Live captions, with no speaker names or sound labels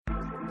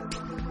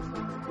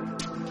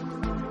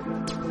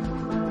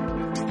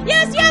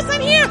Yes,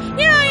 I'm here.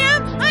 Here I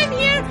am. I'm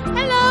here.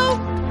 Hello.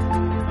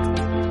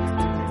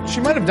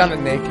 She might have done it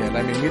naked.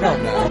 I mean, we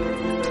don't know.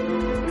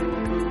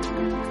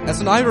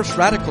 As an Irish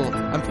radical,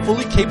 I'm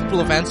fully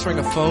capable of answering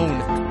a phone.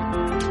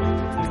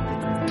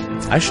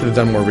 I should have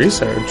done more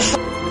research.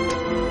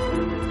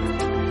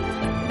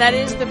 That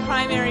is the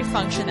primary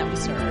function that we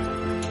serve.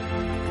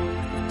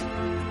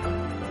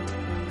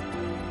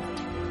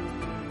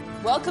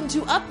 Welcome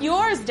to Up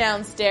Yours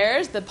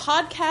Downstairs, the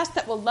podcast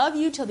that will love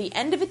you till the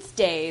end of its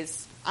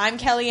days. I'm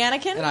Kelly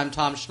Anakin. And I'm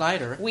Tom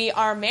Schneider. We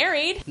are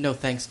married. No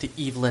thanks to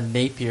Evelyn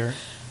Napier.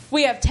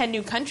 We have 10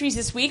 new countries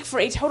this week for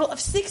a total of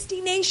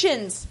 60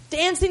 nations,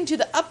 dancing to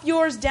the Up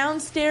Yours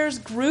Downstairs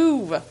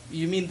groove.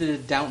 You mean the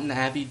Downton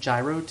Abbey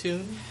gyro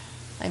tune?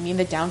 I mean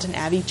the Downton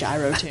Abbey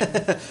gyro tune.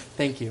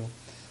 Thank you.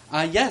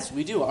 Yes,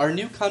 we do. Our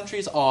new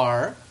countries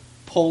are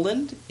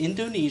Poland,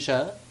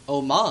 Indonesia,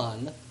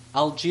 Oman,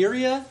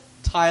 Algeria,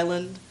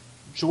 Thailand,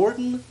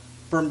 Jordan,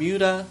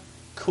 Bermuda,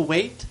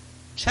 Kuwait,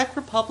 Czech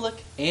Republic,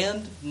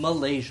 and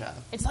Malaysia.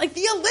 It's like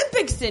the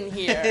Olympics in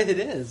here. It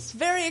is. It's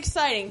very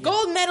exciting.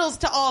 Gold medals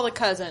to all the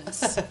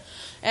cousins.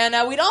 And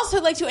we'd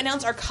also like to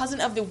announce our cousin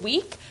of the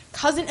week,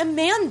 Cousin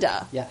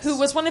Amanda, yes, who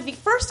was one of the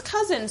first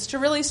cousins to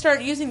really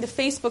start using the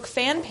Facebook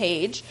fan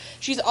page.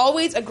 She's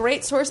always a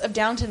great source of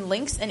Downton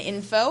links and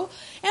info,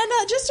 and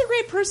just a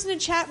great person to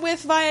chat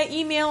with via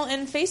email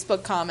and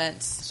Facebook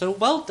comments. So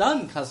well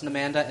done, Cousin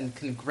Amanda, and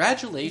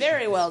congratulations.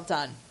 Very well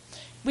done.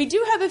 We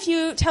do have a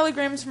few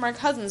telegrams from our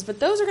cousins, but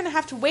those are going to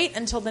have to wait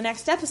until the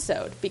next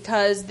episode,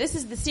 because this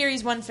is the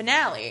Series 1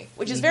 finale,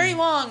 which is very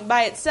long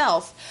by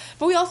itself.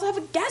 But we also have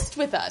a guest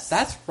with us.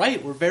 That's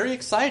right. We're very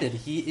excited.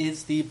 He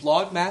is the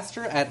blog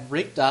master at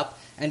Rigged Up,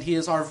 and he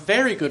is our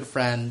very good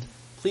friend.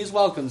 Please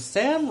welcome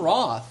Sam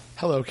Roth.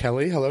 Hello,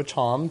 Kelly. Hello,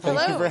 Tom.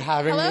 Thank you for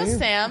having me. Hello,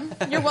 Sam.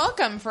 You're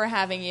welcome for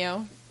having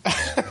you.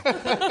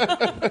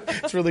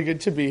 It's really good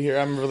to be here.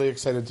 I'm really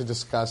excited to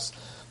discuss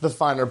the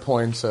finer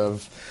points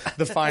of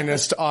the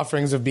finest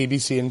offerings of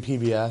BBC and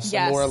PBS.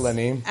 Yes, Laura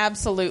Linney.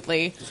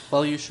 Absolutely.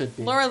 Well, you should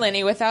be. Laura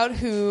Linney, without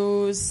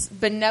whose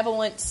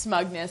benevolent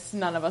smugness,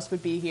 none of us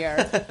would be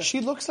here. She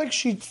looks like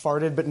she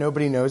farted, but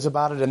nobody knows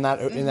about it in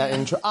that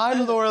intro.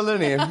 I'm Laura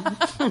Linney.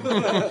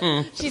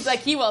 She's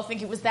like, you all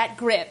think it was that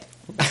grip.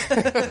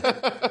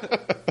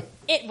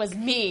 It was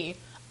me.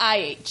 I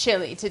ate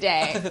chili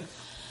today.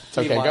 It's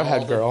okay, go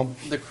ahead, girl.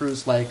 The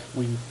crew's like,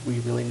 we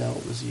really know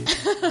it was you.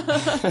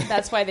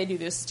 That's why they do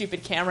those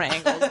stupid camera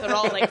angles. They're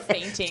all like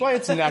fainting. That's why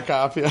it's neck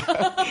up, yeah.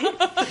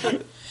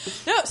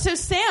 No, so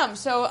Sam,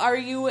 are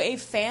you a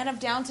fan of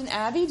Downton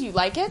Abbey? Do you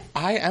like it?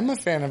 I am a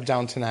fan of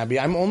Downton Abbey.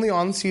 I'm only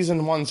on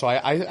season 1, so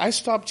I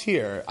stopped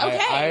here. Okay,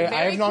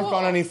 I have not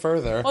gone any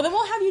further. Well, then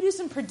we'll have you do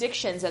some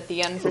predictions at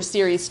the end for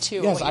series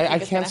 2. Yes, I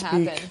can't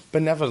speak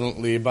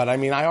benevolently, but I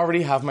mean, I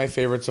already have my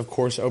favorites, of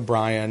course,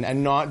 O'Brien,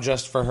 and not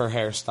just for her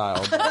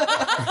hairstyle.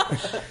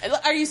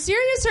 Are you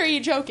serious or are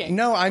you joking?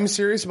 No, I'm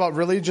serious about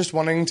really just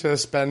wanting to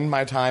spend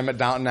my time at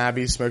Downton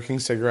Abbey smoking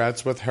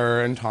cigarettes with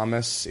her and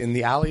Thomas in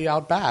the alley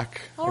out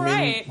back. All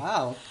right.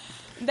 Wow.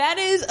 That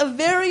is a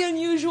very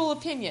unusual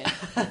opinion.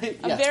 Yes.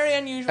 A very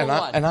unusual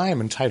one. And I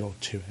am entitled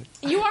to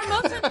it. You are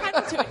most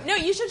entitled to it. No,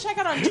 you should check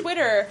out on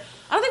Twitter.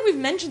 I don't think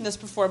we've mentioned this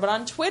before, but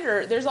on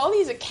Twitter, there's all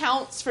these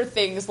accounts for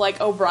things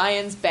like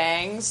O'Brien's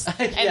bangs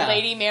and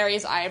Lady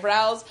Mary's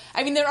eyebrows.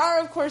 I mean, there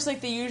are, of course,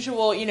 like the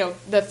usual,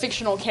 the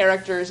fictional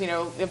characters,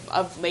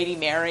 of Lady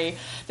Mary.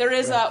 There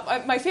is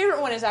my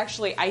favorite one is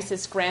actually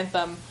Isis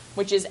Grantham,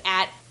 which is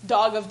at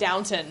Dog of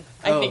Downton,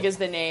 I think is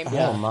the name.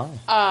 Oh, my.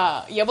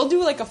 We'll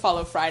do like a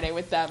Follow Friday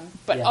with them.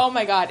 But oh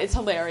my god, it's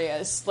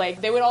hilarious.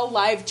 Like, they would all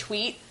live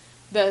tweet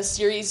the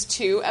Series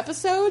 2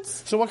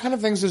 episodes. So what kind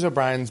of things does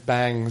O'Brien's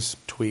bangs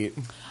tweet?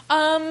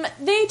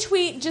 They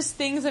tweet just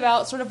things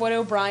about sort of what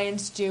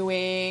O'Brien's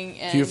doing.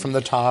 And, View from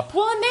the top.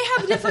 Well, and they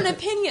have different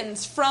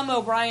opinions from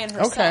O'Brien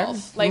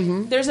herself. Okay.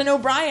 Like, there's an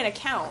O'Brien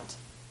account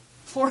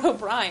for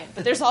O'Brien,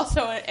 but there's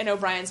also an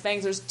O'Brien's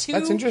bangs. There's two.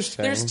 That's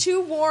interesting. There's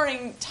 2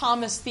 warring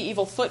Thomas the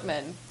Evil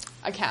Footman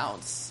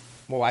accounts.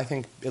 Well, I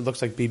think it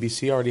looks like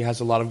BBC already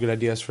has a lot of good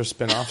ideas for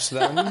spin-offs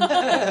then.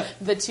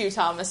 The 2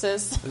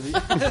 Thomases.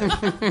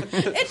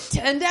 It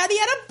turned out he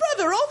had a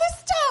brother all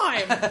this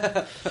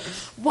time.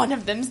 One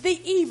of them's the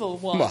evil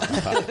one. Anyway,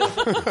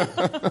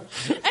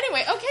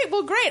 okay,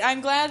 well, great.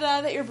 I'm glad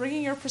that you're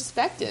bringing your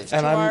perspective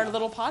to our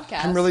little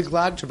podcast. I'm really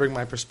glad to bring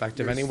my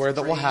perspective anywhere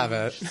that we'll have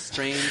it.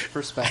 Strange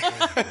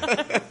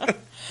perspective.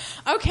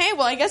 Okay,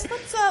 well, I guess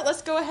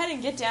let's go ahead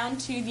and get down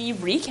to the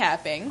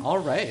recapping. All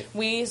right.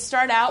 We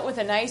start out with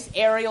a nice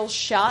aerial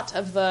shot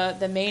of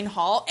the main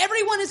hall.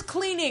 Everyone is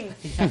cleaning.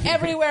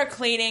 Everywhere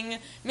cleaning.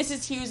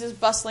 Mrs. Hughes is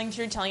bustling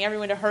through, telling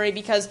everyone to hurry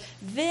because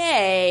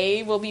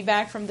they will be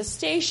back from the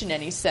station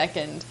any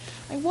second.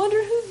 I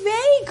wonder who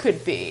they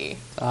could be.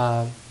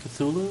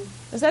 Cthulhu?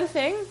 Is that a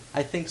thing?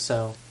 I think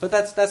so. But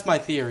that's my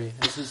theory.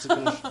 This is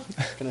going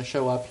to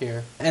show up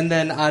here. And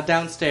then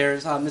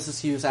downstairs, Mrs.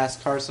 Hughes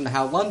asked Carson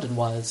how London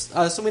was.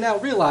 So we now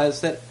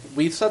realize that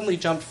we've suddenly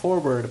jumped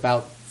forward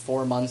about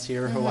 4 months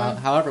here,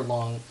 however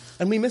long.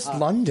 And we missed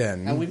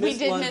London. And we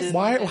missed London.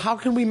 Why? How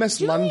can we miss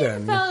Julian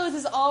London? Fellows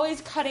is always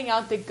cutting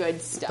out the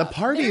good stuff. The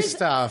party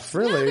stuff,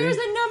 really. No, there's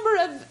a number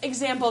of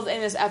examples in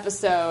this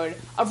episode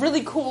of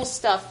really cool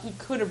stuff he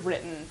could have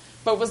written,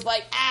 but was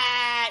like,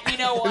 you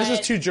know what? This is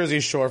too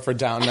Jersey Shore for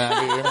Downton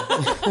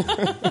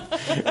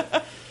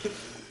Abbey.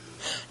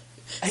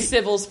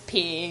 Sybil's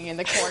peeing in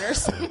the corner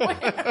somewhere.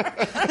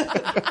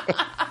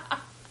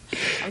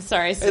 I'm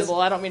sorry,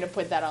 Sybil. I don't mean to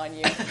put that on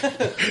you.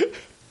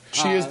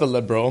 She is the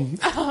liberal.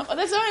 That's what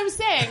I'm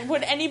saying.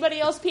 Would anybody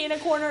else pee in a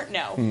corner?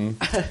 No.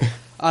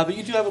 But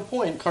you do have a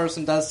point.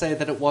 Carson does say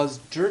that it was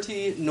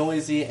dirty,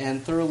 noisy,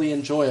 and thoroughly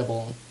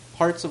enjoyable.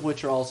 Parts of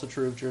which are also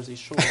true of Jersey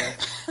Shore.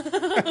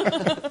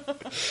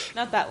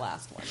 Not that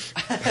last one.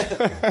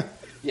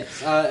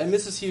 Yes. And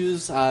Mrs.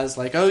 Hughes is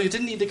like, oh, you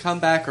didn't need to come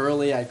back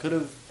early. I could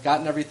have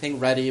gotten everything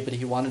ready, but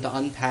he wanted to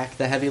unpack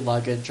the heavy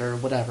luggage or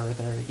whatever.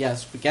 There.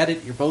 Yes, we get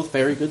it. You're both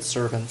very good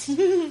servants.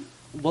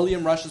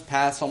 William rushes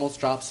past, almost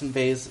drops some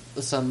vases.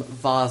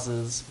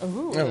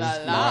 Ooh, Oh, la la.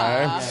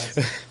 Yes.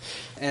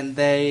 And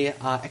they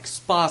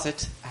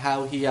exposit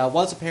how he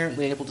was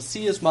apparently able to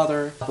see his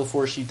mother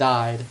before she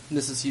died.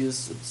 Mrs.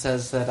 Hughes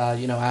says that,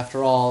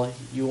 after all,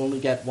 you only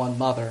get one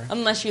mother.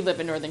 Unless you live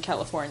in Northern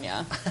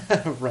California.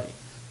 Right.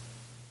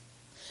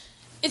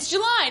 It's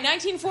July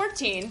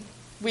 1914,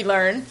 we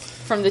learn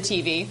from the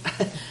TV.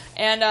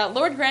 And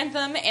Lord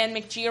Grantham and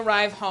McGee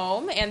arrive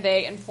home, and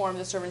they inform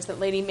the servants that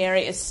Lady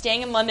Mary is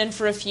staying in London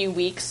for a few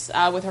weeks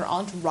with her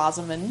Aunt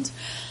Rosamond,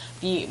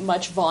 the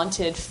much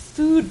vaunted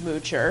food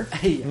moocher.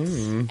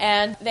 Yes.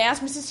 And they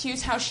ask Mrs.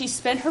 Hughes how she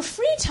spent her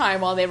free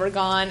time while they were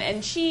gone,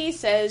 and she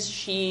says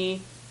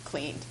she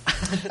cleaned.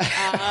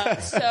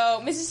 So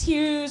Mrs.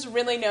 Hughes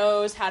really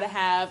knows how to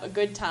have a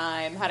good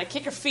time, how to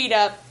kick her feet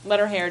up, let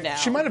her hair down.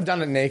 She might have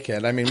done it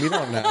naked. I mean, we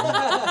don't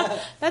know.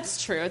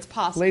 That's true. It's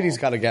possible. Ladies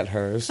got to get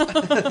hers.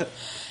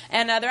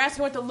 And they're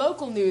asking what the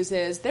local news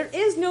is. There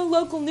is no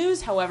local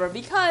news, however,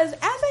 because, as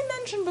I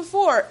mentioned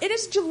before, it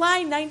is July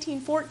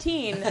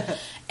 1914,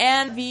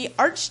 and the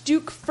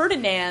Archduke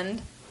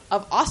Ferdinand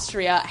of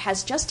Austria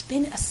has just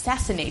been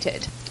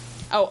assassinated.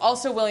 Oh,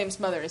 also William's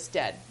mother is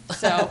dead.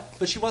 So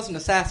But she wasn't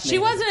assassinated. she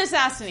wasn't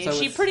assassinated. So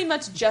She it's- pretty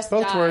much just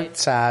Both died. were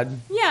sad.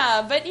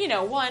 Yeah, but,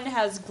 one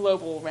has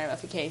global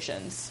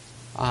ramifications.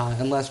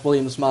 Unless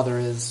William's mother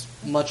is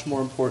much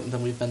more important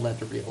than we've been led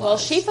to realize. Well,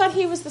 she thought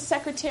he was the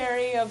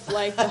secretary of,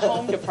 the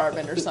home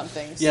department or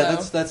something. Yeah,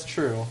 so. that's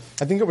true.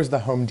 I think it was the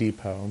Home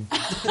Depot.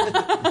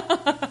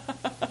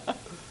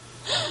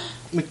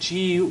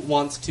 McGee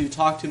wants to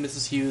talk to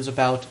Mrs. Hughes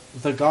about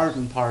the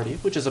garden party,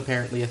 which is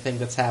apparently a thing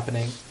that's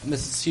happening.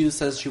 Mrs. Hughes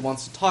says she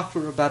wants to talk to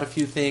her about a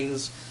few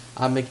things.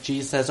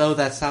 McGee says, oh,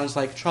 that sounds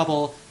like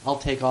trouble. I'll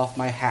take off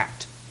my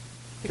hat.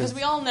 Because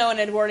we all know an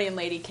Edwardian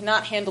lady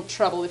cannot handle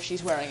trouble if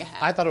she's wearing a hat.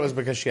 I thought it was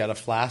because she had a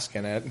flask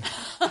in it.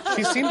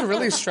 She seemed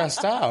really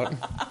stressed out.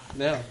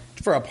 No.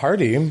 For a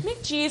party.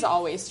 McGee's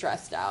always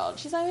stressed out.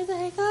 She's always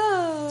like,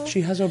 oh,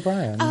 She has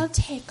O'Brien. I'll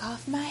take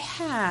off my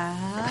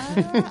hat.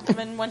 And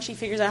then once she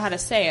figures out how to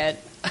say it,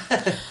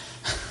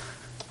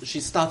 She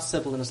stops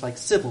Sybil and is like,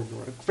 Sybil,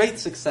 you're a great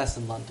success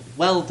in London.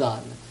 Well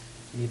done.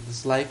 And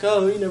Edith's like,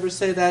 oh, you never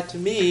say that to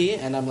me.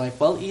 And I'm like,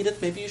 well, Edith,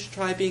 maybe you should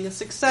try being a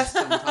success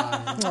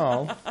sometime.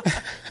 Oh.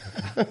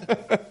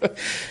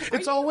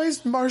 It's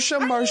always Marcia.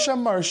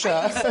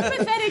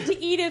 sympathetic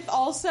to Edith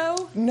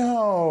also.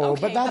 No,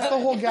 Okay. but that's the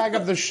whole gag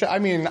of the show. I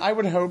mean, I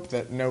would hope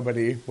that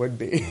nobody would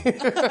be.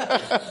 But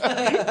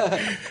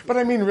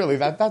I mean, really,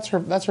 that's her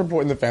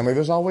boy in the family.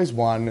 There's always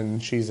one,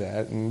 and she's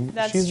it. And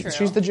That's she's true.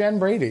 She's the Jan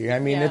Brady. I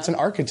mean, Yeah. it's an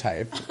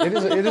archetype. It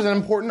is an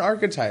important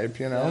archetype,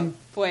 Yeah.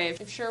 Boy,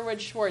 if Sherwood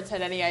Schwartz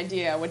had any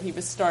idea what he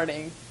was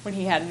starting when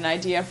he had an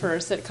idea for a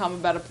sitcom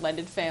about a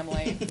blended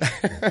family.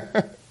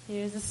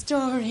 Here's the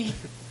story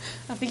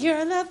of the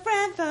Earl of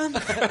Grantham.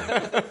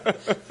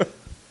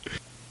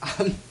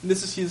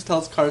 Mrs. Hughes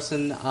tells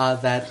Carson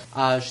that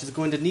she's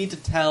going to need to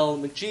tell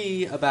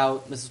McGee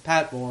about Mrs.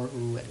 Patmore,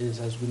 who is,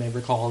 as we may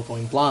recall,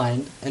 going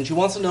blind. And she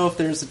wants to know if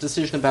there's a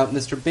decision about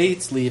Mr.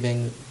 Bates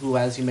leaving, who,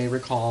 as you may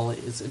recall,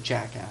 is a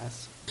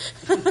jackass.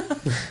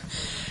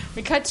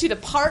 We cut to the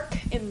park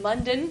in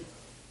London.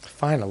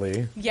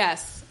 Finally.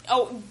 Yes.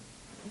 Oh,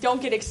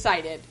 don't get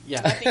excited. Yeah.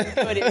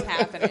 Nothing good is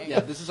happening. Yeah,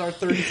 this is our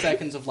 30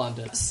 seconds of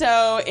London.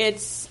 So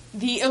it's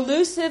the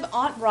elusive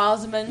Aunt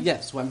Rosamond.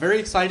 Yes, who I'm very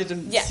excited to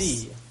Yes.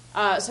 see.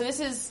 So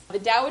this is the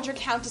Dowager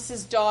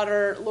Countess's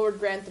daughter, Lord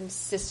Grantham's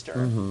sister,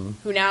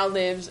 who now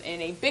lives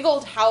in a big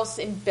old house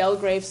in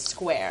Belgrave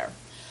Square.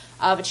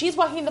 But she's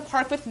walking in the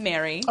park with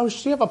Mary. Oh, does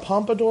she have a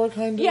pompadour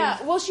kind of? Yeah,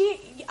 well,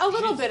 a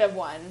little bit of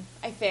one,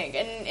 I think.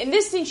 And in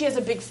this scene, she has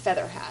a big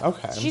feather hat.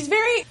 Okay. She's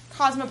very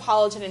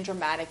cosmopolitan and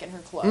dramatic in her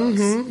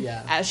clothes.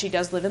 Yeah. As she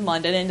does live in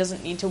London and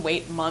doesn't need to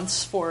wait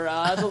months for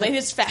the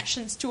latest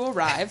fashions to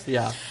arrive.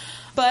 Yeah.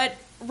 But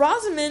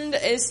Rosamond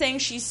is saying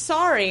she's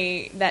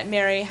sorry that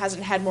Mary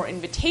hasn't had more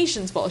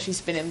invitations while she's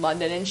been in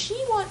London, and she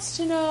wants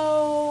to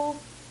know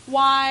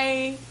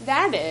why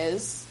that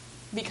is,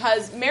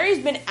 because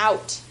Mary's been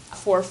out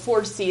for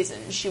 4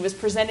 seasons. She was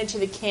presented to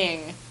the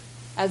king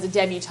as a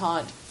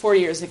debutante 4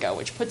 years ago,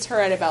 which puts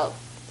her at about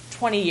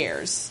 20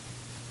 years.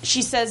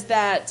 She says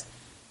that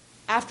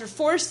after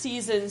 4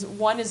 seasons,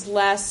 one is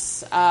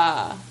less...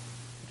 what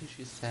did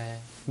she say?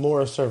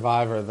 More a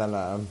survivor than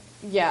a...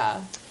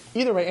 Yeah.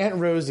 Either way, Aunt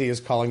Rosie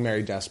is calling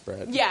Mary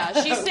desperate.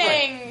 Yeah,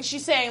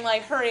 she's saying,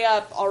 like, hurry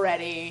up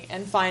already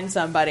and find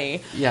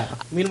somebody. Yeah.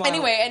 Meanwhile...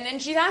 Anyway,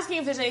 and she's asking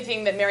if there's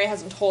anything that Mary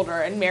hasn't told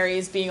her, and Mary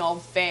is being all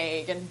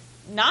vague and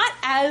not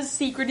as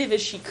secretive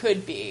as she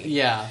could be.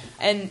 Yeah.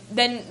 And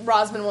then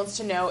Rosamund wants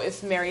to know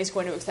if Mary is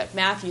going to accept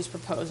Matthew's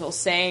proposal,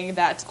 saying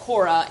that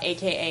Cora,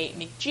 a.k.a.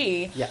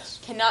 McG,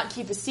 yes, cannot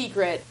keep a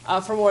secret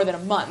for more than a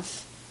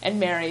month. And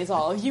Mary's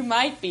all, you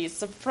might be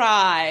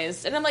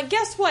surprised. And I'm like,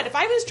 guess what? If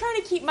I was trying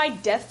to keep my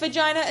death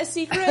vagina a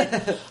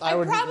secret, I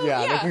would, probably,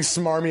 making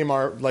smarmy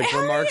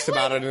remarks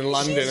about it in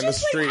London in the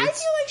streets. I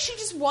feel like she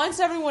just wants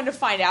everyone to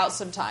find out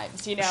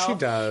sometimes, you know? She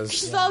does.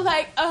 She's all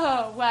like,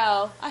 oh,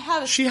 well, I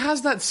have a... She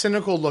has that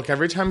cynical look.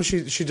 Every time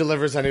she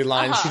delivers any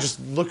line, she just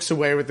looks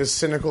away with this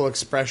cynical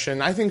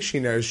expression. I think she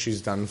knows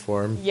she's done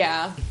for.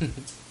 Yeah.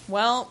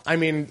 Well, I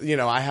mean, you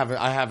know, I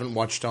haven't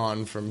watched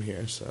on from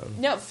here, so...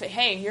 No,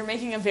 hey, you're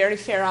making a very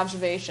fair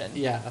observation.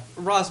 Yeah.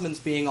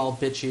 Rosamund's being all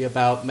bitchy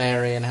about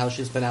Mary and how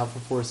she's been out for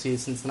 4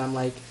 seasons, and I'm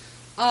like,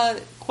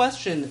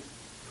 question,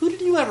 who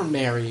did you ever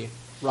marry,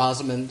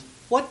 Rosamund?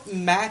 What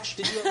match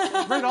did you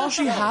ever... Right, all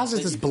she has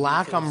is this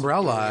black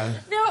umbrella.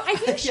 No, I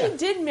think she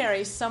did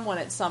marry someone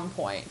at some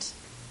point.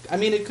 I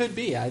mean, it could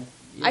be. I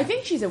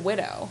think she's a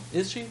widow.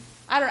 Is she?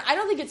 I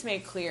don't think it's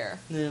made clear.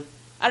 Yeah.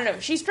 I don't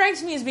know. She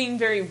strikes me as being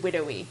very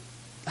widowy.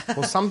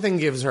 Well, something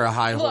gives her a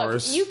high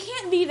horse. Look, you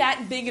can't be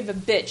that big of a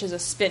bitch as a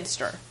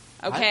spinster,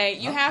 okay?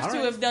 You have to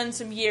have done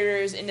some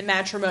years in the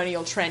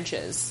matrimonial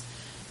trenches.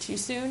 Too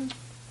soon?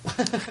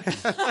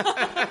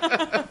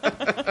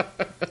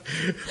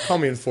 Call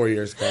me in 4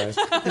 years, guys.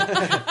 At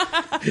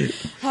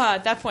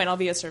that point, I'll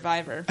be a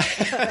survivor.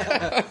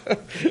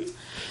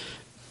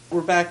 We're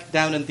back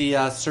down in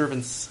the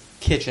servants'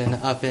 kitchen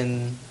up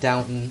in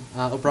Downton.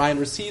 O'Brien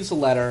receives a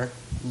letter,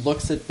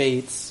 looks at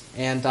Bates,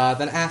 and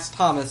then asks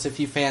Thomas if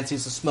he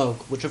fancies a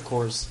smoke, which of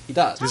course he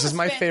does. This is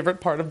my favorite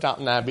part of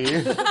Downton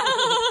Abbey.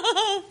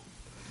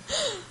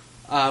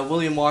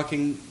 William,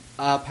 walking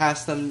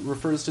past them,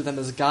 refers to them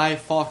as Guy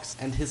Fawkes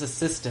and his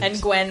assistant.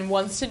 And Gwen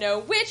wants to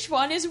know which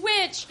one is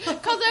which,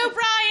 because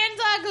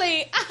O'Brien's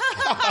ugly.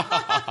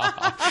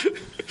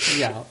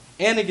 Yeah.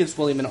 Anna gives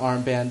William an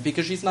armband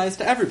because she's nice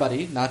to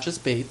everybody, not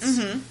just Bates.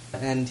 Mm-hmm.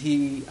 And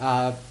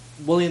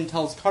William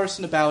tells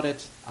Carson about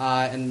it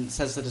and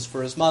says that it's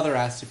for his mother,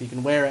 asks if he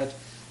can wear it.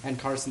 And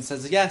Carson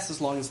says yes,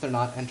 as long as they're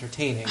not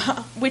entertaining.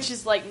 Which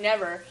is like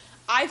never.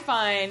 I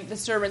find the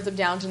servants of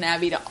Downton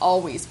Abbey to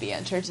always be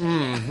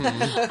entertaining.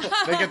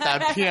 Mm-hmm. They get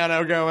that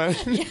piano going.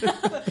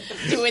 Yeah.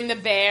 Doing the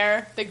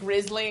bear, the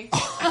grizzly.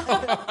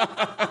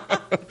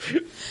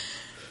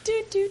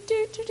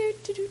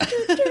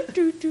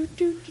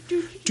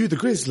 Do the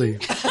grizzly.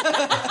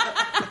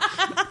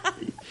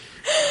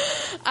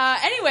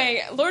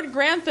 Anyway, Lord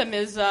Grantham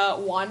is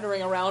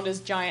wandering around his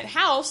giant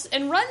house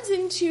and runs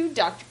into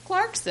Dr.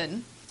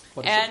 Clarkson.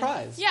 What a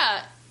surprise.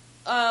 Yeah.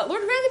 Lord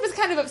Grantham is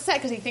kind of upset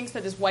because he thinks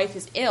that his wife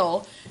is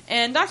ill,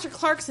 and Dr.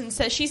 Clarkson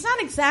says she's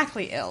not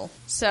exactly ill.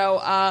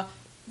 So,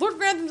 Lord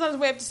Grantham's on his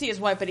way up to see his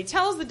wife, but he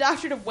tells the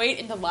doctor to wait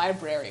in the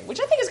library, which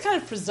I think is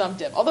kind of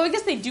presumptive. Although I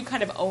guess they do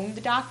kind of own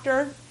the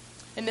doctor,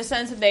 in the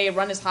sense that they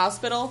run his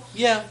hospital.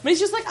 Yeah. But he's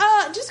just like,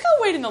 just go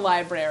wait in the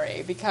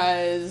library,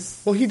 because...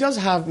 Well, he does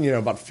have,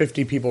 about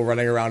 50 people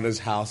running around his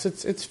house.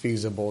 It's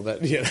feasible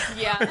that, Yeah,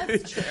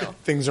 that's true.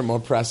 things are more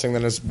pressing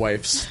than his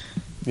wife's,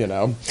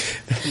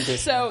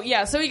 So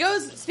he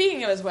goes,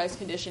 speaking of his wife's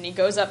condition, he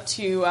goes up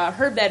to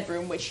her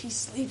bedroom, which he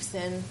sleeps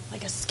in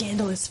like a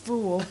scandalous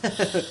fool.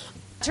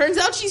 Turns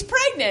out she's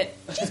pregnant.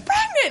 She's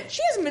pregnant.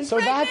 She hasn't been pregnant. So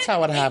that's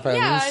how it happens.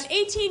 Yeah, in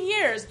 18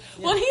 years.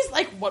 Yeah. Well, he's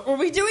like, what were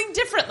we doing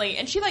differently?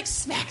 And she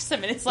smacks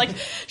him, and it's like,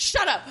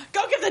 shut up.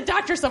 Go give the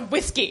doctor some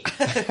whiskey.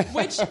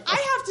 Which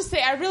I have to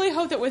say, I really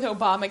hope that with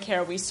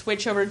Obamacare we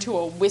switch over to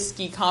a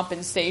whiskey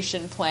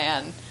compensation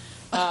plan.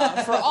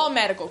 For all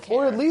medical care.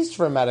 Or at least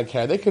for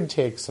Medicare. They could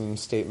take some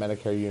state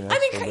Medicare units.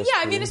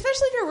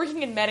 especially if you're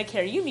working in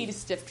Medicare, you need a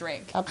stiff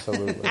drink.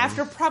 Absolutely.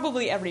 After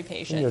probably every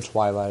patient. In your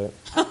twilight.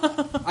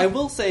 I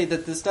will say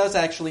that this does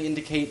actually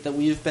indicate that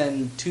we've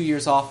been 2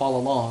 years off all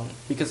along.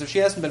 Because if she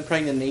hasn't been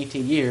pregnant in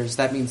 18 years,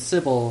 that means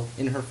Sybil,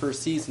 in her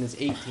first season, is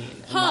 18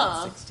 and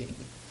not 16.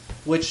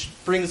 Which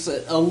brings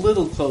it a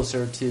little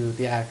closer to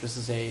the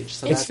actress's age.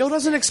 So it still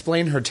doesn't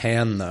explain her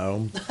tan,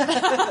 though.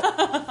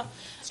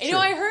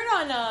 I heard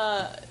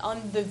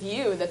on The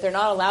View that they're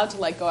not allowed to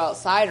go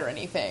outside or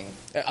anything.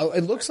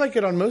 It looks like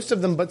it on most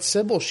of them, but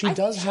Sybil, she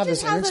does have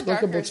this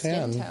inexplicable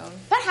tan.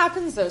 That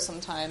happens though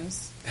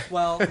sometimes.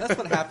 Well, that's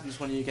what happens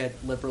when you get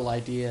liberal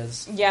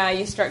ideas. Yeah,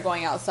 you start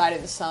going outside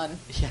in the sun.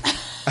 Yeah.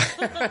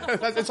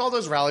 It's all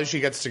those rallies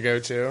she gets to go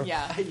to.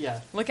 Yeah.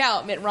 Yeah. Look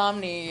out, Mitt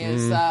Romney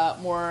is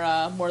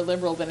more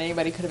liberal than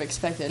anybody could have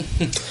expected,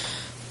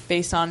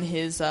 based on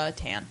his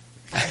tan.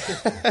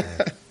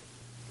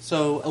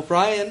 So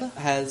O'Brien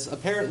has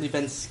apparently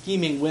been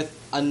scheming with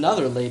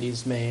another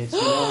lady's maid. You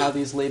know how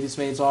these ladies'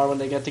 maids are when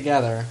they get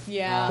together.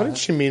 Yeah. What did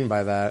she mean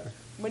by that?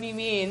 What do you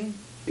mean?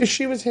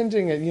 She was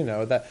hinting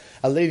at, that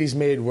a lady's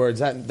maid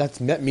words,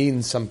 that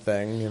means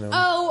something,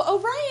 Oh,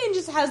 O'Brien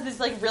just has this,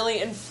 really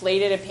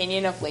inflated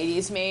opinion of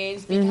ladies'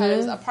 maids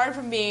because apart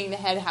from being the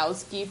head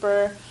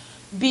housekeeper,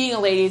 being a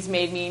lady's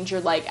maid means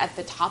you're, at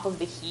the top of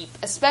the heap,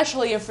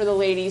 especially if for the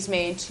lady's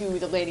maid to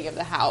the lady of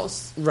the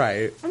house.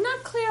 Right. I'm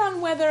not clear on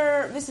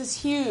whether Mrs.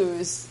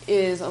 Hughes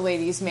is a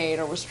lady's maid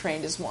or was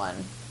trained as one.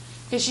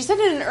 Because she said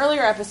in an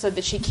earlier episode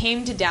that she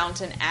came to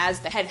Downton as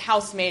the head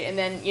housemaid, and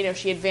then,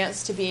 she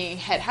advanced to being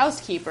head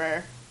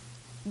housekeeper,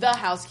 the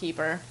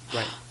housekeeper.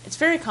 Right. It's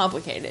very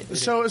complicated.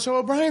 So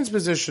O'Brien's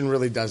position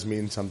really does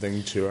mean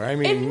something to her. I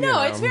mean,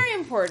 it's very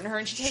important to her,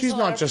 and she takes she's a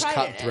lot not of just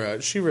pride cutthroat. in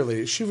it.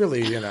 She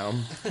really,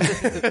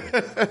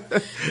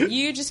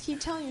 You just keep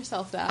telling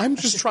yourself that. I'm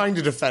just trying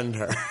to defend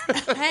her.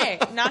 Hey,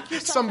 knock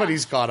yourself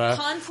Somebody's out. gotta.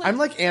 Conflict. I'm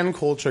like Ann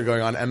Coulter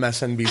going on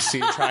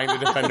MSNBC trying to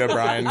defend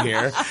O'Brien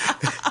here.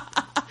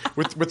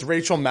 With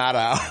Rachel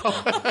Maddow.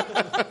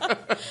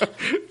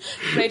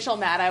 Rachel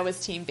Maddow was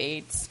Team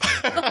Bates.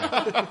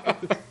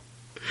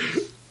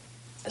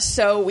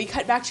 So we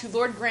cut back to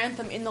Lord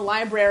Grantham in the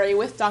library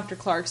with Dr.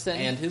 Clarkson.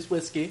 And his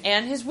whiskey.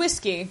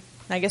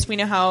 I guess we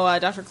know how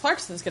Dr.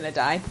 Clarkson's going to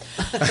die.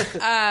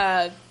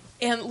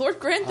 And Lord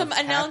Grantham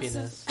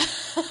announces...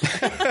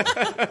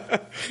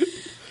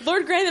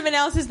 Lord Grantham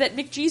announces that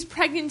McGee's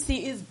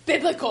pregnancy is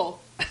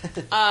biblical.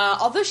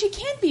 Although she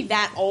can't be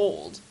that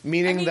old.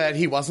 Meaning that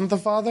he wasn't the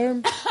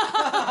father?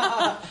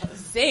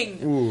 Zing.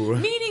 Ooh.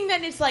 Meaning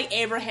that it's like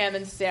Abraham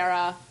and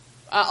Sarah.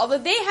 Although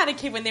they had a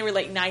kid when they were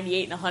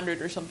 98 and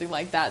 100 or something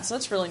like that, so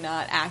that's really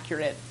not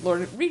accurate.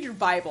 Lord, read your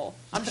Bible.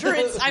 I'm sure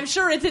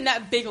it's in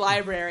that big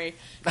library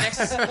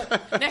next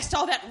to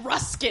all that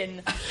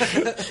Ruskin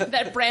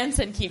that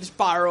Branson keeps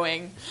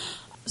borrowing.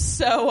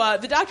 So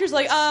the doctor's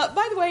like,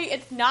 by the way,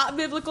 it's not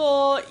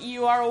biblical.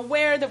 You are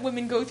aware that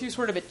women go through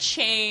sort of a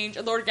change.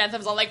 And Lord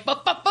Grantham's all like,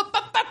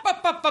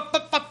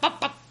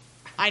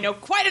 I know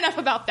quite enough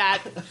about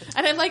that.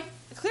 And I'm like,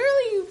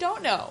 clearly you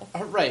don't know.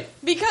 Right.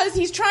 Because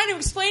he's trying to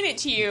explain it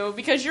to you,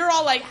 because you're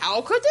all like, how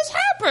could this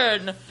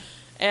happen?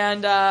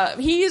 And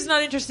he is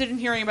not interested in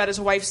hearing about his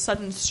wife's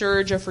sudden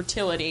surge of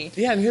fertility.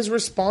 Yeah, and his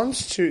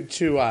response to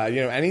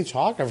any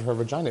talk of her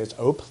vagina is,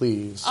 "Oh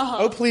please,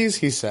 oh please,"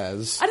 he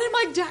says. And I'm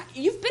like,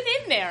 you've been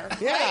in there.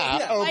 Yeah,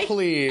 right? oh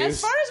please. As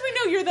far as we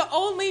know, you're the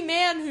only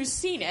man who's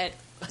seen it.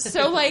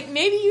 So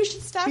maybe you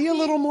should stop. Be a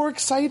little more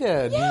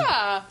excited.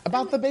 Yeah.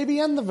 About the baby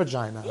and the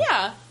vagina.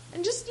 Yeah,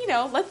 and just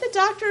let the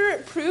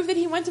doctor prove that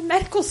he went to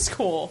medical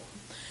school.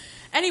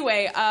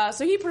 Anyway,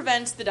 so he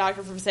prevents the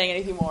doctor from saying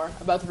anything more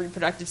about the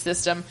reproductive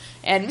system,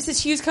 and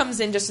Mrs. Hughes comes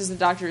in just as the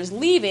doctor is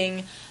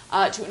leaving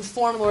to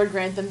inform Lord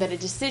Grantham that a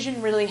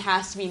decision really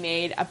has to be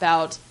made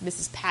about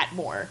Mrs.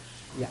 Patmore.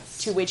 Yes.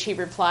 To which he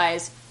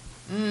replies,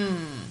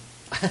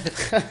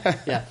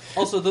 Yeah.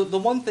 Also, the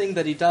one thing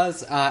that he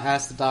does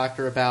ask the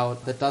doctor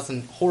about that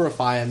doesn't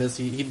horrify him is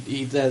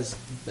he does,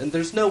 and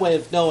there's no way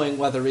of knowing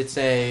whether it's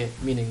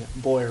meaning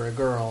boy or a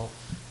girl,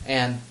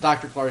 and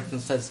Dr.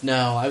 Clarkson says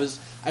no.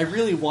 I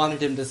really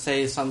wanted him to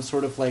say some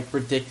sort of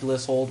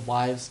ridiculous old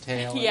wives'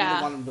 tale. Yeah. I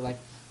really wanted him to be like,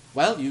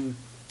 well,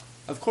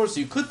 of course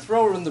you could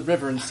throw her in the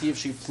river and see if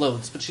she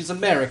floats, but she's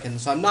American,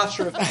 so I'm not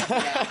sure if that's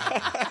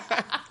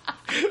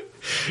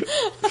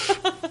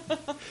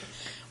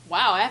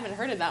wow, I haven't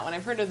heard of that one.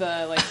 I've heard of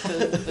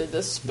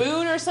the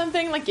spoon or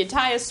something, like you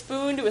tie a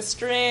spoon to a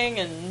string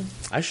and...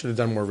 I should have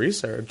done more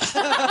research.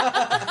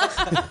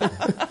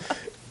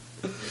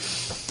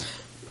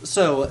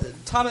 So,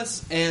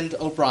 Thomas and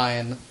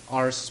O'Brien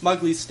are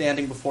smugly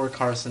standing before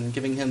Carson,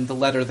 giving him the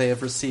letter they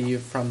have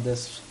received from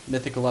this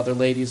mythical other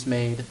lady's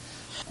maid,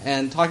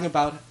 and talking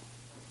about...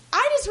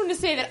 I just want to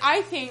say that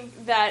I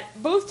think that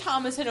both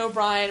Thomas and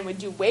O'Brien would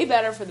do way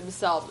better for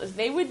themselves if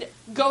they would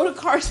go to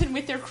Carson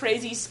with their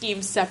crazy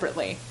schemes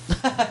separately.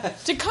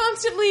 To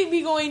constantly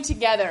be going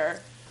together.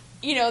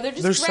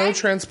 They're so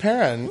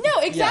transparent. No,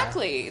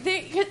 exactly.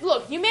 Yeah.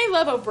 Look, you may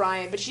love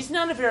O'Brien, but she's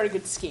not a very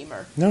good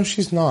schemer. No,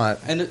 she's not.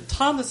 And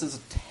Thomas is a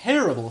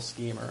terrible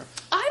schemer.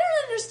 I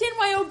don't understand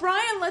why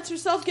O'Brien lets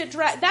herself get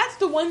dragged. That's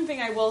the one thing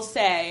I will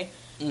say.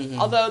 Mm-hmm.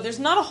 Although there's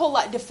not a whole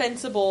lot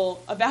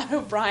defensible about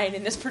O'Brien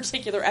in this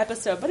particular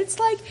episode, but it's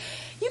like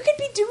you could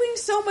be doing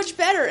so much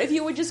better if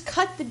you would just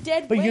cut the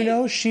dead weight.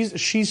 But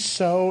she's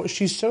so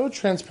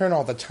transparent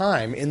all the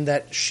time in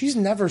that she's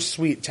never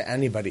sweet to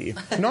anybody.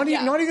 Not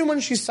even when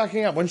she's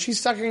sucking up. When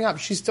she's sucking up,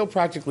 she's still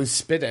practically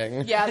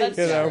spitting. Yeah, that's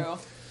true.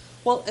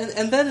 Well,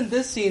 and then in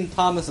this scene,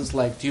 Thomas is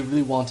like, "Do you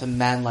really want a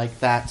man like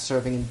that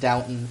serving in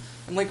Downton?"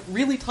 I'm like,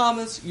 really,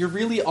 Thomas? You're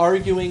really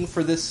arguing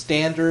for this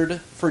standard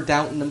for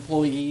Downton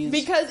employees?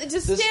 Because it's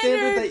a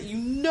standard that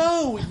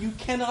you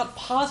cannot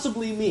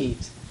possibly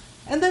meet.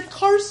 And that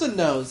Carson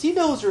knows. He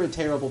knows you're a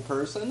terrible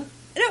person. No,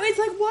 it's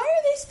like, why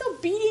are they still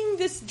beating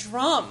this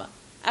drum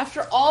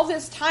after all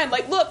this time?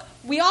 Look,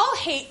 we all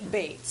hate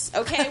Bates,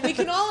 okay? We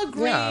can all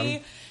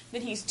agree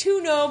that he's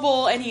too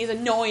noble and he's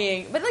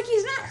annoying, but, like,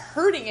 he's not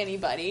hurting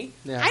anybody.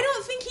 Yeah. I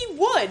don't think he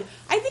would.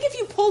 I think if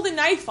you pulled a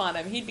knife on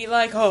him, he'd be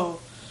like, oh...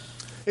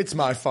 It's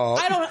my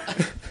fault.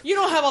 You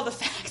don't have all the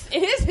facts.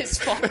 It is his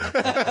fault.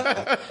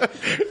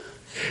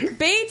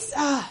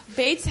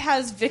 Bates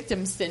has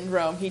victim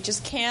syndrome. He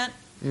just can't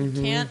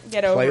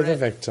get over it. Play the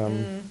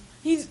victim.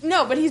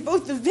 But he's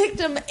both the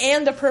victim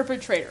and the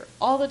perpetrator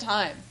all the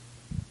time.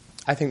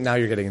 I think now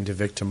you're getting into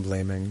victim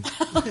blaming.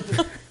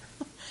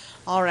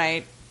 All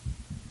right.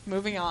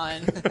 Moving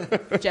on.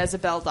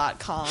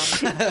 Jezebel.com.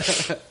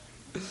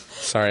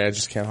 Sorry, I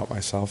just can't help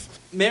myself.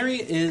 Mary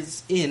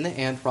is in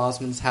Aunt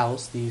Rosamond's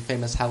house, the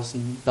famous house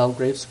in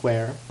Belgrave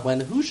Square, when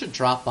who should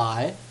drop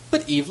by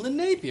but Evelyn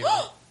Napier.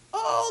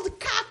 Old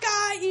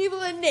cockeye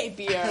Evelyn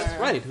Napier.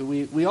 That's right, who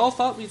we all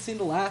thought we'd seen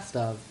the last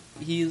of.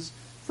 He's,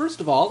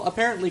 first of all,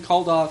 apparently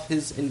called off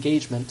his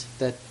engagement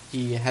that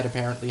he had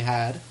apparently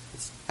had.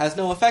 Has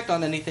no effect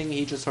on anything,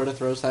 he just sort of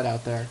throws that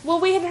out there.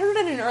 Well, we had heard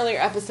in an earlier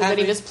episode that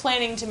he was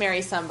planning to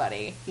marry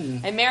somebody.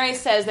 And Mary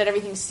says that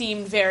everything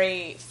seemed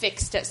very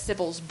fixed at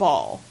Sybil's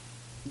ball.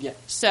 Yeah.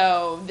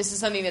 So this is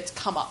something that's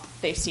come up.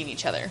 They've seen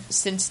each other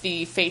since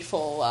the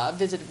fateful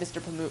visit of Mr.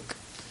 Pamuk.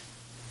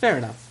 Fair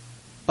enough.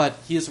 But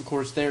he is, of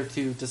course, there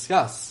to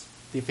discuss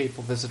the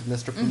fateful visit of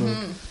Mr.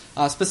 Pamuk.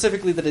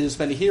 Specifically that he has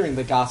been hearing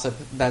the gossip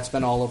that's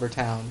been all over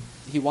town.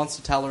 He wants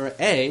to tell her,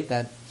 A,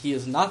 that he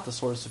is not the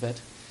source of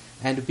it,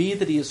 and B,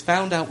 that he has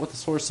found out what the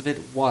source of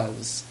it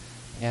was.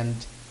 And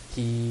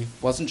he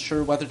wasn't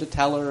sure whether to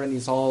tell her, and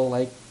he's all,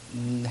 like,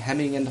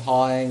 hemming and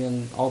hawing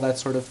and all that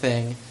sort of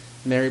thing.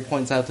 Mary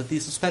points out that the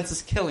suspense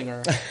is killing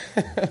her.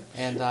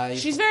 And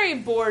she's very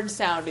bored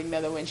sounding,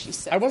 though, when she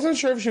says I wasn't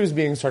sure if she was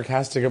being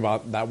sarcastic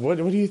about that. What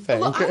do you think?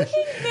 Well, I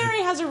think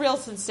Mary has a real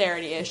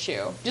sincerity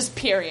issue. Just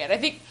period. I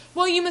think,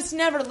 well, you must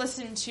never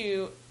listen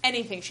to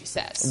anything she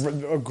says.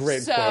 A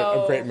great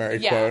quote. A great Mary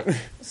quote.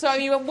 So, I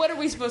mean, what are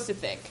we supposed to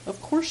think?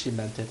 Of course she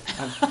meant it.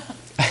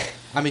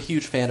 I'm a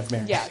huge fan of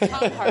Mary. Yeah,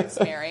 Tom Hart's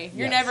Mary.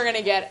 You're never going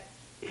to get...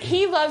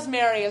 He loves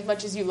Mary as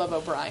much as you love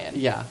O'Brien.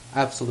 Yeah,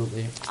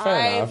 absolutely.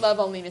 I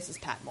love only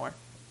Mrs. Patmore.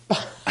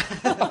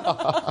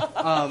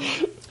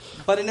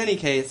 But in any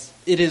case,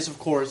 it is, of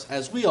course,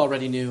 as we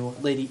already knew,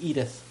 Lady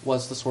Edith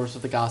was the source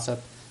of the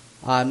gossip.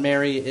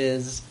 Mary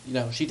is,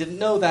 she didn't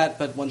know that,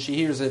 but when she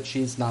hears it,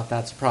 she's not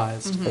that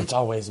surprised. Mm-hmm. It's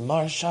always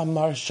Marcia,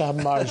 Marcia,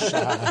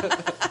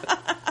 Marcia.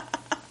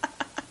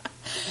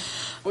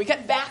 We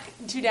cut back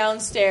to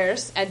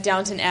downstairs at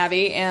Downton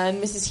Abbey,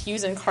 and Mrs.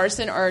 Hughes and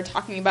Carson are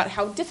talking about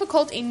how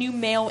difficult a new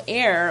male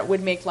heir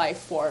would make life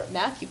for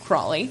Matthew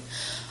Crawley.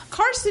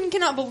 Carson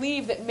cannot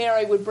believe that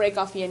Mary would break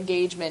off the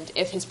engagement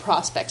if his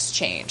prospects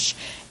change.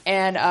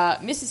 And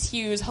Mrs.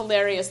 Hughes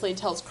hilariously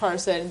tells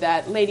Carson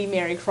that Lady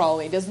Mary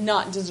Crawley does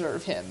not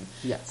deserve him.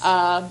 Yes.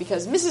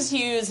 Because Mrs.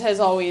 Hughes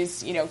has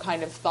always,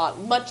 kind of thought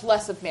much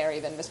less of Mary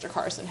than Mr.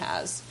 Carson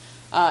has.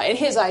 In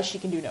his eyes, she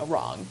can do no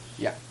wrong.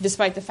 Yeah.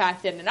 Despite the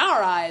fact that in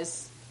our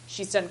eyes,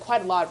 she's done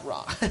quite a lot of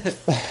wrong.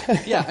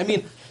 Yeah, I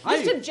mean...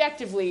 Just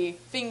objectively,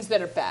 things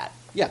that are bad.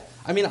 Yeah,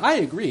 I mean, I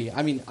agree.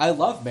 I mean, I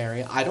love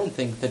Mary. I don't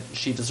think that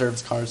she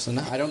deserves Carson.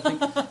 I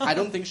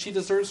don't think she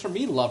deserves for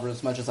me to love her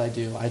as much as I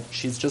do.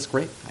 She's just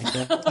great. I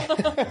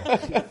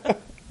can't...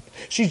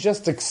 She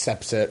just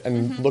accepts it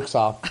and looks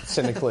off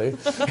cynically.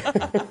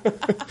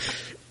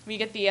 We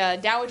get the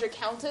Dowager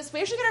Countess. We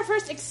actually get our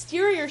first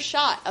exterior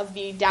shot of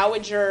the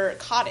Dowager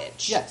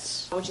cottage.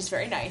 Yes. Which is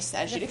very nice,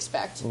 as you'd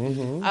expect.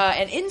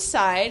 And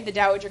inside, the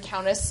Dowager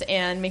Countess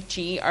and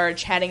McGee are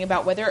chatting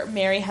about whether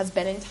Mary has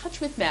been in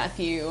touch with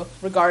Matthew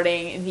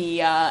regarding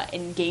the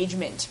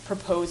engagement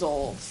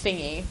proposal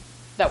thingy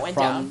that went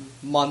down.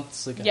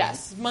 Months ago.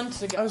 Yes,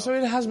 months ago. Oh, so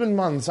it has been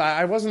months.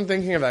 I wasn't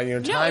thinking of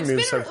that. Time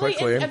moves so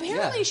quickly.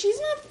 Apparently, she's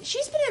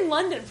been in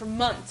London for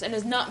months and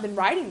has not been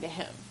writing to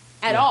him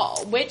at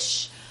all,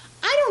 which...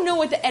 I don't know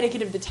what the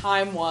etiquette of the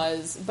time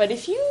was, but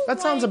if you...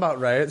 That sounds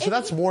about right. So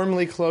that's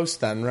warmly close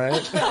then, right?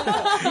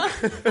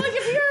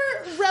 If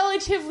you're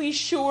relatively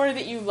sure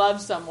that you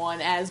love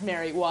someone, as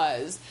Mary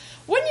was,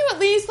 wouldn't you at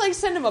least,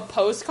 send him a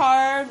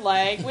postcard,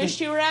 wish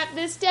you were at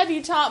this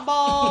debutante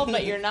ball,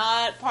 but you're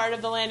not part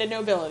of the landed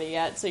nobility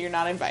yet, so you're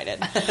not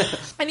invited.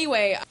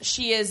 Anyway,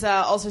 she is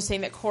also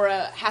saying that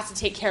Cora has to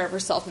take care of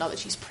herself now that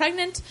she's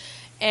pregnant,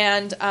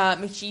 and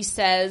McGee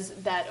says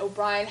that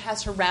O'Brien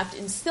has her wrapped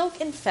in silk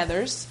and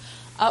feathers,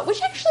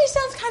 which actually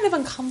sounds kind of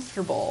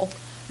uncomfortable,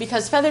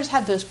 because feathers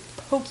have those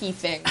pokey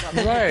things on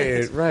them.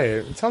 Right.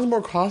 It sounds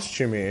more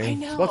costumey. I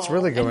know. What's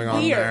really going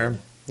on there?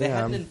 They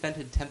haven't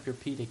invented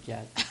Tempur-Pedic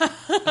yet.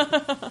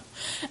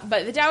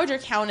 But the Dowager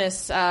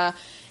Countess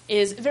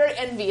is very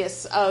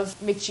envious of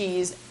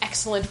McGee's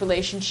excellent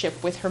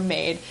relationship with her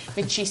maid.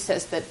 McGee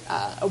says that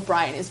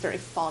O'Brien is very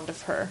fond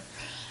of her.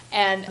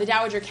 And the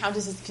Dowager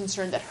Countess is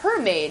concerned that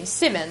her maid,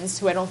 Simmons,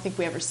 who I don't think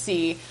we ever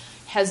see,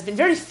 has been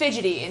very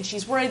fidgety, and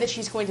she's worried that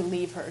she's going to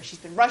leave her. She's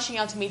been rushing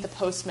out to meet the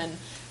postman, and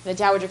the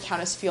Dowager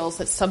Countess feels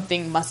that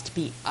something must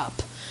be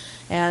up.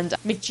 And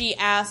McGee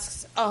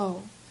asks,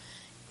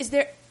 is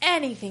there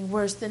anything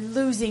worse than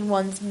losing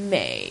one's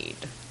maid?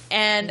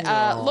 And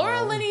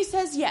Laura Linney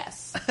says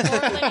yes.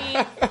 Laura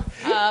Linney,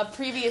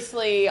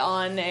 previously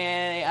on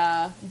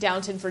a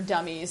Downton for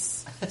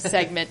Dummies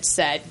segment,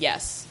 said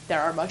yes,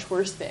 there are much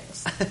worse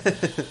things.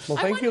 Well,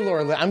 thank you,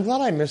 Laura Linney. I'm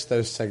glad I missed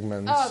those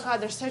segments. Oh, God,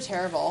 they're so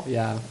terrible.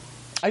 Yeah.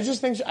 I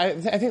just think, I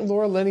think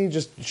Laura Linney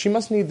she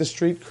must need the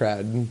street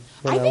cred.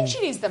 I think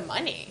she needs the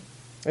money.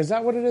 Is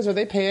that what it is? Are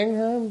they paying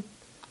her?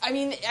 I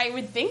mean, I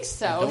would think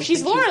so.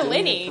 She's Laura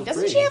Linney.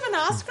 Doesn't she have an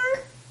Oscar?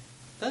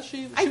 Does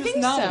she? I was think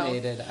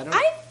nominated. So.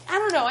 I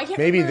don't know. I can't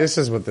Maybe remember. This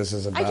is what this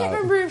is about. I can't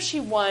remember if she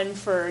won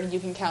for You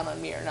Can Count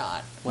on Me or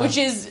not. Wow. Which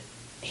is,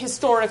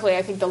 historically,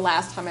 I think the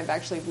last time I've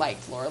actually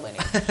liked Laura Linney.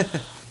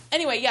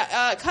 Anyway,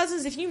 yeah,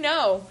 cousins, if you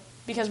know,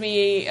 because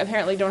we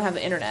apparently don't have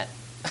the internet,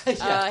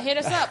 hit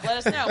us up.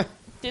 Let us know.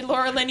 Did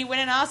Laura Linney win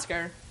an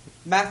Oscar?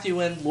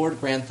 Matthew and Lord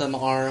Grantham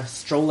are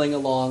strolling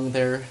along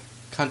their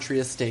country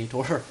estate,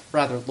 or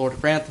rather, Lord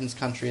Grantham's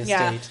country estate.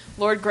 Yeah,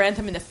 Lord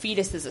Grantham and the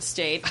fetus's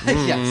estate.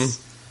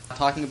 Yes.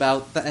 Talking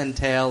about the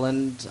entail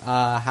and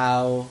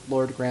how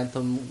Lord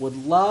Grantham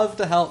would love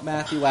to help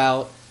Matthew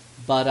out,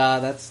 but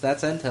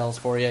that's entails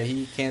for you.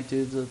 He can't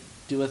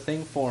do a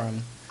thing for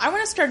him. I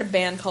want to start a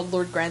band called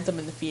Lord Grantham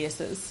and the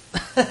Fetuses.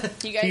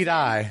 You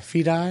guys?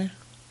 Feedi?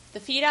 The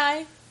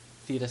Feti?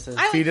 Fetuses.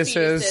 I like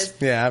fetuses.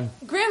 Yeah.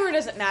 Grammar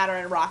doesn't matter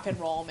in rock and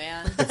roll,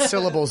 man.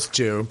 Syllables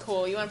do.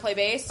 Cool. You want to play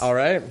bass? All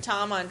right.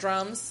 Tom on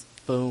drums.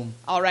 Boom.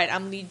 All right.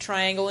 I'm lead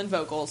triangle and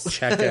vocals.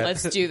 Check it.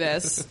 Let's do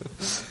this.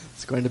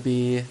 It's going to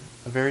be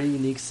a very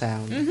unique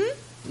sound.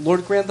 Mm-hmm.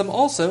 Lord Grantham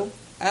also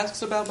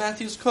asks about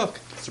Matthew's cook,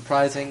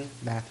 surprising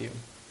Matthew.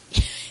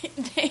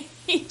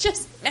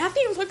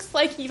 Matthew looks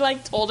like he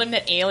told him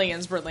that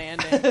aliens were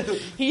landing.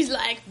 He's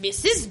like,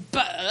 Mrs.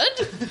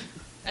 Bird?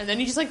 And then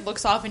he just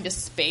looks off into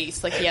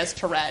space like he has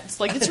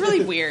Tourette's. It's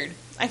really weird.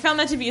 I found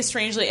that to be a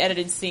strangely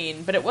edited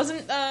scene, but it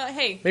wasn't,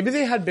 hey. Maybe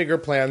they had bigger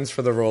plans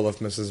for the role of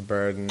Mrs.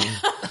 Bird and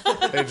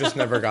they just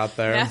never got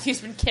there.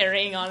 Matthew's been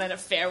carrying on an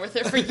affair with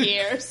her for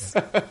years.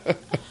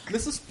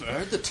 Mrs.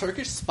 Bird, the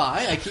Turkish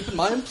spy I keep in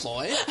my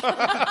employ?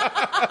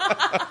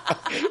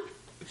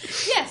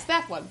 Yes,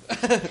 that one.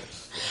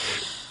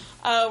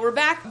 We're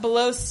back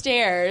below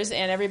stairs,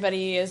 and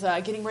everybody is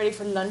getting ready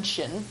for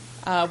luncheon,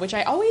 which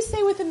I always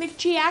say with a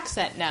McG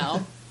accent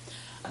now.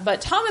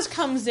 But Thomas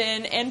comes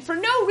in, and for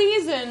no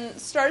reason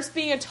starts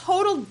being a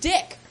total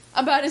dick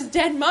about his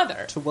dead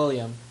mother. To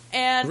William.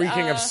 And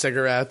reeking of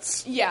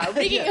cigarettes. Yeah,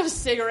 reeking of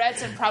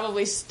cigarettes and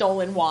probably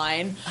stolen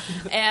wine.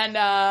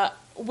 And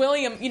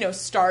William,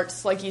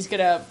 starts like he's going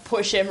to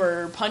push him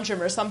or punch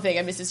him or something,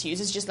 and Mrs. Hughes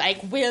is just like,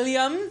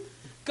 William,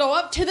 go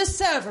up to the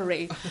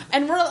servery.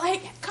 And we're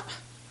like,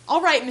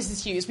 all right,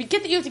 Mrs. Hughes, we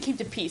get that you have to keep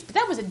the peace, but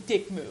that was a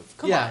dick move.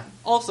 Come on.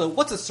 Also,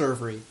 what's a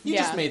servery? You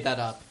just made that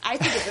up. I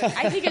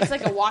think it's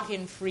like a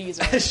walk-in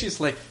freezer. She's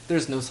like,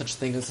 there's no such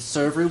thing as a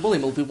servery.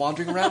 William will be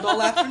wandering around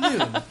all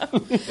afternoon.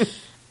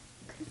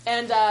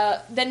 And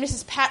then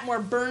Mrs. Patmore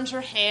burns her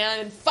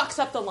hand and fucks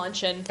up the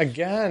luncheon.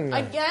 Again.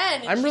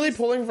 I'm really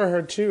pulling for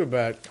her, too,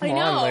 but come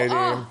on, lady.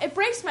 Oh, it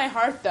breaks my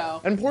heart,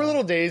 though. And poor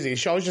little Daisy.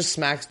 She always just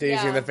smacks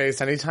Daisy in the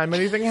face anytime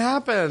anything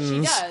happens.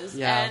 She does.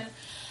 Yeah.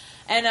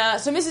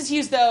 And so Mrs.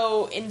 Hughes,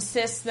 though,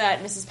 insists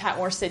that Mrs.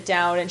 Patmore sit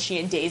down and she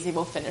and Daisy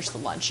will finish the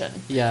luncheon.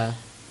 Yeah.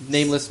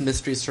 Nameless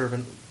mystery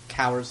servant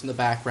cowers in the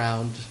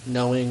background,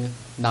 knowing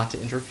not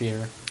to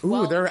interfere.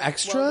 Ooh, there are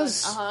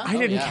extras? I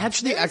didn't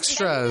catch the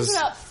extras. There's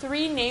about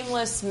 3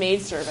 nameless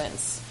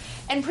maidservants.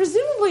 And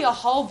presumably a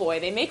hall boy.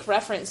 They make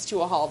reference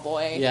to a hall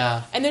boy.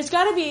 Yeah. And there's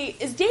got to be...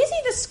 Is Daisy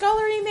the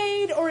scullery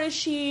maid or is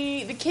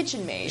she the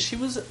kitchen maid? She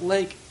was,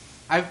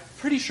 I'm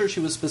pretty sure she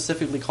was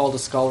specifically called a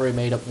scullery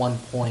maid at one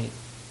point.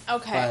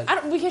 Okay.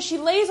 Because she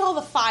lays all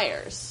the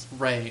fires.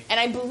 Right. And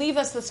I believe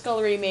that's the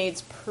scullery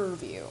maid's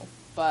purview.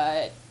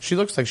 But... She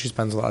looks like she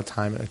spends a lot of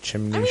time in a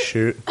chimney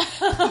chute.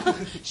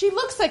 She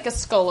looks like a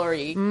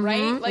scullery,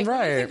 right? Like,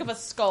 when you think of a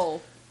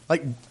skull.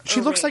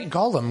 She looks like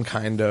Gollum,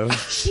 kind of.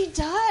 She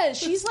does.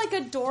 She's like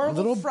adorable, a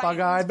little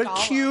bug-eyed, but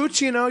Gollum. Cute,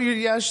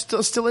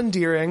 she's still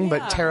endearing,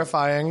 but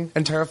terrifying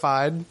and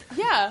terrified.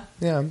 Yeah.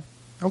 Yeah.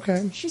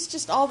 Okay. She's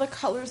just all the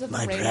colors of the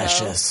rainbow. My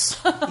precious.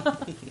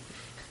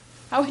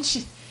 How would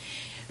she...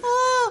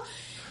 Oh,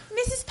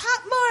 Mrs.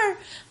 Patmore,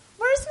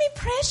 where's me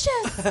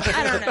precious?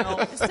 I don't know.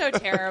 It's so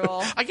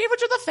terrible. I gave it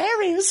to the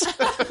fairies.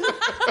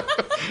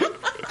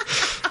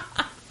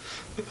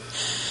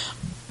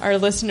 Our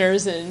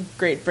listeners in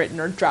Great Britain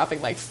are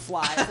dropping like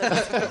flies.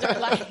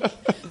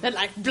 They're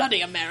like,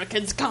 bloody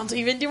Americans can't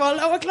even do our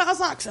lower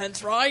class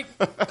accents, right?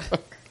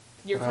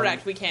 You're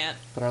correct, we can't.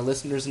 But our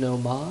listeners know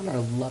Ma and are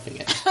loving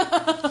it.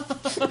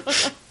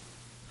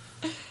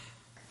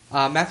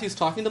 Matthew's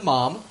talking to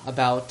Mom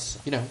about,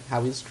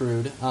 how he's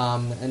screwed.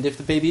 And if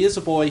the baby is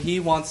a boy,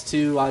 he wants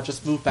to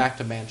just move back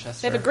to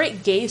Manchester. They have a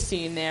great gay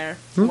scene there,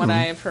 from what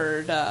I've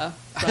heard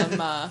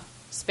from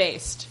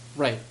Spaced.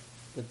 Right.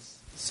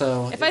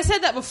 If I said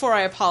that before,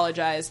 I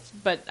apologized,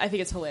 but I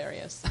think it's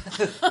hilarious.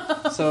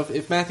 So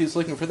if Matthew's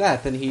looking for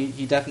that, then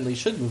he definitely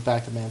should move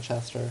back to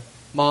Manchester.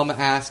 Mom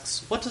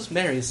asks, what does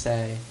Mary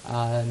say?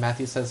 And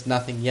Matthew says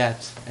nothing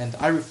yet. And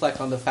I reflect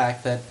on the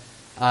fact that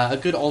A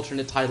good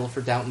alternate title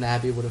for Downton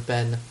Abbey would have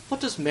been,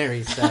 What Does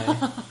Mary Say?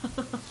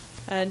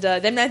 And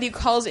then Matthew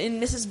calls in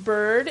Mrs.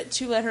 Bird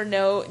to let her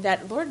know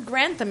that Lord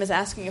Grantham is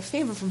asking a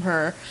favor from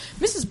her.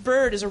 Mrs.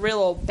 Bird is a real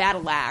old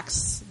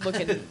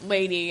battle-axe-looking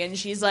lady, and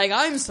she's like,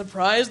 I'm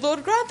surprised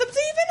Lord Grantham's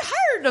even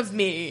heard of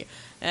me.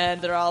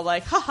 And they're all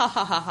like, ha ha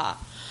ha ha ha.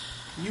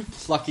 You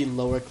plucky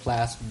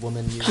lower-class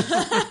woman, you.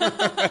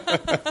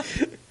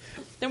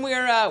 Then we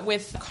are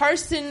with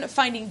Carson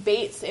finding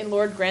Bates in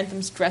Lord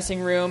Grantham's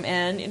dressing room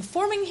and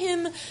informing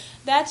him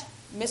that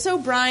Miss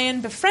O'Brien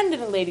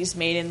befriended a lady's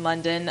maid in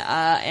London,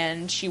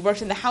 and she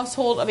worked in the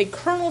household of a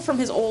colonel from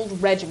his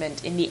old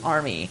regiment in the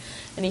army.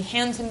 And he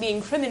hands him the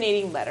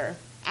incriminating letter,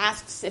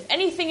 asks if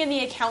anything in the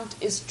account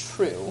is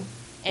true,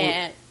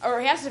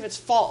 or he asks if it's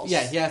false.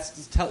 Yeah,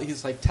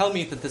 he's like, tell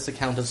me that this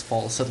account is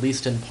false, at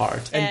least in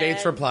part. And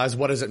Bates replies,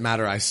 what does it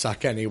matter? I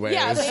suck anyways.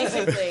 Yeah,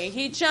 basically.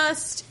 He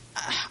just...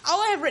 all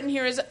I have written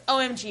here is,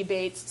 OMG,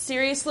 Bates.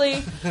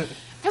 Seriously?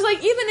 Because, like,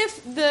 even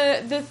if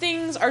the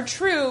things are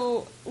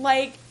true,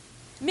 like...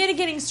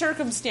 mitigating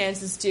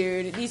circumstances,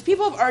 dude. These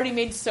people have already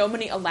made so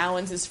many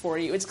allowances for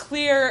you. It's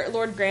clear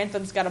Lord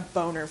Grantham's got a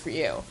boner for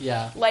you.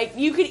 Yeah. Like,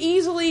 you could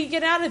easily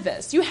get out of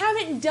this. You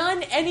haven't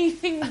done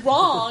anything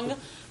wrong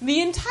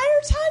the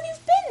entire time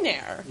you've been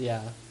there.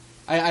 Yeah.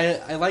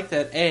 I like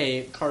that,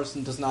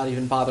 Carson does not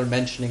even bother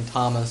mentioning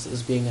Thomas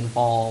as being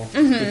involved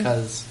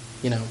because,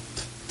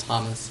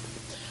 Thomas.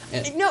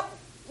 No.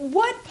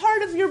 What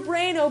part of your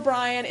brain,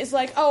 O'Brien, is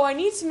like, oh, I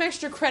need some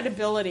extra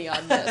credibility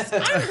on this?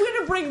 I'm going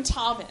to bring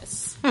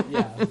Thomas.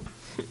 Yeah.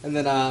 And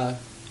then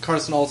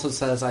Carson also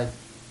says, I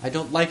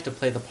don't like to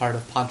play the part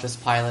of Pontius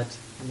Pilate.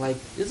 I'm like,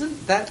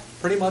 isn't that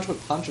pretty much what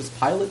Pontius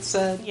Pilate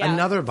said? Yeah.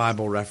 Another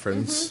Bible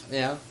reference.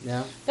 Yeah.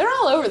 They're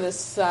all over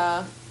this.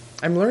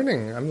 I'm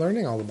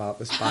learning all about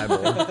this Bible.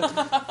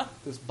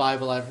 This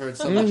Bible I've heard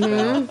so much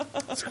about.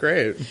 It's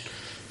great.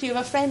 Do you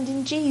have a friend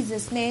in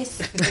Jesus,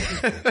 miss?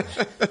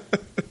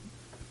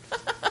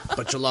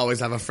 But you'll always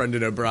have a friend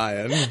in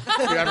O'Brien. If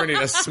you ever need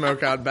a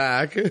smoke out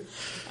back.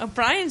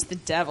 O'Brien's the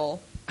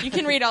devil. You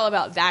can read all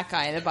about that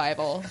guy in the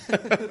Bible.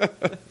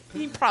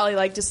 He'd probably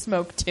like to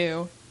smoke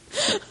too.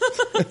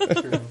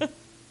 True.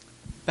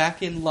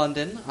 Back in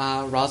London,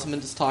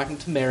 Rosamund is talking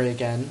to Mary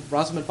again.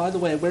 Rosamund, by the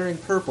way, wearing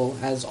purple,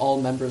 as all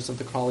members of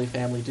the Crawley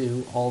family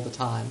do all the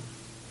time.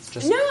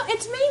 No,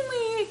 it's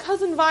mainly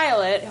Cousin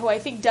Violet, who I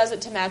think does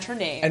it to match her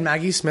name. And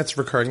Maggie Smith's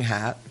recurring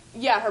hat.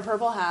 Yeah, her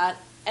purple hat.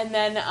 And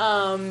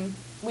then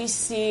we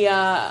see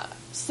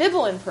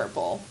Sybil in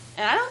purple.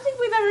 And I don't think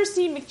we've ever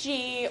seen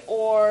McGee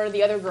or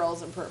the other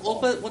girls in purple.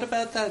 Well, but what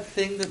about that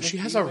thing that she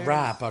McGee has a wears?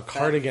 wrap, a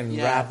cardigan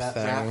wrap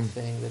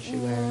thing. That she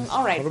wears.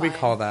 All right, what do we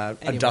call that?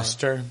 Anyway. A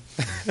duster?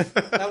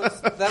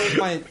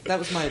 that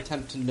was my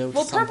attempt to note.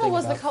 Well, something purple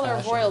was the about color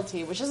fashion. of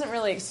royalty, which doesn't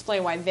really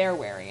explain why they're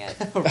wearing it.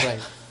 Right.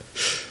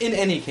 In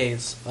any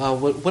case,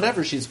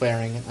 whatever she's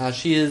wearing,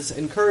 she is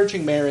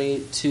encouraging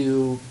Mary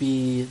to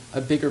be a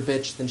bigger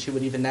bitch than she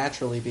would even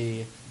naturally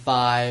be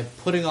by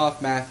putting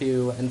off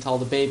Matthew until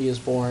the baby is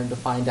born to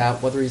find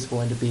out whether he's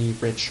going to be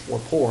rich or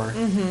poor.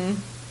 Mm-hmm.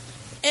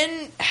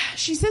 And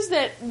she says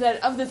that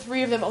of the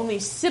three of them, only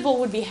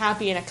Sybil would be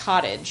happy in a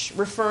cottage,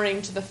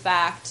 referring to the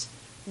fact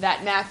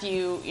that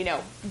Matthew,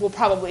 will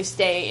probably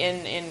stay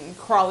in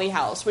Crawley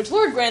House, which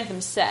Lord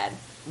Grantham said.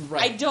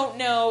 Right. I don't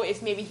know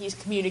if maybe he's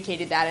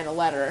communicated that in a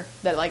letter,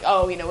 that like,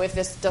 oh, if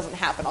this doesn't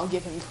happen, I'll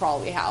give him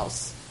Crawley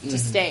House to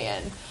stay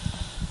in.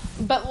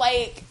 But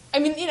I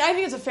think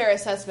it's a fair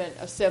assessment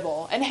of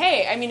Sybil. And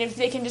hey, if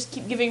they can just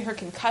keep giving her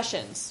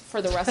concussions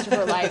for the rest of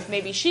her life,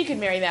 maybe she could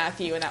marry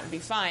Matthew and that would be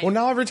fine. Well,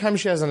 now every time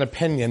she has an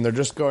opinion, they're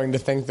just going to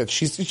think that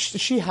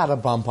she had a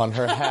bump on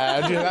her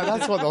head.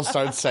 That's what they'll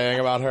start saying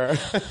about her.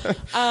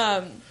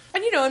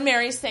 And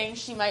Mary's saying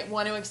she might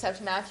want to accept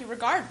Matthew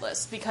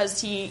regardless because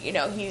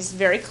he's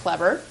very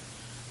clever,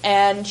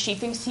 and she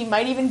thinks he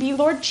might even be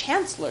Lord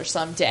Chancellor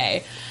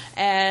someday.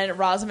 And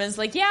Rosamund's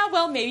like, yeah,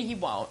 well, maybe he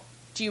won't.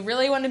 Do you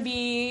really want to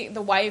be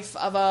the wife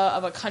of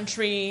a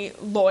country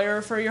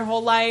lawyer for your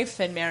whole life?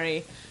 And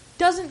Mary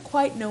doesn't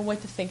quite know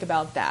what to think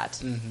about that.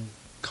 Mm-hmm.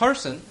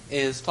 Carson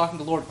is talking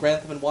to Lord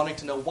Grantham and wanting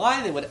to know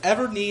why they would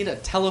ever need a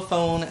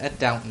telephone at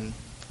Downton.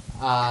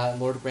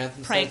 Lord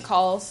Grantham Prank says...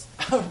 calls.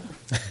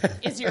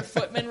 Is your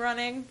footman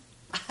running?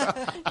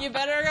 You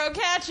better go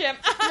catch him.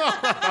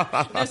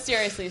 No,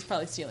 seriously, he's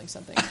probably stealing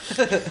something.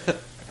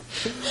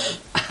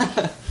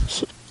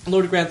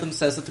 Lord Grantham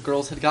says that the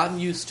girls had gotten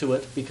used to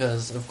it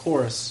because, of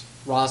course,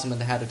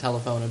 Rosamund had a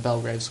telephone in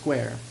Belgrave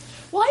Square.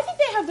 Well, I think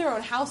they have their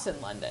own house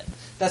in London.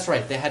 That's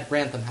right, they had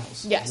Grantham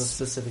House. Yes. It was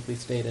specifically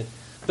stated.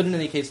 But in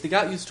any case, they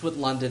got used to it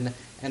in London,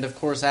 and of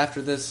course,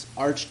 after this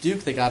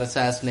Archduke that got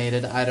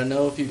assassinated, I don't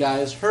know if you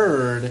guys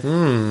heard, but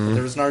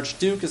there was an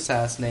Archduke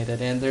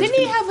assainated, and there's... Didn't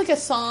he have, a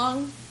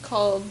song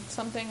called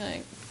something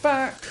like...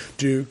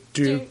 Duke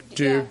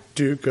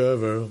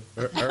of Earl.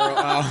 No,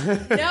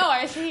 I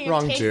was thinking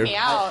Wrong Take Duke. Me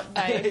Out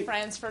by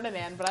Franz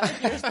Ferdinand, but I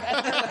think yours better.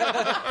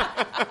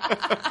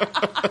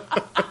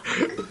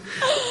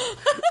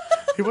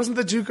 He wasn't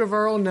the Duke of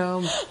Earl,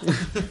 no.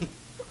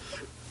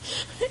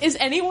 Is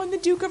anyone the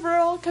Duke of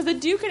Earl? Because a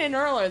Duke and an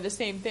Earl are the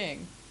same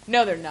thing.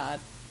 No, they're not.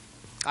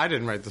 I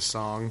didn't write the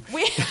song.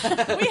 We had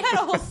a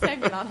whole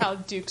segment on how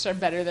Dukes are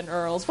better than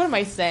Earls. What am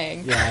I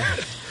saying? Yeah.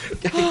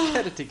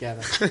 Get it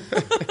together.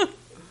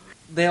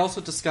 They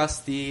also discuss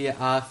the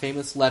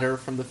famous letter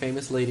from the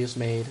famous lady's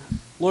maid.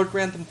 Lord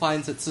Grantham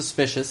finds it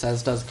suspicious,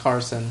 as does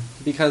Carson,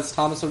 because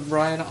Thomas and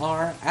O'Brien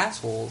are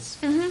assholes,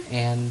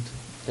 and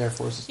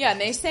therefore suspicious. Yeah,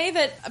 and they say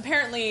that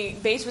apparently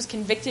Bates was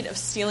convicted of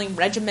stealing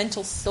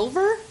regimental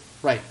silver,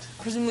 Right.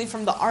 presumably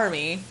from the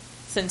army,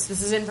 since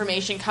this is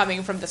information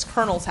coming from this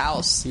colonel's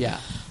house. Yeah.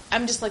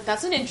 I'm just like,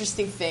 that's an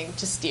interesting thing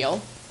to steal.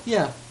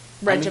 Yeah.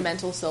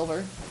 Regimental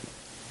silver.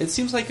 It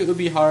seems like it would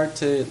be hard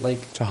to,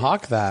 To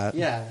hawk that.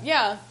 Yeah.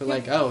 Yeah.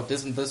 But oh,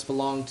 doesn't this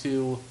belong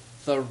to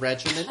the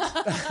regiment?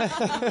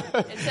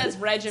 It says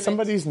regiment.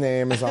 Somebody's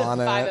name is on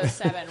it.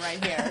 507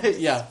 right here.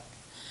 Yeah.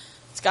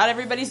 It's got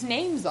everybody's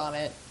names on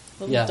it.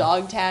 Little Yeah.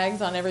 dog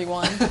tags on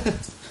everyone.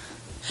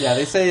 Yeah,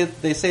 they say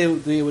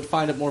they would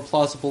find it more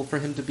plausible for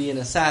him to be an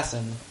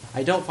assassin.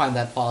 I don't find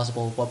that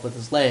plausible, what with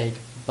his leg,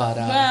 but...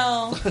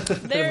 Well,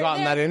 They've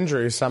gotten that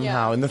injury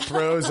somehow Yeah. in the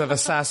throes of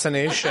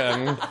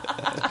assassination.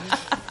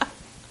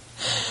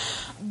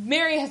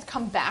 Mary has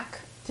come back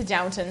to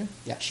Downton.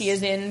 Yes. She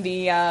is in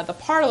the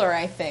parlor,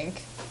 I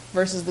think,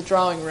 versus the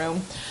drawing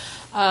room,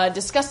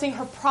 discussing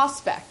her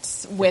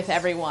prospects with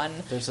everyone.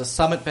 There's a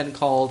summit been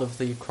called of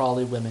the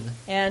Crawley women.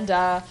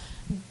 And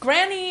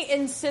Granny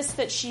insists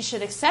that she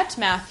should accept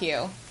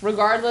Matthew,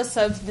 regardless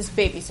of this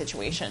baby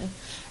situation.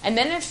 And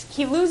then if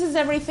he loses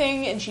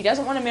everything and she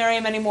doesn't want to marry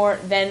him anymore,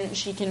 then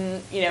she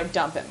can,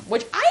 dump him.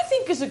 Which I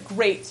think is a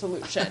great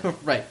solution.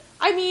 Right.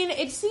 I mean,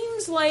 it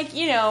seems like,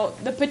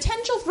 the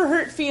potential for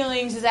hurt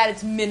feelings is at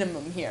its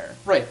minimum here.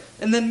 Right.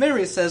 And then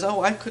Mary says,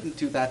 oh, I couldn't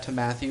do that to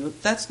Matthew.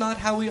 That's not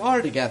how we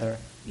are together.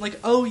 I'm like,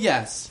 oh,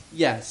 yes.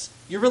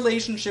 Your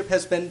relationship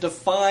has been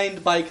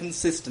defined by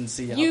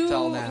consistency up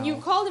till now. You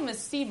called him a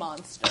sea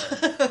monster.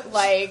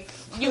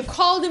 You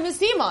called him a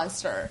sea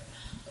monster.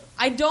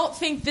 I don't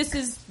think this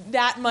is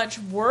that much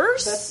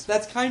worse.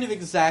 That's kind of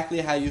exactly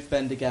how you've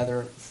been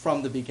together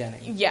from the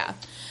beginning. Yeah.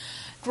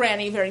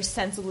 Granny very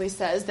sensibly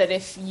says that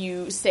if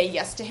you say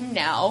yes to him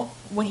now,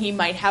 when he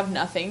might have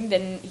nothing,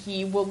 then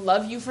he will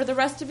love you for the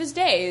rest of his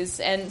days.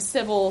 And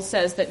Sybil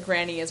says that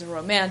Granny is a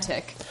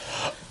romantic.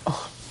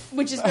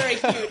 Which is very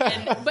cute.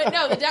 But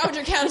no, the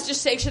Dowager Countess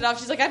just shakes it off.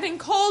 She's like, I've been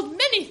called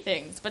many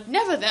things, but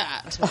never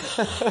that.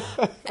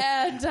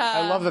 And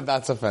I love that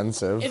that's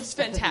offensive. it's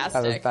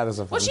fantastic. That is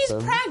offensive. Well, she's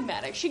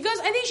pragmatic.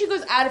 I think she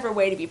goes out of her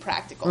way to be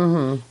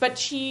practical.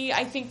 But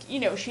I think,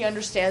 she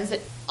understands that,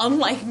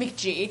 unlike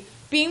McGee,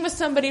 being with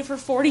somebody for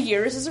 40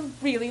 years is a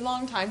really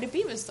long time to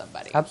be with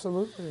somebody.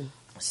 Absolutely.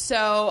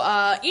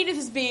 So Edith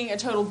is being a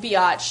total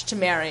biatch to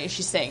Mary.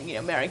 She's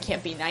saying, Mary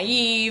can't be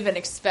naive and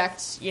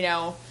expect,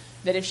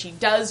 that if she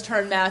does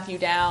turn Matthew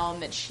down,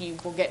 that she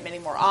will get many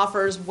more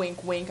offers.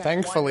 Wink, wink.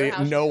 Thankfully,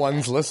 no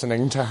one's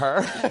listening to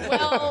her.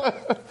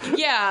 Well,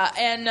 yeah,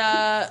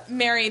 and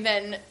Mary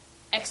then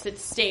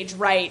exits stage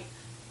right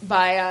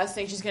by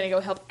saying she's going to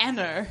go help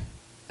Emma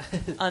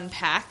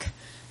unpack.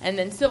 And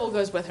then Sybil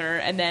goes with her,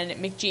 and then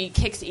McGee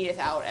kicks Edith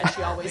out, as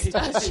she always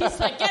does. She's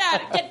like, get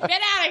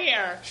out of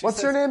here!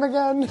 What's your name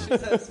again? She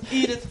says,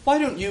 Edith, why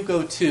don't you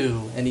go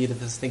too? And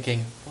Edith is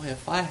thinking, boy,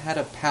 if I had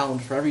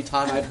 £1 for every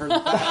time I'd heard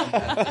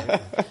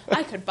that.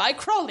 I could buy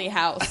Crawley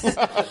House.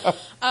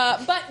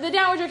 But the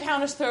Dowager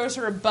Countess throws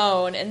her a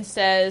bone and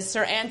says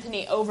Sir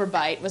Anthony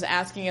Overbite was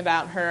asking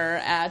about her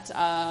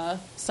at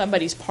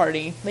somebody's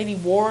party. Lady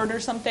Ward or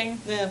something?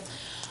 Yeah.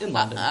 In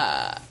London.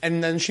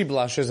 And then she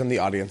blushes and the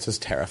audience is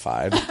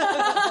terrified.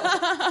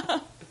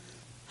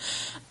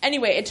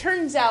 Anyway, it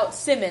turns out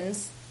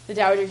Simmons, the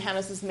Dowager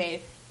Countess's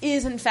maid,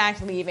 is in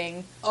fact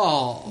leaving.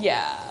 Oh.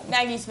 Yeah,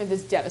 Maggie Smith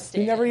is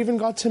devastated. You never even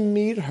got to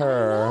meet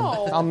her. I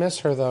know. I'll miss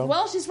her, though.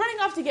 Well, she's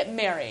running off to get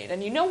married,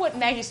 and you know what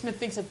Maggie Smith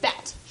thinks of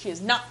that. She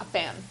is not a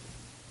fan.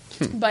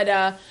 But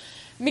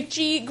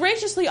McGee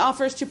graciously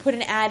offers to put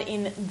an ad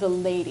in The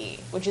Lady,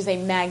 which is a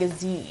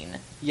magazine.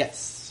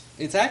 Yes.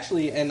 It's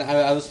actually, and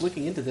I was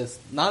looking into this,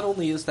 not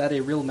only is that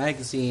a real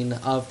magazine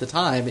of the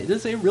time, it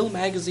is a real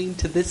magazine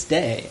to this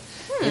day.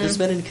 It has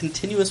been in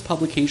continuous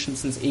publication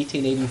since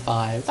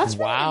 1885. That's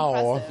really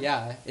impressive.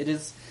 Yeah, it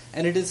is,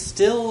 and it is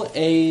still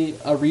a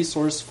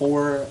resource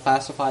for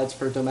classifieds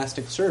for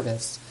domestic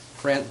service.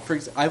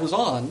 I was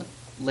on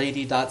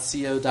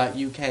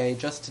lady.co.uk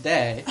just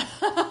today,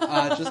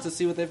 just to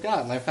see what they've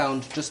got, and I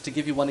found, just to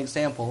give you one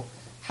example,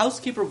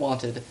 housekeeper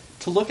wanted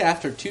to look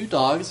after 2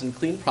 dogs and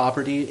clean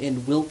property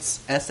in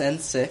Wilts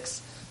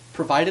SN6,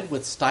 provided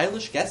with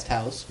stylish guest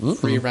house,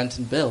 free rent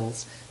and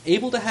bills,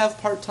 able to have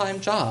part-time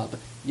job,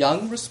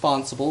 young,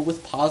 responsible,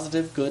 with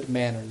positive good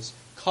manners,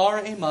 car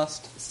a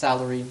must,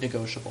 salary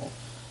negotiable.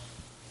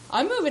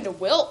 I'm moving to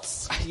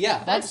Wilts.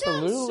 Yeah. That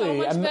sounds so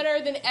much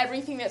better than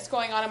everything that's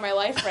going on in my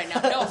life right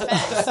now. No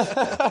offense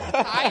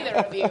to either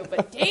of you,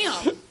 but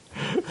damn.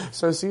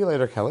 So see you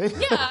later, Kelly.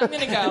 Yeah, I'm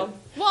going to go.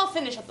 Well, I'll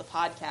finish up the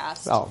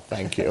podcast. Oh,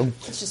 thank you.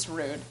 It's just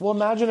rude. Well,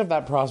 imagine if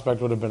that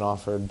prospect would have been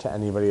offered to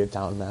anybody at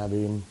Downton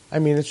Abbey. I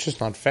mean, it's just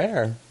not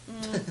fair.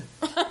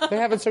 They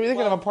have it so they can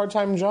have a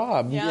part-time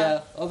job.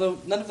 Yeah. Although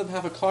none of them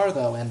have a car,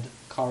 though, and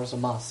car's a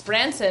must.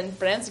 Branson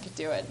could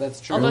do it.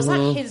 That's true. Although it's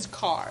not his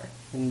car.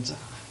 And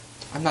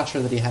I'm not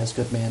sure that he has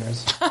good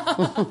manners.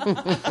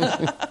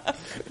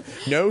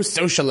 No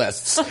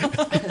socialists.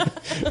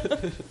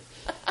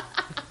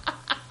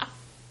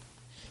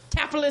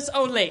 Capitalists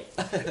only.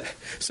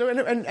 So,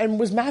 and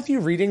was Matthew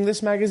reading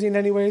this magazine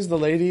anyways? The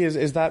lady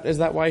is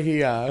that why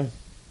he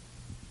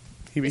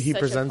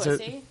presents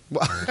it?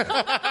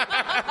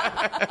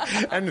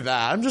 And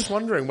that I'm just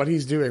wondering what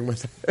he's doing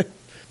with it.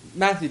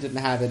 Matthew didn't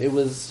have it. It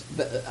was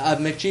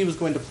McG was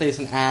going to place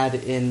an ad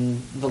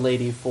in The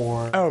Lady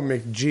for. Oh,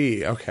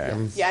 McG. Okay.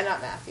 Yeah,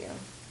 not Matthew.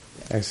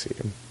 I see.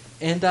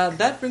 And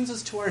that brings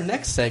us to our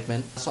next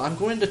segment. So I'm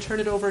going to turn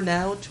it over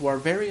now to our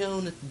very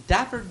own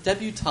dapper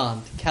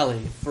debutante,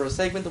 Kelly, for a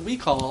segment that we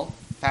call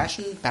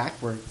Fashion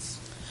Backwards.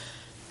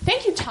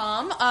 Thank you,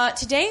 Tom.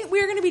 Today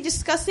we are going to be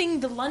discussing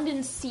the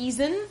London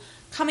season,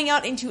 coming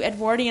out into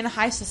Edwardian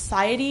high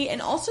society,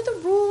 and also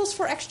the rules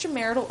for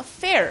extramarital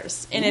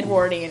affairs in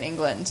Edwardian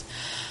England.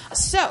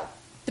 So,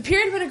 the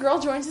period when a girl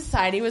joined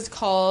society was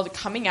called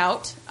coming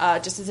out,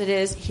 just as it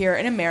is here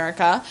in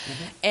America,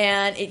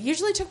 and it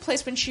usually took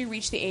place when she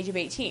reached the age of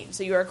 18.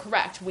 So you are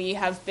correct. We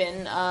have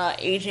been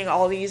aging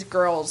all these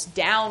girls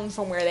down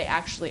from where they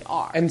actually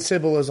are. And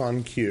Sybil is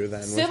on cue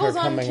then. Sybil's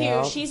on cue.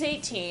 Out. She's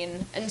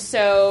 18, and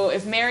so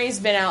if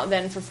Mary's been out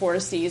then for 4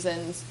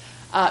 seasons,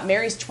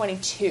 Mary's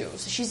 22,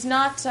 so she's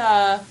not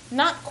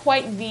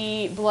quite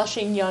the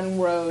blushing young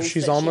rose.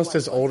 She's almost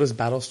as old as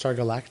Battlestar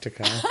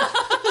Galactica.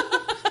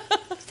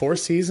 4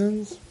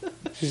 seasons?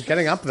 She's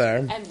getting up there.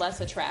 And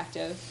less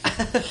attractive.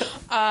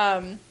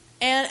 And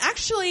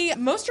actually,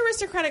 most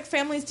aristocratic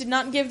families did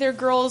not give their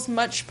girls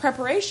much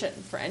preparation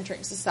for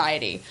entering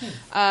society.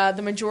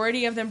 The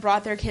majority of them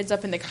brought their kids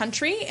up in the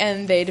country,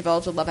 and they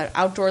developed a love of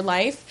outdoor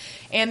life.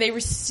 And they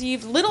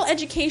received little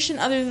education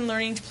other than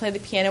learning to play the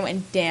piano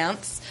and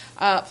dance,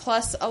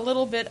 plus a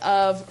little bit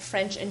of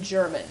French and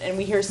German. And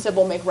we hear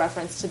Sybil make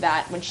reference to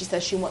that when she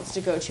says she wants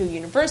to go to a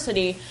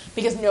university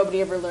because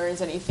nobody ever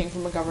learns anything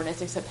from a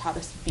governess except how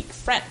to speak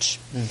French.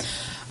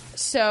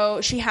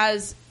 So she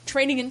has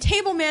training in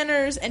table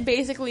manners, and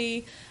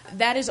basically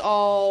that is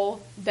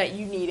all that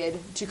you needed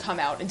to come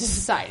out into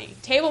society.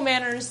 Table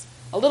manners,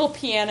 a little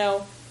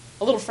piano,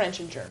 a little French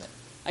and German.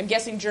 I'm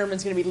guessing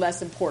German's going to be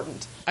less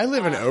important. I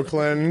live in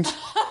Oakland,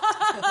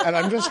 and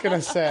I'm just going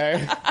to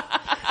say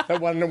that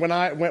when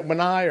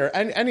I or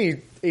any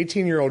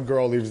 18-year-old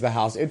girl leaves the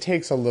house, it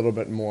takes a little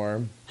bit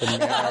more than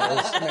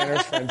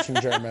manners, French,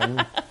 and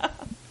German.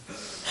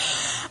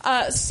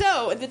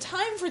 So the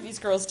time for these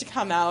girls to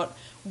come out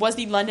was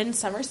the London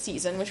summer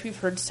season, which we've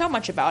heard so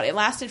much about. It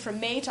lasted from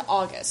May to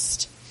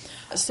August.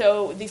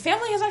 So the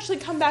family has actually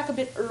come back a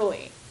bit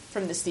early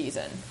from the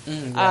season,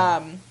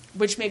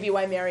 which may be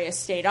why Mary has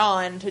stayed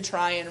on to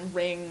try and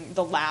wring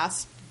the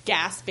last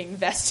gasping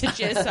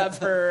vestiges of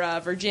her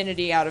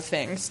virginity out of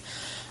things.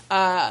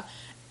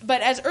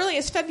 But as early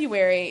as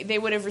February, they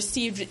would have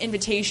received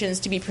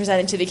invitations to be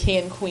presented to the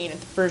king and queen at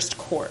the first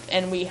court.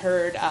 And we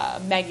heard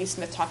Maggie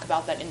Smith talk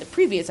about that in the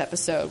previous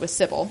episode with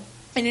Sybil.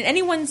 And in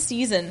any one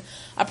season,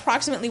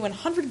 approximately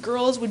 100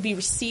 girls would be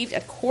received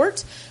at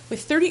court,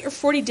 with 30 or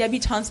 40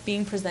 debutantes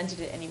being presented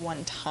at any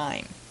one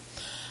time.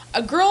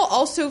 A girl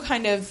also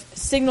kind of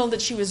signaled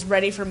that she was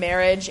ready for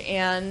marriage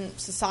and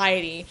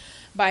society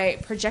by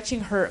projecting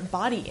her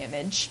body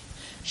image.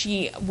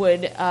 She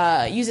would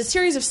use a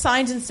series of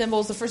signs and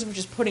symbols, the first of which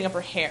is putting up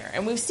her hair.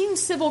 And we've seen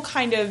Sybil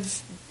kind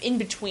of in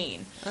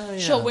between. Oh, yeah.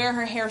 She'll wear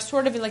her hair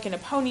sort of like in a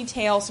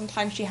ponytail.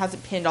 Sometimes she has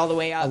it pinned all the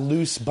way up. A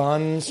loose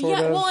bun, sort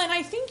of? Yeah, well, and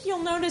I think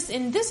you'll notice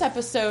in this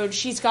episode,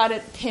 she's got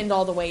it pinned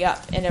all the way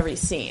up in every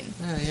scene.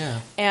 Oh, yeah.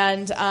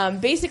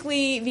 And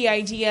basically the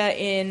idea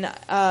in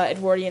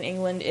Edwardian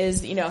England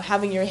is,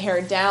 having your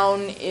hair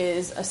down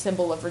is a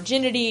symbol of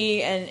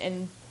virginity,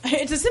 and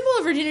it's a symbol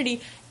of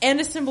virginity and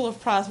a symbol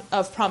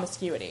of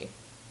promiscuity.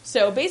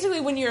 So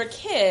basically, when you're a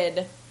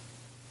kid,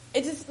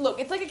 it's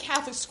like a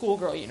Catholic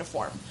schoolgirl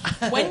uniform.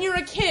 When you're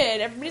a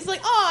kid, everybody's like,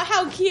 "Oh,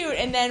 how cute!"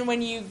 And then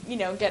when you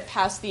get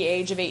past the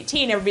age of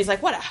 18, everybody's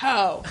like, "What a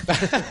hoe!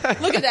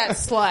 Look at that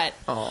slut."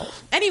 Oh.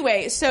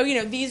 Anyway, so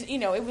these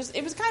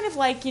it was kind of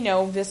like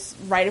this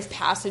rite of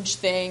passage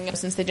thing.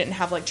 Since they didn't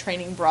have like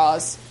training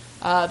bras,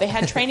 they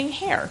had training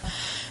hair.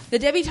 The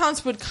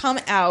debutantes would come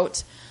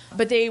out,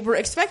 but they were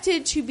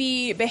expected to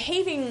be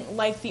behaving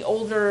like the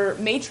older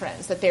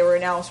matrons that they were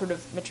now sort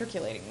of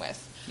matriculating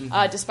with,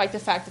 despite the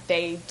fact that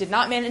they did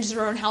not manage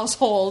their own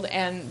household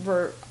and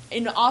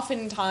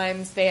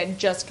oftentimes they had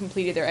just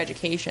completed their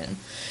education.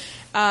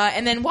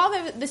 And then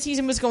while the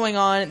season was going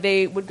on,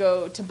 they would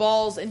go to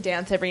balls and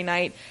dance every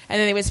night, and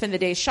then they would spend the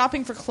day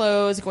shopping for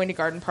clothes, going to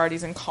garden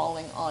parties, and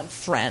calling on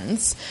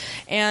friends.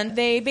 And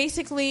they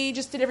basically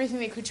just did everything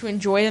they could to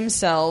enjoy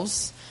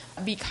themselves,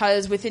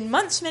 because within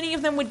months, many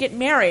of them would get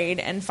married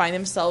and find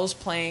themselves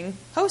playing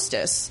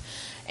hostess.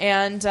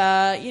 And,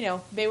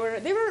 they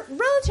were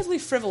relatively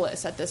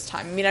frivolous at this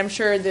time. I mean, I'm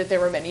sure that there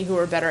were many who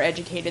were better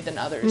educated than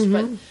others,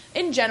 but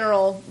in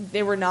general,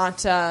 they were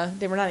not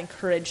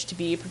encouraged to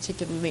be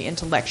particularly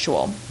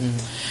intellectual.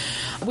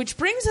 Which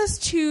brings us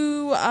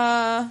to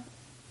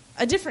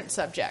a different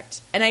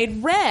subject. And I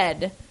had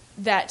read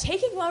that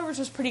taking lovers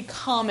was pretty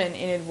common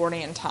in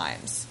Edwardian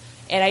times.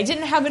 And I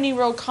didn't have any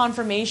real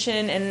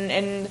confirmation,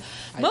 and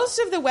most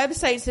of the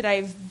websites that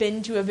I've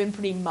been to have been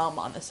pretty mum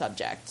on the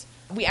subject.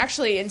 We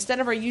actually, instead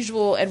of our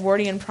usual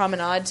Edwardian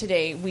promenade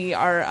today, we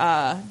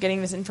are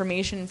getting this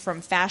information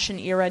from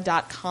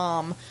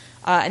fashionera.com,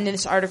 and then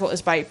this article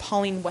is by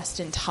Pauline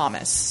Weston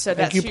Thomas. So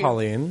Thank you,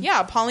 Pauline.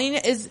 Yeah, Pauline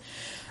is...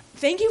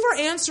 Thank you for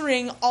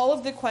answering all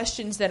of the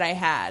questions that I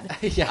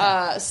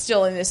had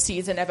still in this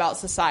season about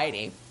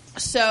society.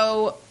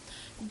 So,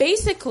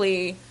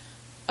 basically...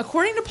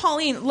 According to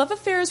Pauline, love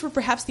affairs were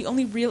perhaps the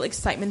only real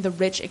excitement the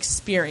rich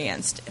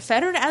experienced,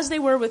 fettered as they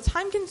were with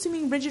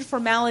time-consuming rigid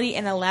formality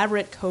and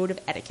elaborate code of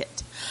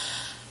etiquette.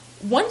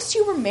 Once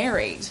you were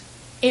married,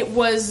 it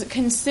was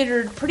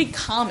considered pretty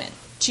common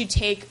to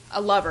take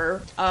a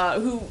lover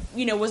who,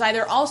 was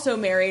either also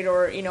married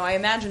or, I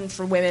imagine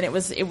for women it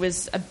was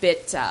a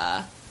bit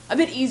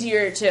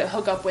easier to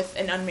hook up with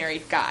an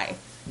unmarried guy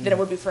than it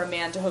would be for a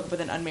man to hook up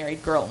with an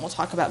unmarried girl, and we'll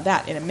talk about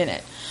that in a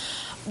minute.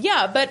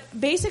 Yeah, but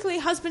basically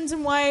husbands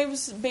and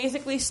wives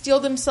basically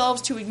steeled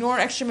themselves to ignore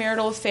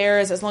extramarital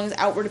affairs as long as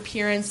outward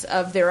appearance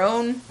of their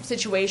own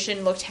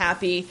situation looked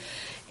happy,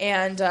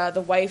 and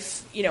the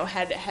wife,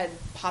 had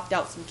popped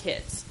out some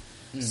kids.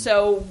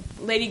 So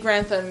Lady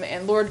Grantham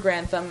and Lord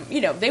Grantham,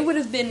 they would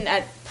have been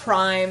at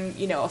prime,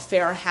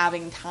 affair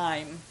having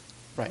time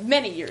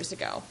many years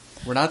ago.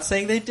 We're not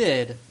saying they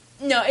did.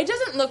 No, it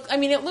doesn't look... I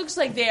mean, it looks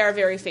like they are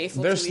very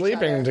faithful to each other. They're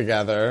sleeping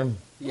together.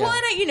 Yeah.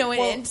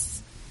 Well,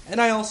 it's... And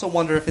I also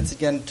wonder if it's,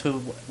 again, to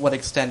what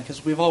extent,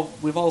 because we've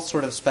all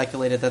sort of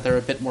speculated that they're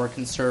a bit more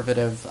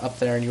conservative up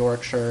there in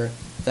Yorkshire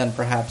than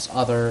perhaps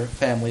other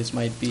families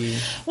might be.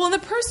 Well, the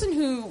person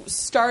who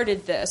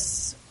started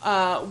this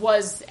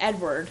was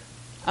Edward,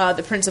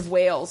 the Prince of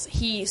Wales.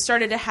 He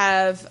started to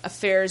have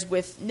affairs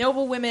with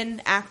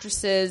noblewomen,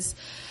 actresses,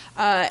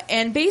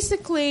 and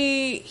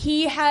basically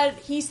he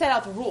set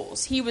out the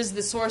rules. He was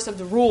the source of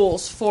the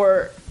rules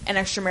for an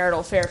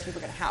extramarital affair if you were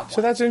going to have one.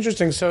 So that's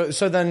interesting.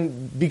 So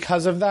then,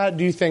 because of that,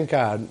 do you think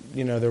there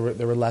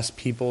were less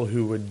people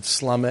who would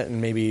slum it and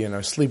maybe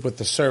sleep with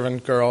the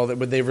servant girl?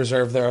 Would they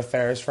reserve their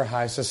affairs for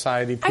high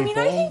society people? I mean,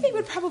 I think they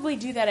would probably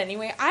do that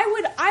anyway.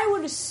 I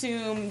would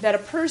assume that a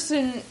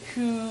person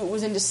who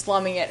was into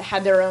slumming it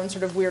had their own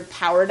sort of weird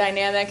power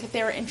dynamic that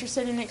they were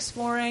interested in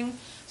exploring.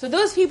 So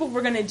those people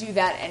were going to do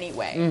that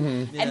anyway.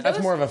 Mm-hmm. Yeah. And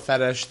that's more of a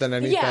fetish than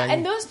anything. Yeah,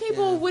 and those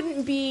people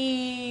wouldn't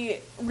be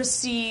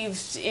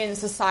received in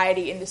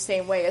society in the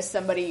same way as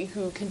somebody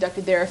who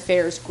conducted their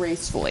affairs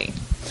gracefully.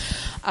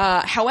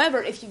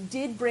 However, if you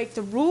did break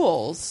the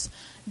rules,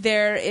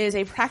 there is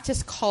a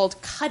practice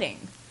called cutting,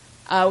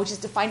 which is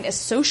defined as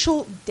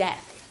social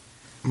death.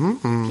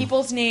 Mm-hmm.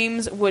 People's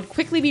names would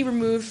quickly be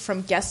removed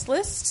from guest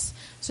lists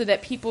so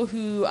that people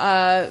who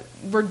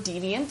were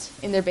deviant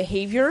in their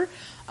behavior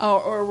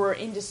or were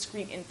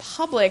indiscreet in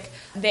public,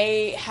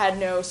 they had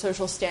no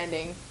social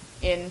standing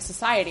in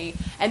society.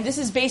 And this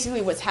is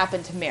basically what's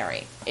happened to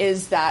Mary,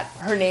 is that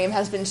her name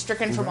has been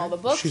stricken from all the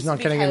books. She's not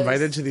getting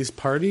invited to these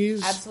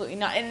parties? Absolutely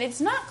not. And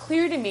it's not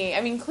clear to me.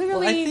 I mean,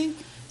 clearly,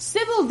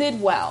 Sybil did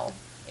well,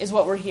 is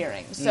what we're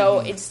hearing.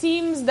 So it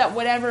seems that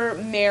whatever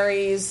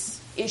Mary's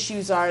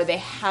issues are, they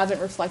haven't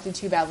reflected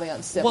too badly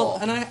on Sybil. Well,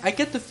 and I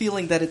get the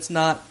feeling that it's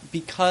not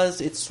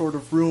because it's sort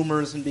of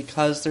rumors and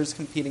because there's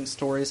competing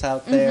stories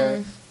out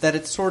there, that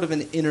it's sort of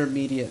an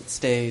intermediate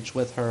stage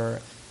with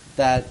her,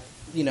 that,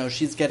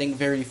 she's getting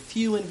very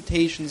few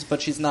invitations, but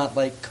she's not,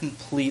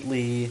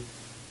 completely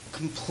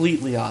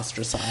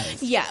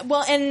ostracized. Yeah,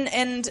 well,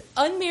 and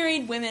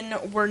unmarried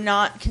women were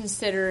not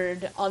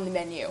considered on the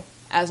menu,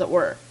 as it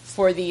were,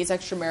 for these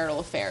extramarital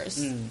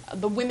affairs.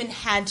 The women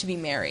had to be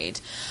married.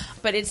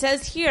 But it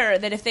says here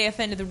that if they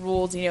offended the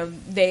rules,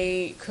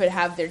 they could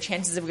have their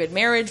chances of a good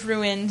marriage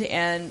ruined,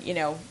 and,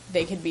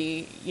 they could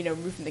be,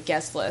 removed from the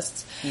guest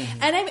lists.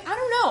 And I don't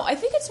know. I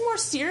think it's more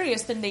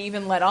serious than they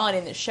even let on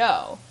in the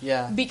show.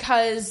 Yeah.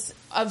 Because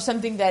of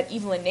something that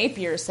Evelyn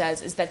Napier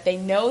says, is that they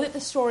know that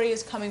the story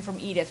is coming from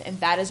Edith, and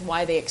that is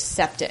why they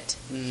accept it.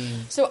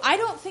 So I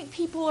don't think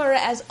people are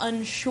as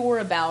unsure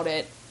about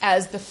it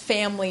as the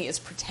family is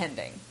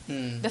pretending.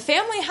 The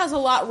family has a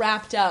lot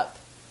wrapped up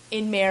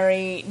in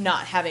Mary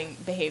not having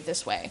behaved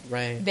this way.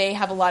 Right. They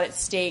have a lot at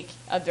stake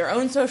of their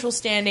own social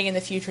standing and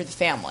the future of the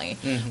family.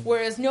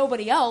 Whereas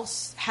nobody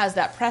else has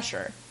that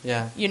pressure.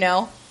 Yeah.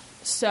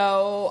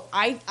 So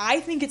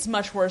I think it's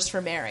much worse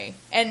for Mary.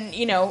 And,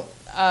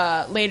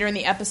 later in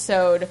the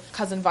episode,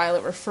 Cousin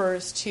Violet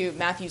refers to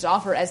Matthew's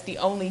offer as the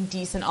only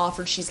decent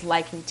offer she's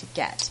likely to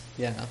get.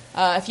 Yeah.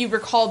 If you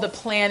recall, the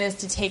plan is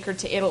to take her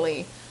to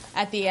Italy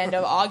at the end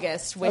of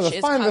August, which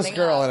is find coming this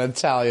girl up. in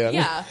Italian.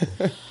 Yeah.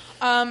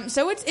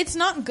 So it's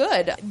not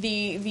good.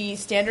 The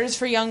standards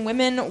for young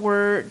women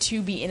were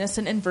to be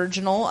innocent and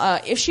virginal.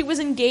 If she was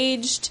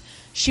engaged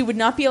she would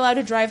not be allowed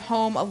to drive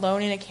home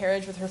alone in a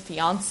carriage with her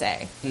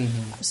fiancé.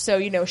 Mm-hmm.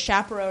 So,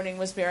 chaperoning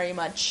was very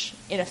much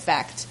in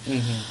effect.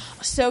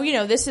 Mm-hmm. So,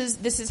 this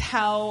is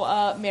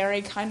how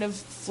Mary kind of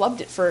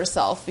flubbed it for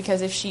herself,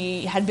 because if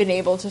she had been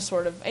able to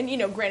sort of, and,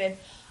 granted,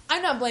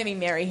 I'm not blaming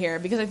Mary here,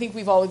 because I think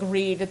we've all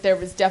agreed that there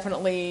was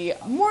definitely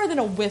more than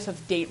a whiff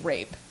of date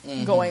rape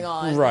going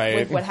on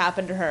with what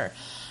happened to her.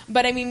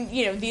 But, I mean,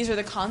 these are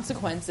the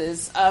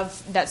consequences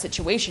of that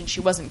situation. She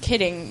wasn't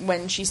kidding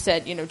when she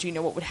said, do you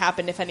know what would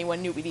happen if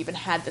anyone knew we'd even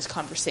had this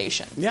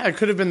conversation? Yeah, it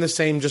could have been the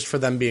same just for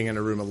them being in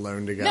a room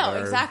alone together. No,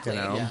 exactly.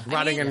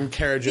 Riding in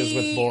carriages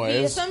with boys.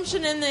 The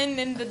assumption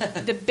and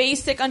the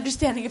basic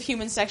understanding of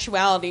human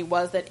sexuality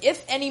was that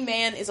if any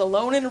man is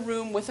alone in a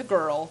room with a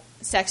girl,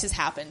 sex has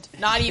happened.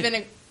 Not even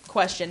a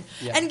question.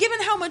 Yeah. And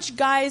given how much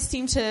guys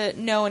seem to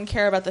know and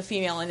care about the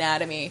female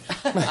anatomy,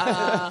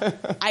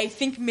 I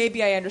think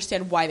maybe I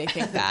understand why they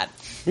think that.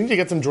 We need to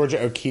get some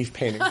Georgia O'Keeffe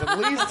paintings, at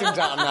least in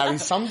Downton Abbey,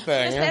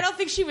 something. I don't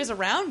think she was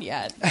around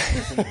yet.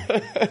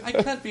 I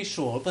can't be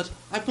sure, but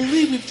I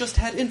believe we've just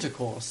had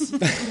intercourse.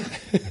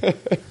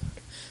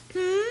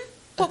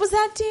 What was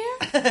that,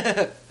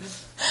 dear?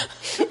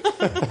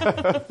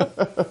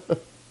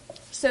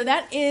 So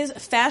that is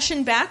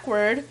Fashion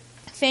Backward.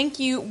 Thank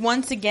you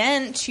once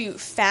again to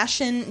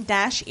fashion-era.com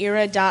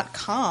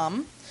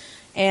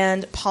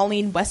and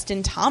Pauline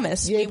Weston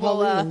Thomas. Yay,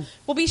 we'll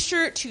be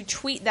sure to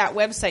tweet that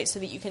website so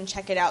that you can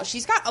check it out.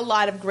 She's got a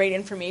lot of great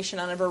information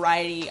on a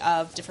variety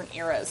of different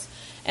eras,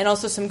 and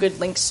also some good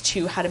links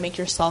to how to make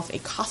yourself a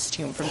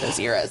costume from those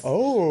eras.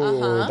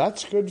 Oh,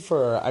 that's good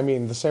for,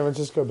 the San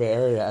Francisco Bay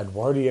Area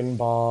Edwardian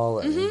Ball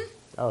and...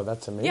 Oh,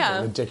 that's amazing.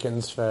 Yeah. The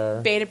Dickens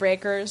Fair. Beta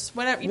Breakers,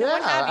 whatever.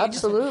 What have you.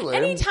 Absolutely.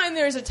 Anytime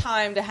there's a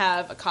time to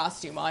have a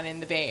costume on in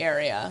the Bay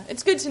Area,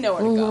 it's good to know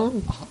where to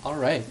go. All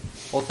right.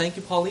 Well, thank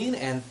you, Pauline,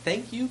 and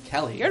thank you,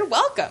 Kelly. You're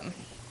welcome.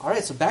 All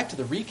right, so back to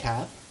the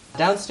recap.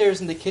 Downstairs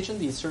in the kitchen,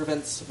 the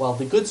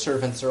good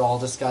servants are all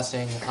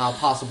discussing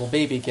possible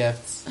baby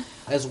gifts,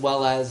 as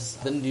well as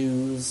the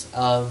news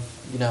of,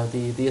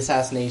 the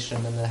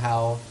assassination and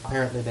how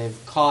apparently they've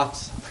caught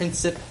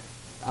Princip,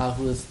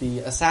 who is the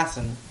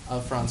assassin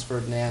of Franz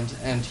Ferdinand,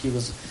 and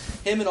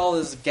him and all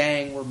his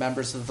gang were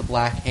members of the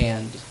Black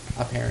Hand,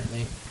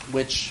 apparently,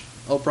 which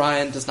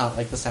O'Brien does not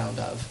like the sound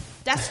of.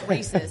 That's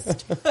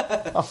racist.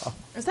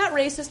 Is that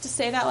racist to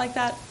say that like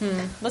that?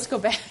 Let's go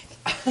back.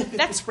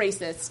 That's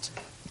racist.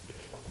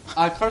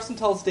 Carson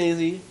tells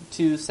Daisy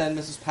to send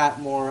Mrs.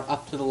 Patmore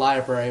up to the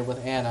library with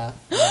Anna.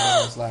 And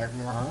Anna was like,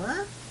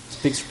 it's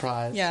a big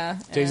surprise. Yeah.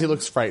 Daisy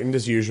looks frightened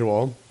as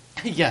usual.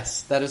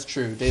 Yes, that is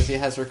true. Daisy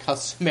has her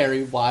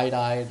customary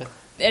wide-eyed...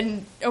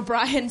 And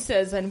O'Brien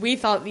says, and we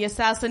thought the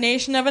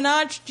assassination of an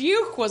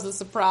archduke was a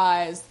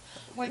surprise.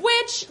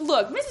 Which,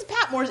 look, Mrs.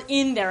 Patmore's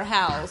in their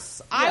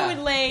house. Yeah. I would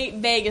lay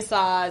Vegas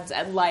odds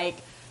at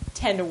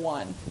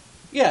 10-1.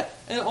 Yeah,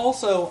 and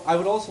also, I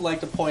would also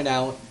like to point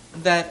out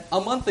that a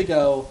month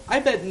ago, I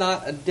bet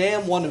not a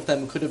damn one of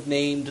them could have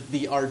named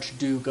the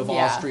Archduke of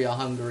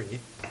Austria-Hungary.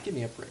 Give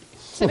me a break.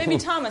 So maybe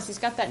Thomas, he's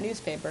got that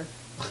newspaper.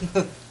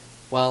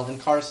 Well, and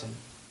Carson.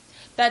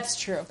 That's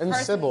true. And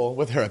Carson. Sybil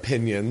with her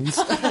opinions.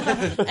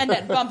 And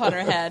that bump on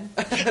her head.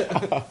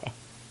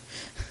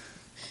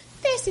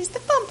 This is the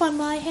bump on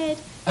my head.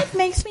 It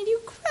makes me do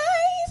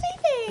crazy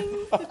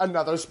things.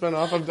 Another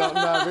spin-off of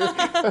Downton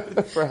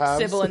Abbey,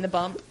 perhaps. Sybil and the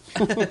bump.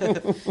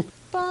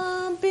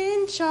 Bump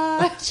in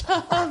charge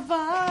of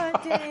our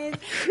days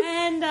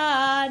and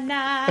our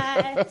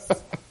nights.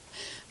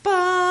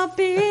 Bump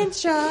in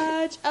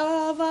charge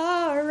of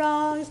our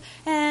wrongs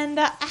and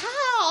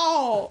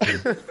ow!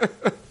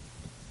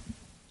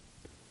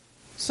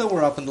 So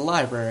we're up in the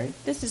library.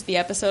 This is the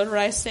episode where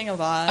I sing a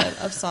lot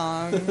of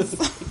songs.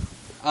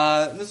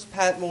 Mrs.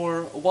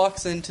 Patmore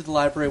walks into the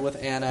library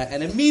with Anna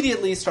and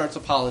immediately starts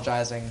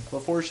apologizing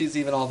before she's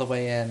even all the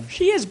way in.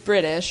 She is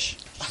British.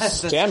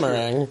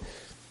 Stammering.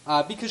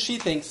 Because she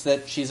thinks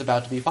that she's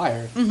about to be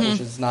fired, which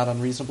is not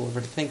unreasonable of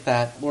her to think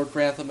that. Lord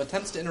Grantham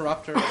attempts to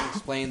interrupt her and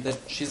explain that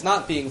she's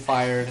not being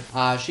fired.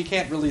 She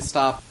can't really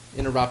stop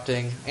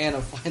interrupting.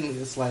 Anna finally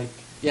is like,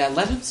 yeah,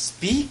 let him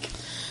speak.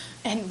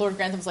 And Lord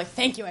Grantham's like,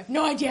 thank you, I have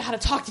no idea how to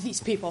talk to these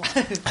people.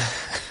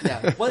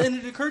 Yeah, well, and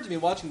it occurred to me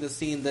watching this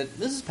scene that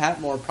Mrs.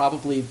 Patmore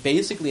probably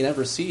basically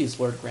never sees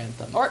Lord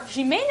Grantham. Or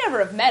she may never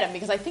have met him,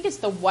 because I think it's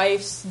the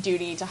wife's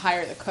duty to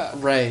hire the cook.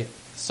 Right,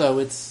 so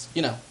it's,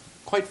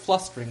 quite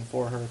flustering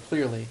for her,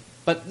 clearly.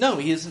 But no,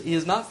 he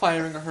is not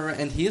firing her,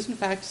 and he is in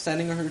fact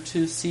sending her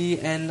to see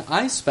an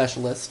eye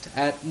specialist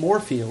at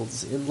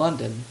Moorfields in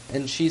London.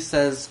 And she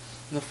says,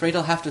 I'm afraid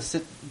I'll have to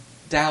sit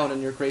down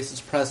in your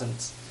Grace's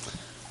presence.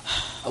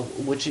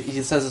 Which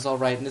he says is all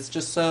right, and it's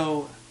just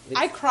so...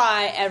 I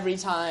cry every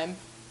time.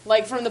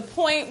 From the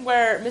point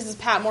where Mrs.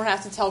 Patmore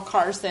has to tell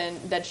Carson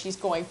that she's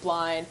going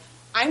blind,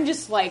 I'm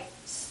just,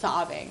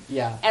 sobbing.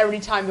 Yeah. Every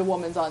time the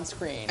woman's on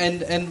screen.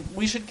 And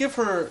we should give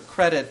her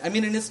credit. I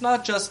mean, and it's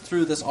not just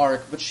through this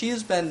arc, but she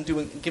has been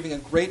giving a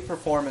great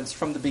performance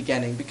from the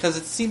beginning, because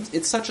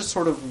it's such a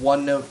sort of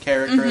one-note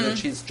character that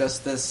she's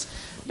just this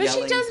But she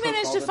yelling does Cook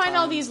manage all to the find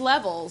all time. these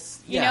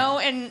levels, you Yeah. know,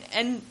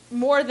 and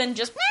more than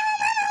just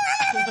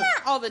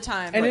all the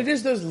time. And it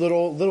is those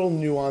little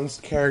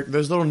nuanced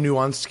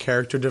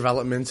character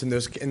developments, and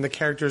the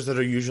characters that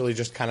are usually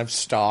just kind of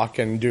stock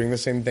and doing the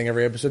same thing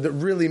every episode that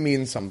really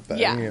mean something.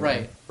 Yeah. you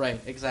know? Right,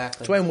 exactly.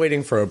 That's why I'm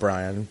waiting for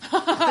O'Brien.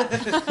 I'll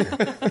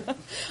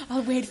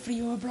wait for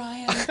you,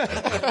 O'Brien.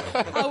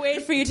 I'll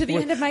wait for you to the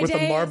end of my with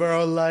days. a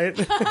Marlboro light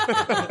and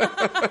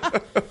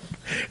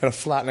a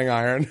flattening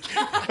iron.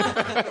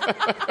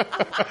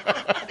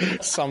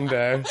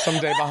 Someday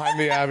behind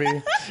the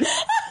Abbey.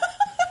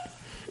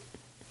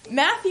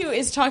 Matthew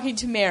is talking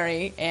to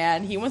Mary,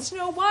 and he wants to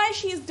know why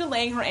she is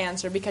delaying her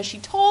answer, because she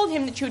told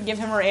him that she would give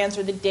him her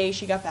answer the day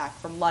she got back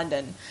from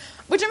London,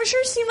 which I'm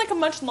sure seemed like a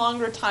much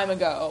longer time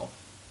ago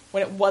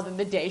when it wasn't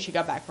the day she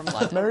got back from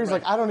London. Mary's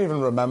like, I don't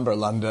even remember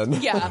London.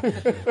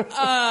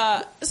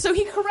 Yeah. So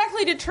he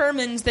correctly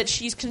determines that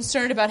she's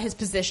concerned about his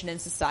position in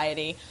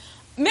society.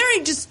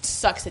 Mary just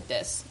sucks at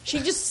this. She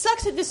just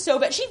sucks at this so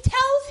bad. She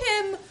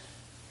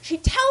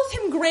tells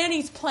him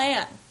Granny's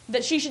plan,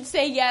 that she should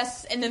say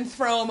yes and then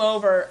throw him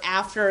over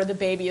after the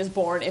baby is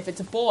born if it's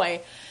a boy.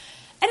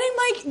 And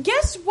I'm like,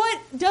 guess what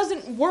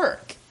doesn't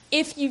work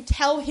if you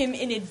tell him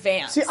in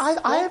advance? See,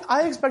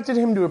 I expected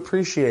him to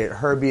appreciate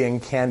her being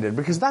candid,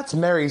 because that's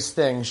Mary's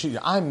thing.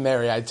 I'm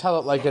Mary. I tell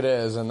it like it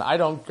is, and I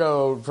don't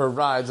go for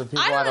rides with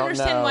people I don't know. I don't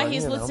understand why and,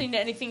 he's listening to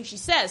anything she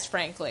says,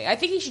 frankly. I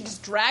think he should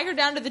just drag her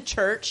down to the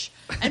church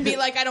and be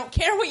like, I don't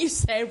care what you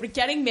say, we're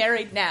getting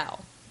married now.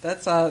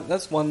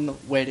 That's one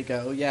way to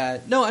go.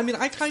 Yeah. No, I mean,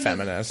 I kind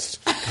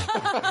Feminist.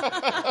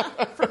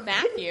 From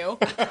Matthew.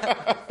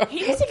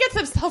 He needs to get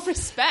some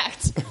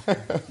self-respect.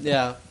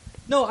 Yeah.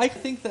 No, I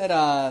think that,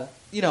 I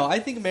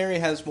think Mary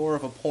has more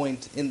of a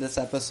point in this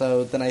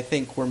episode than I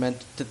think we're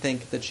meant to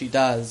think that she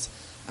does.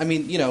 I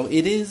mean,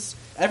 it is...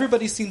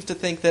 Everybody seems to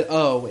think that,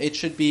 it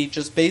should be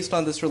just based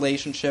on this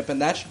relationship,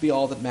 and that should be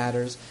all that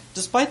matters,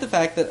 despite the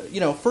fact that,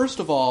 first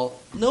of all,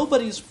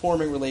 nobody's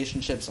forming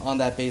relationships on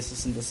that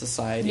basis in the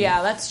society.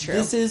 Yeah, that's true.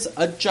 This is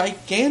a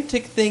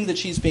gigantic thing that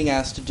she's being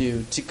asked to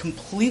do, to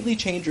completely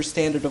change her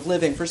standard of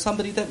living for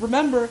somebody that,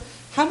 remember,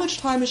 how much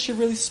time has she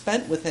really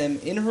spent with him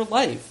in her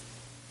life?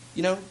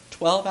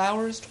 12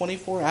 hours,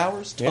 24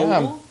 hours total?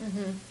 Yeah.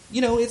 Mm-hmm.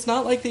 It's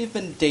not like they've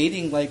been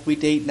dating like we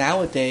date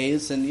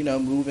nowadays and,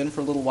 move in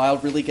for a little while,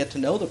 really get to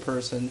know the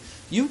person.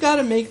 You've got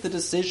to make the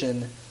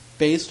decision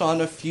based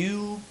on a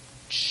few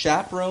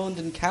chaperoned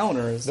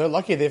encounters. They're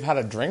lucky they've had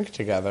a drink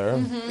together.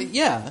 Mm-hmm.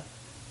 Yeah.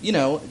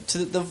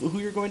 Who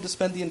you're going to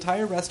spend the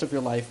entire rest of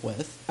your life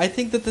with. I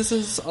think that this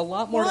is a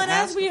lot more to and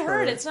ask as we of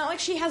heard, her. it's not like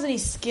she has any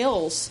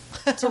skills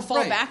to fall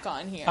Right. back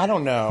on here. I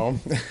don't know.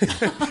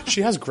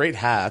 She has great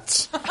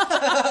hats.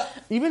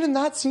 Even in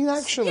that scene,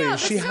 actually, Yeah, but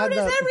she so had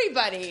does that.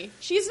 everybody.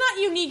 She's not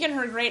unique in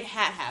her great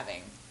hat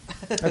having.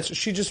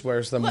 She just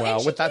wears them Look, and well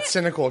she with that can't-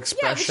 cynical Yeah, but she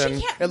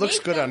expression. can't It looks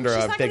make good them. under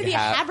She's a not big gonna be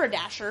hat. a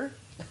haberdasher.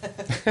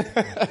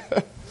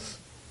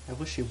 I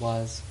wish she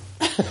was.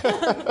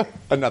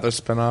 Another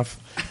spinoff.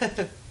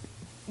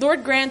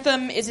 Lord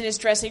Grantham is in his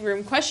dressing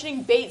room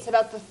questioning Bates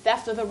about the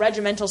theft of the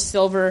regimental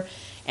silver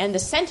and the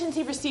sentence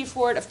he received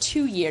for it of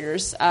 2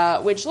 years,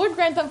 which Lord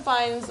Grantham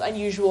finds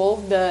unusual.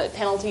 The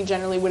penalty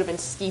generally would have been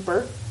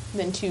steeper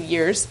than 2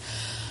 years.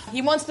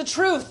 He wants the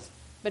truth,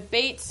 but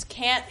Bates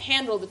can't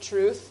handle the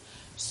truth,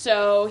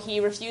 so he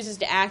refuses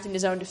to act in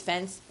his own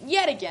defense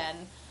yet again.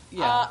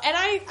 Yeah. And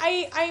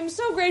I'm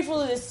so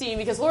grateful to this scene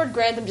because Lord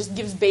Grantham just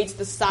gives Bates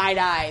the side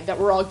eye that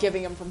we're all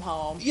giving him from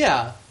home.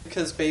 Yeah,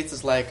 because Bates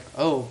is like,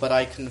 but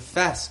I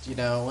confessed,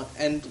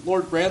 And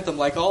Lord Grantham,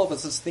 like all of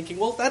us, is thinking,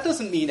 well, that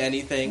doesn't mean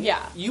anything.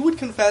 Yeah. You would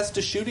confess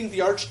to shooting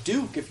the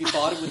Archduke if you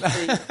thought it would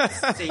save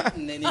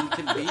Satan an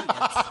inconvenience.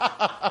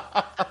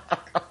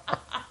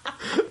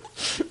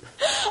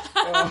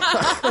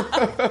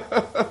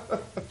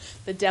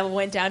 The devil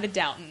went down to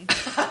Downton.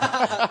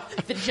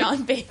 The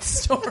John Bates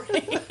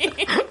story.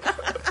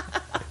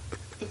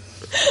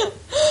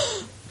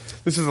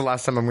 This is the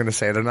last time I'm going to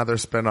say it. Another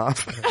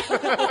spinoff.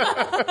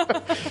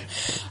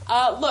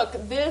 Look,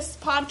 this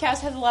podcast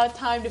has a lot of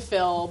time to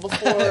fill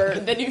before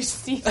the new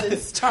season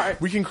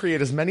starts. We can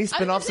create as many I was spinoffs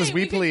gonna as say,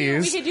 we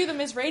please. We could do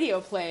them as radio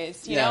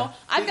plays, you Yeah. know?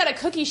 I've got a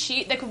cookie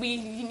sheet that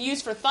you can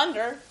use for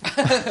Thunder.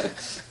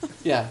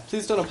 Yeah,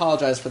 please don't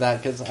apologize for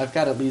that, because I've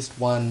got at least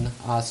one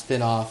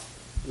spin-off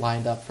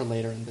lined up for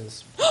later in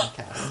this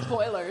podcast.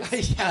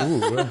 Spoilers. Yeah.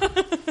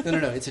 Ooh.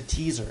 No, it's a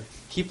teaser.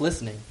 Keep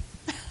listening.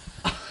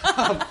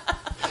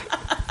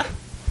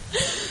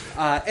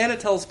 Anna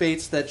tells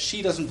Bates that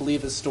she doesn't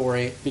believe his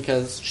story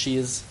because she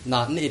is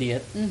not an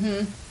idiot.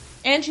 Mm-hmm.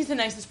 And she's the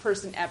nicest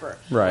person ever.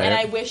 Right. And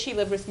I wish she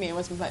lived with me and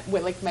was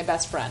my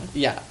best friend.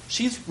 Yeah,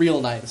 she's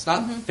real nice,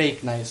 not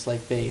fake nice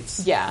like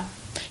Bates. Yeah.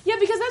 Yeah,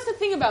 because that's the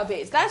thing about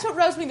Bates. That's what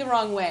rubs me the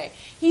wrong way.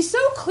 He's so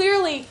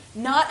clearly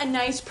not a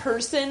nice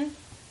person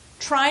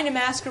trying to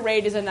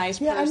masquerade as a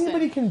nice Yeah, person.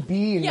 anybody can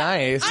be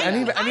nice.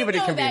 Anybody I know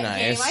can be that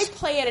nice. Game. I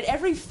play it at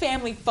every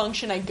family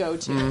function I go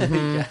to.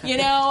 You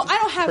know, I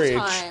don't have Preach.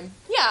 time.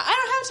 Yeah, I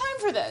don't have time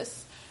for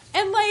this.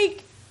 And,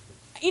 like,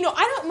 you know,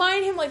 I don't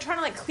mind him, like, trying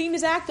to, like, clean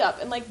his act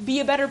up and, like, be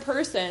a better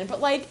person. But,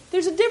 like,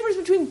 there's a difference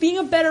between being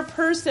a better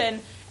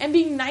person and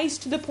being nice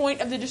to the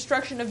point of the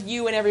destruction of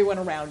you and everyone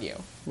around you.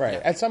 Right.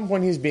 At some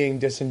point, he's being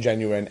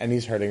disingenuous and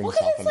he's hurting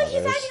himself and others.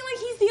 He's acting like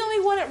he's the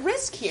only one at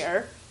risk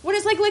here. When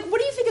it's like, what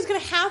do you think is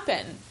going to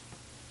happen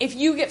if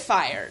you get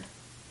fired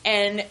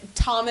and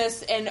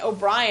Thomas and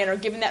O'Brien are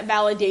given that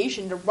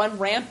validation to run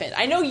rampant?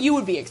 I know you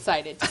would be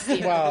excited to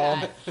see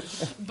that.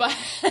 But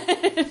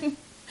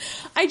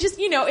I just,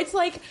 you know, it's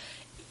like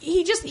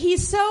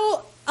he's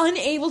so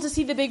unable to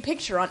see the big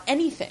picture on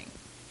anything.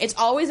 It's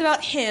always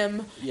about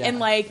him and,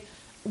 like,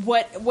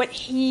 what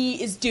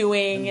he is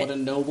doing. And what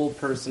a noble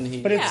person he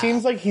is. But it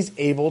seems like he's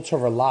able to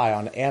rely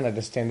on Anna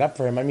to stand up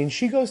for him. I mean,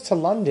 she goes to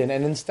London,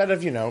 and instead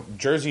of, you know,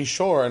 Jersey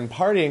Shore and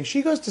partying,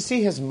 she goes to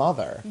see his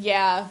mother.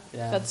 Yeah,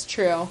 that's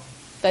true.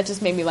 That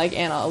just made me like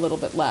Anna a little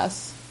bit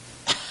less.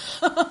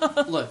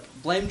 Look,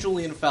 blame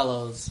Julian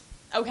Fellows.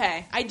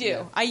 Okay, I do.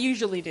 Yeah. I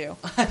usually do.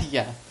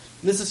 Yeah.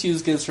 Mrs.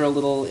 Hughes gives her a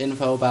little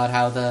info about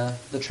how the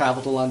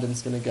travel to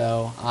London's going to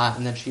go,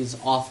 and then she's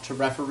off to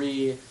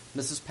referee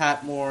Mrs.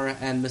 Patmore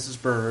and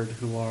Mrs. Bird,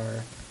 who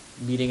are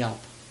meeting up.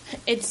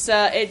 It's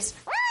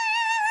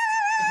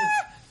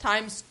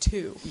times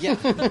 2. Yeah.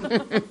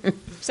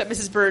 Except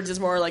Mrs. Bird's is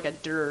more like a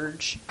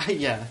dirge.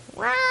 Yeah.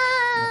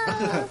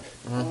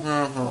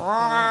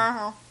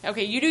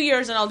 Okay, you do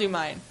yours and I'll do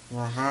mine.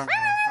 Oh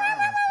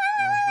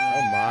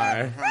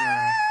my.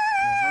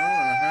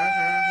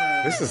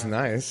 This is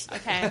nice.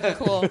 Okay,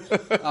 cool.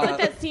 Like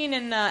that scene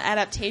in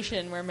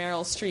Adaptation where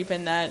Meryl Streep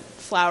and that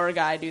flower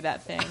guy do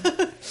that thing.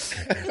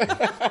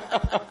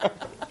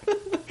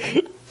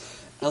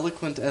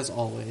 Eloquent as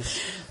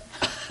always.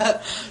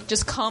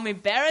 Just call me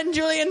Baron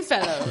Julian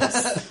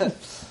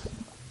Fellows.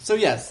 So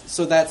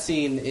that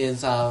scene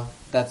is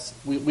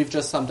we've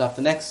just summed up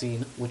the next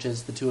scene, which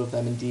is the two of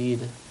them indeed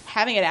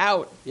having it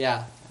out.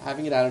 Yeah,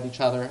 having it out at each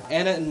other.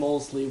 Anna and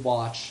Molesley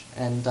watch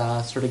and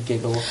sort of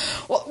giggle.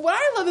 Well, what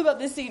I love about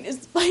this scene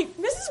is, like,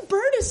 Mrs.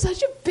 Bird is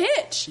such a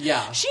bitch.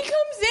 Yeah. She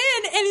comes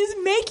in and is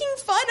making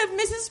fun of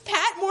Mrs.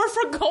 Patmore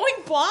for going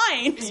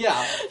blind.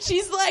 Yeah.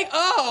 She's like,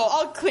 oh,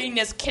 I'll clean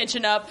this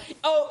kitchen up.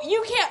 Oh,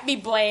 you can't be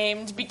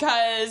blamed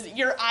because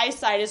your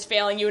eyesight is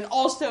failing you and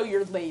also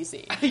you're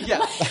lazy. Yeah.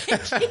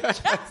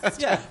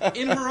 Like,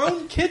 in her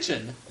own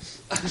kitchen.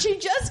 She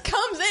just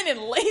comes in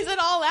and lays it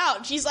all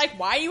out. She's like,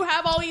 why do you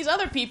have all these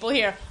other people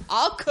here?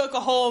 I'll cook a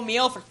whole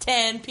meal for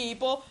 10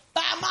 people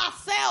by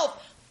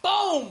myself.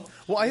 Boom.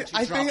 Well,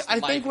 I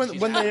think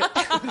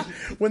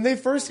when they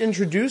first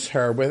introduce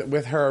her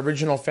with her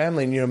original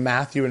family, and, you know,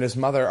 Matthew and his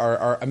mother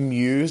are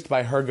amused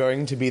by her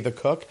going to be the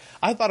cook,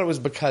 I thought it was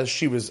because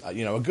she was,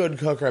 you know, a good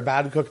cook or a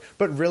bad cook,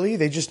 but really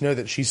they just know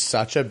that she's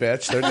such a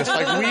bitch. They're just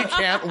like, we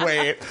can't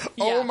wait.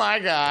 Yeah. Oh my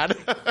god.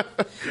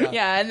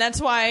 Yeah, and that's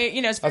why,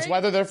 you know, that's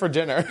why they're there for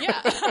dinner.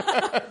 Yeah.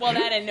 Well,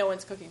 that and no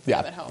one's cooking for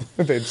them at home.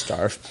 They'd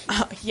starve.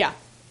 Yeah.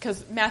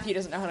 Because Matthew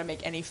doesn't know how to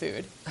make any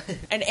food.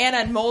 And Anna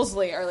and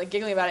Molesley are, like,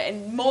 giggling about it.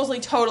 And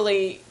Molesley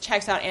totally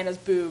checks out Anna's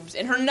boobs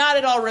in her not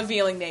at all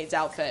revealing maid's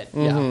outfit.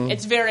 Mm-hmm. Yeah.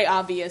 It's very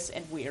obvious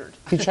and weird.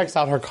 He checks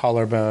out her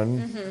collarbone.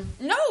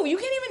 Mm-hmm. No, you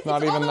can't even...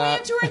 Not it's even all the way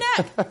that. up to her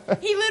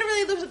neck. He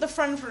literally looks at the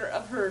front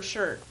of her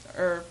shirt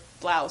or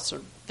blouse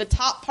or the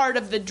top part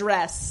of the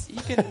dress.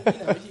 You can, you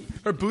know...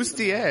 Her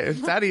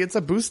bustier. Daddy, it's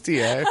a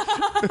bustier.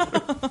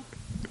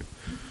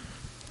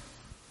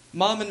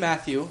 Mom and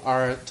Matthew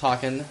are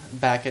talking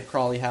back at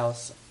Crawley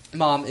House.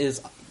 Mom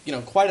is, you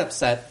know, quite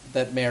upset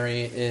that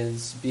Mary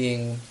is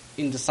being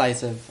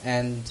indecisive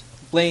and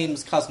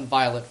blames Cousin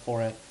Violet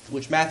for it,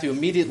 which Matthew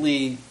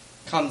immediately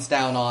comes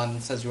down on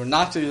and says, "You are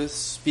not to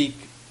speak."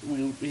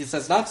 He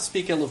says not to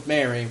speak ill of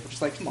Mary, which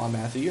is like, come on,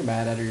 Matthew, you're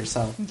mad at her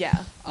yourself.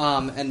 Yeah.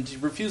 And he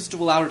refuses to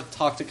allow her to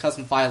talk to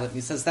Cousin Violet, and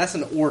he says that's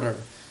an order.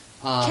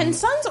 Can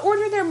sons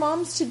order their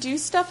moms to do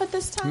stuff at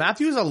this time?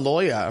 Matthew's a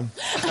lawyer.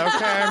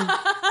 Okay.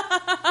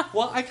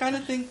 Well, I kind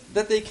of think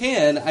that they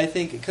can. I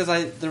think because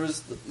there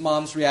was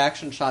Mom's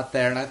reaction shot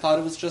there, and I thought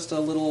it was just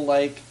a little,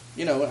 like,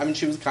 you know, I mean,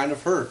 she was kind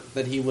of hurt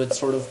that he would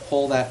sort of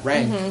pull that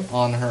rank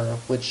on her,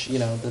 which, you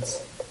know,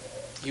 that's...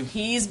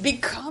 He's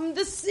become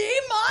the sea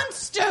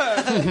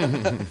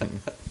monster!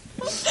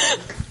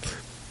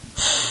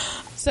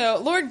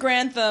 So Lord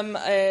Grantham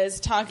is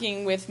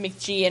talking with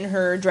McGee in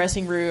her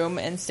dressing room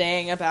and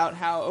saying about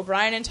how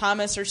O'Brien and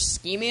Thomas are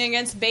scheming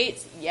against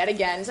Bates yet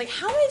again. It's like,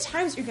 how many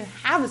times are you going to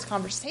have this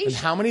conversation? And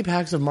how many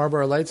packs of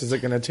Marlboro Lights is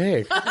it going to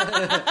take?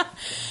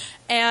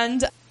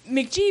 And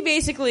McGee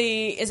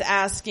basically is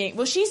asking...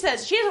 Well, she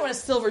says she doesn't want a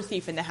silver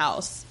thief in the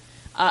house,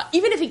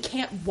 even if he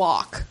can't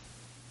walk.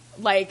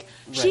 Like,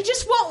 she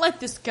just won't let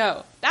this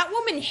go. That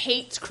woman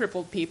hates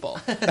crippled people.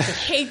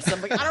 Hates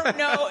them. Like, I don't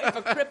know if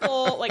a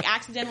cripple, like,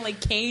 accidentally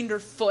caned her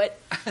foot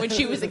when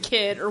she was a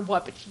kid or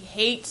what, but she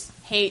hates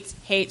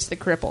the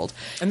crippled.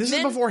 And this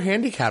is before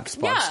handicapped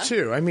spots,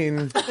 too. I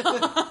mean...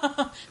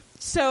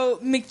 So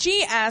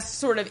McGee asks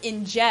sort of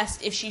in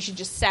jest if she should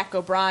just sack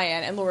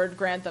O'Brien, and Lord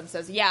Grantham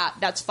says, yeah,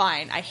 that's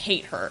fine. I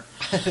hate her.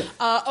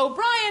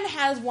 O'Brien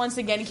has once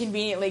again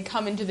conveniently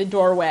come into the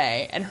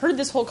doorway and heard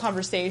this whole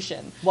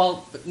conversation.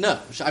 Well, no.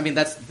 I mean,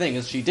 that's the thing,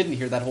 is she didn't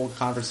hear that whole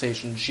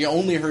conversation. She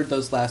only heard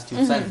those last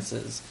two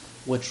sentences,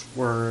 which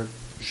were,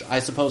 I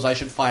suppose I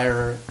should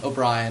fire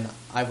O'Brien.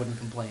 I wouldn't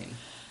complain.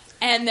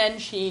 And then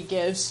she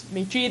gives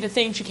McGee the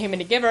thing she came in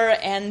to give her,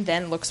 and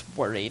then looks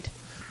worried.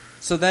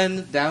 So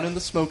then, down in the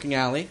smoking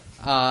alley,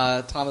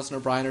 Thomas and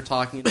O'Brien are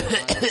talking.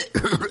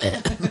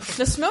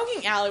 The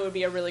smoking alley would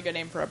be a really good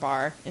name for a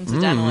bar,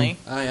 incidentally.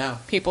 Oh, yeah.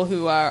 People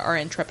who are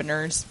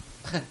entrepreneurs.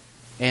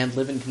 And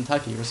live in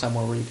Kentucky or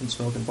somewhere where you can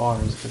smoke in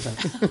bars.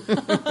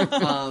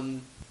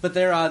 But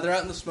they're out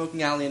in the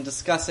smoking alley and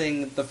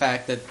discussing the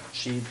fact that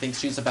she thinks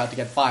she's about to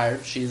get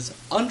fired. She's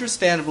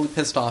understandably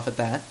pissed off at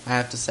that, I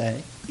have to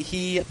say.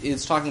 He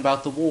is talking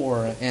about the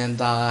war and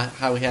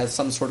how he has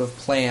some sort of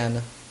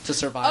plan to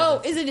survive.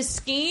 Oh, is it a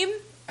scheme?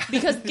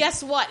 Because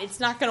guess what? It's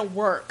not going to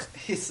work.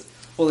 He says,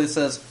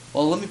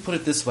 well, let me put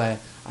it this way.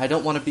 I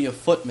don't want to be a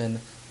footman,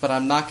 but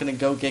I'm not going to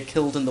go get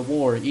killed in the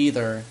war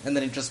either. And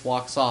then he just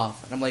walks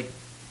off. And I'm like,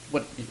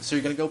 what? So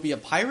you're going to go be a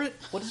pirate?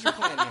 What is your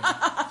plan here?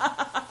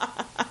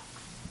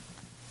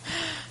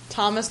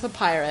 Thomas the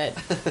Pirate.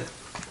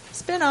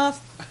 Spinoff.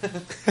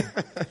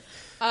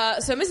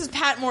 So Mrs.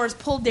 Patmore has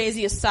pulled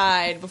Daisy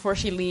aside before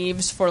she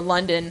leaves for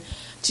London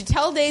to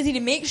tell Daisy to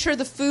make sure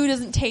the food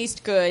doesn't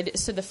taste good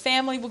so the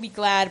family will be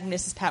glad when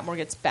Mrs. Patmore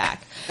gets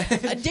back.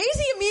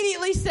 Daisy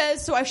immediately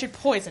says, so I should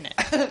poison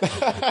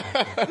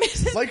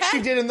it. Like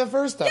she did in the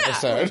first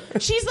episode. Yeah.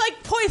 She's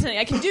like, poisoning.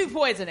 I can do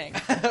poisoning.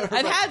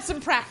 I've had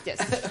some practice.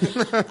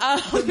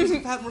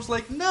 Mrs. Patmore's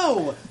like,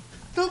 no,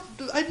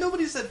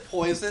 nobody said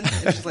poison.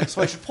 And she's like,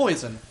 so I should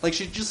poison. Like,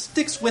 she just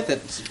sticks with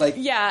it. Like,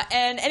 yeah,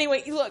 and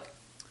anyway, look,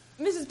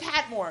 Mrs.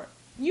 Patmore,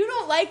 you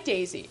don't like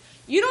Daisy.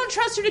 You don't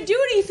trust her to do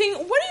anything.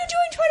 What are you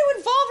doing trying to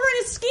involve her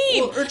in a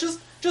scheme? Well, or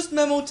just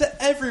memo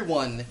to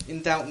everyone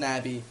in Downton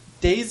Abbey.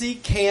 Daisy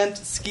can't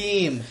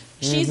scheme.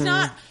 She's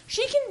not...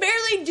 She can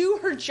barely do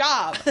her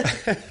job.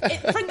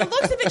 From the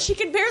looks of it, she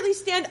can barely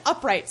stand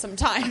upright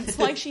sometimes.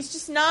 Like, she's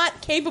just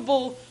not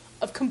capable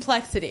of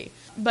complexity.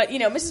 But,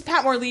 Mrs.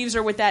 Patmore leaves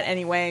her with that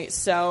anyway,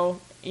 so,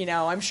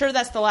 I'm sure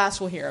that's the last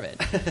we'll hear of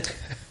it.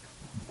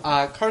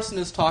 Carson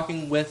is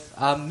talking with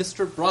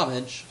Mr.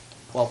 Bromwich,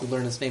 well, we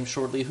learn his name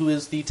shortly, who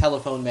is the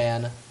telephone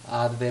man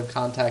that they have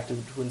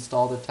contacted to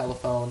install the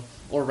telephone,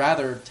 or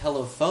rather,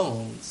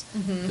 telephones,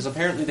 because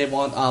apparently they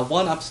want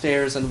one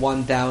upstairs and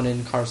one down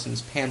in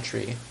Carson's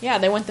pantry. Yeah,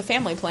 they want the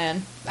family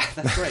plan.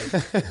 That's right.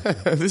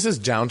 This is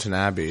Downton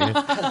Abbey.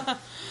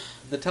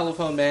 The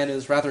telephone man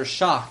is rather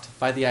shocked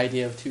by the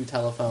idea of two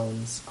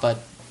telephones, but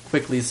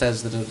quickly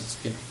says that it's...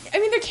 I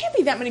mean, there can't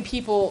be that many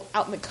people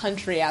out in the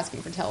country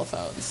asking for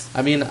telephones.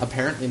 I mean,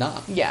 apparently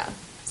not. Yeah.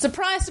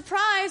 Surprise,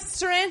 surprise,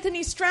 Sir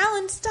Anthony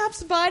Stralland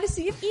stops by to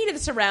see if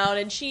Edith's around,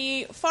 and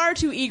she far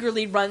too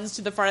eagerly runs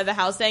to the front of the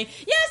house saying,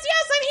 yes,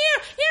 I'm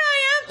here! Here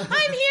I am!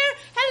 I'm here!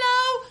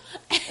 Hello!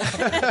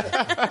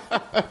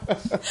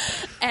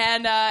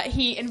 And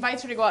he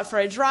invites her to go out for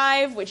a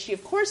drive, which she,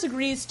 of course,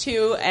 agrees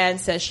to, and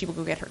says she will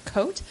go get her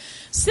coat.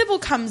 Sybil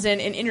comes in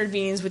and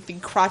intervenes with the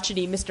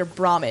crotchety Mr.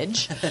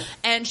 Bromwich,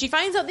 and she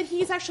finds out that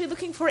he's actually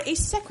looking for a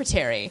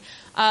secretary.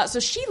 So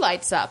she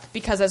lights up,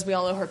 because as we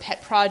all know, her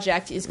pet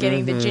project is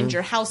getting the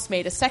ginger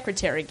housemaid a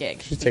secretary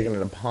gig. She's taking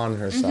it upon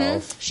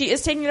herself. She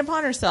is taking it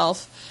upon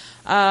herself.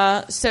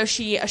 So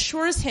she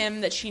assures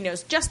him that she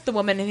knows just the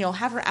woman, and he'll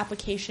have her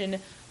application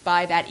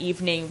by that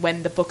evening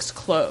when the books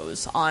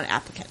close on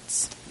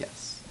applicants.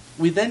 Yes.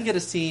 We then get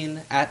a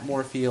scene at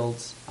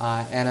Moorfields.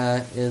 Anna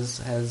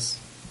has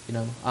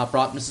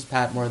brought Mrs.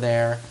 Patmore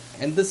there,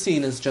 and this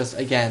scene is just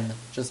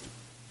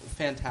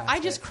fantastic. I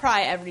just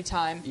cry every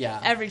time. Yeah.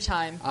 Every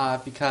time.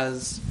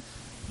 Because,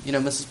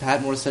 Mrs.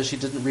 Patmore says she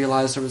didn't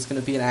realize there was going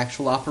to be an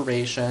actual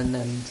operation,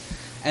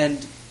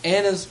 and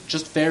Anna's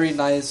just very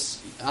nice.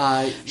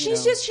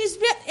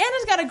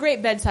 Anna's got a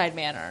great bedside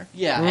manner.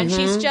 Yeah. And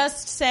she's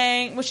just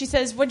saying, she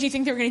says, what do you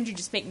think they were going to do,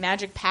 just make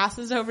magic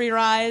passes over your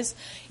eyes?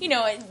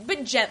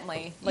 But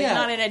gently.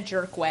 Not in a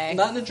jerk way.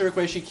 Not in a jerk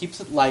way. She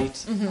keeps it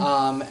light. And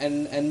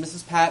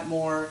Mrs.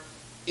 Patmore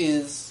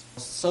is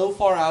so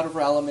far out of her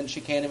element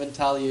she can't even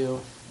tell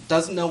you,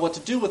 doesn't know what to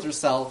do with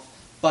herself,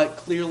 but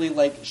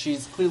clearly,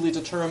 she's clearly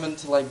determined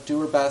to,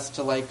 do her best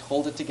to,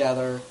 hold it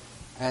together.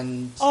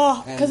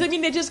 Because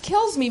it just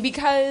kills me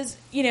because,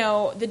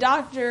 the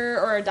doctor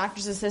or a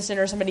doctor's assistant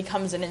or somebody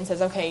comes in and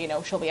says, okay,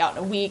 she'll be out in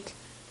a week,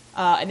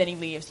 and then he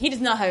leaves. He does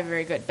not have a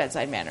very good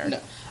bedside manner. No.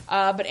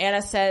 But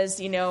Anna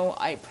says,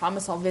 I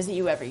promise I'll visit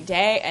you every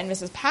day. And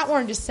Mrs.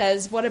 Patmore just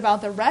says, what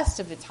about the rest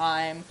of the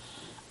time?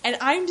 And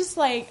I'm just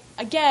like,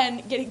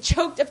 again, getting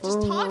choked up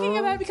just talking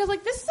about it because,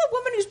 like, this is a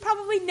woman who's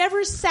probably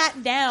never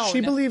sat down.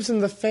 She believes in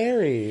the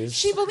fairies.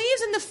 She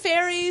believes in the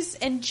fairies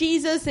and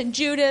Jesus and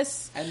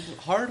Judas. And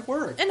hard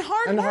work. And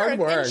hard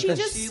work. And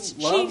she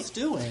loves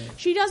doing.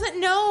 She doesn't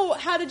know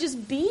how to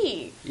just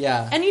be.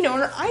 Yeah. And, in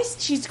her eyes,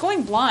 she's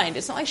going blind.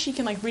 It's not like she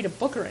can, like, read a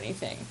book or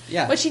anything.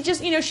 Yeah. But she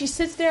just, she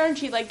sits there and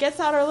she, like, gets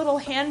out her little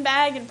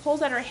handbag and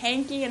pulls out her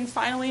hanky and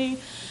finally...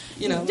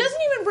 doesn't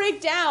even break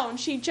down.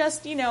 She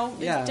just, is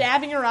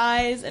dabbing her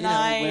eyes and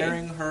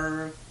wearing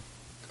her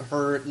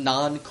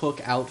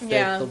non-cook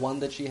outfit, the one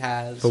that she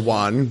has. The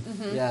one.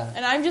 Mm-hmm. Yeah.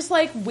 And I'm just,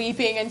 like,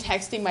 weeping and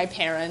texting my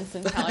parents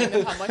and telling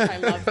them how much I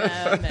love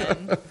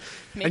them.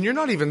 And you're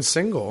not even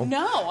single.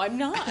 No, I'm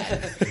not.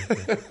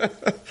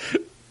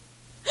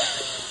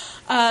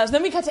 So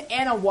then we cut to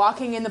Anna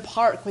walking in the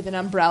park with an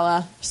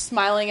umbrella,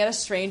 smiling at a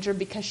stranger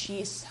because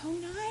she is so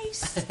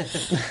nice.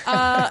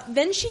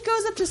 Then she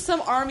goes up to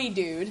some army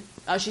dude.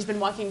 She's been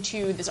walking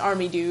to this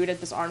army dude at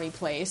this army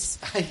place.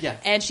 Yeah.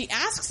 And she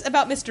asks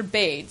about Mr.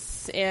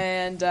 Bates.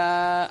 And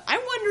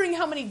I'm wondering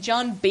how many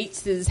John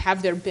Bateses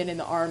have there been in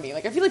the army.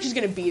 Like, I feel like she's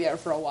going to be there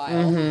for a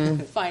while,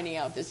 finding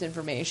out this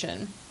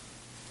information.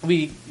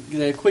 We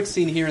get a quick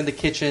scene here in the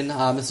kitchen.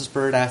 Mrs.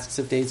 Bird asks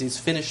if Daisy's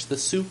finished the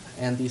soup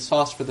and the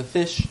sauce for the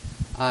fish.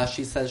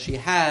 She says she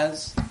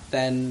has.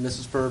 Then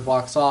Mrs. Bird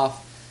walks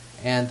off,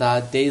 and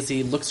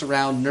Daisy looks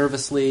around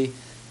nervously,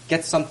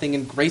 gets something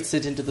and grates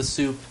it into the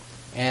soup,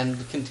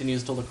 and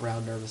continues to look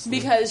around nervously.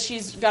 Because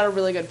she's got a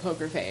really good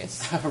poker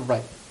face.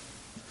 Right.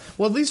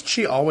 Well, at least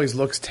she always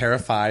looks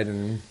terrified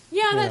and...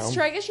 Yeah, that's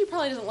true. I guess she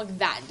probably doesn't look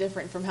that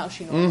different from how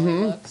she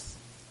normally looks.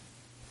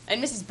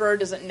 And Mrs. Bird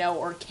doesn't know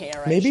or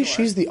care, Maybe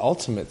she's the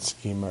ultimate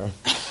schemer.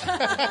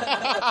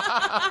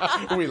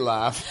 We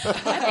laugh.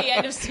 At the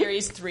end of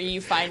Series 3, you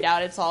find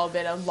out it's all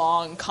been a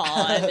long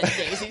con that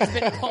Daisy's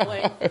been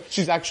pulling.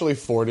 She's actually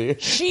 40.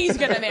 She's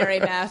going to marry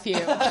Matthew.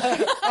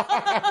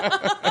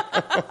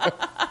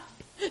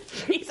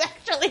 She's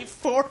actually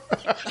 40.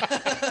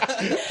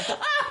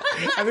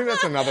 I think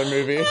that's another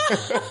movie.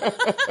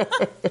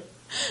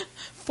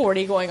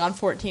 40 going on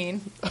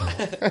 14.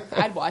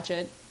 I'd watch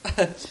it.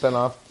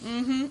 Spinoff.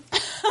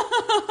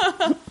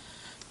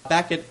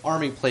 Back at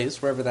Army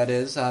Place, wherever that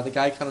is, the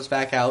guy comes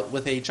back out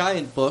with a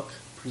giant book,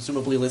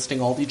 presumably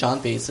listing all the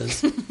John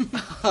Bases.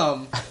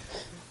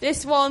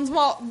 This one's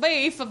won't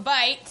be for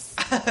Bates.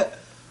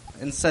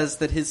 And says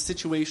that his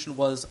situation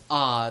was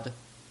odd,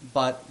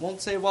 but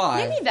won't say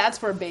why. Maybe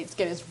that's where Bates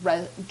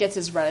gets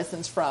his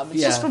reticence from. It's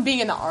just from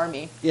being in the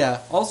Army. Yeah.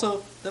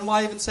 Also, then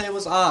why even say it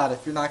was odd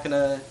if you're not going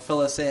to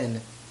fill us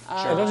in?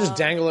 Sure. Don't just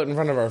dangle it in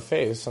front of our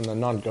face and then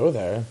not go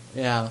there.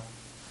 Yeah.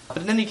 But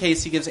in any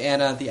case, he gives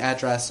Anna the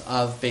address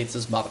of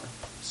Bates's mother.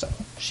 So,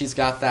 she's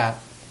got that.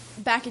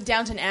 Back at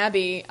Downton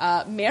Abbey,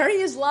 Mary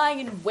is lying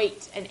in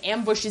wait and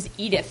ambushes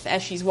Edith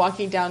as she's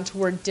walking down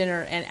toward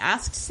dinner and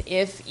asks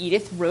if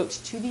Edith wrote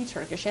to the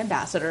Turkish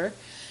ambassador.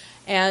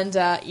 And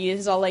Edith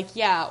is all like,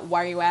 yeah,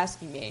 why are you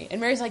asking me? And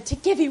Mary's like, to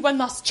give you one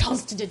last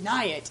chance to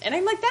deny it. And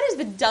I'm like, that is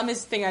the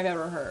dumbest thing I've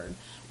ever heard.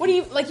 What do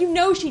you, like,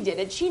 she did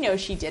it. She knows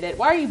she did it.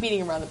 Why are you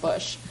beating around the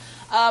bush?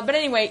 But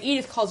anyway,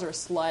 Edith calls her a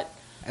slut.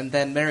 And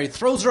then Mary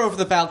throws her over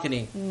the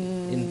balcony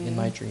in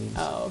my dreams.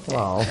 Oh, okay.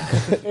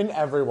 Oh. In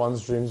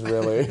everyone's dreams,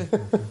 really.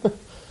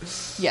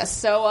 Yes,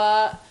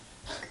 so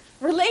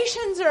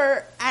relations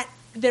are at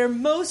their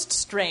most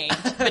strained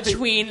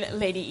between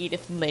Lady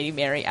Edith and Lady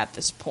Mary at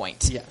this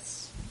point. Yes.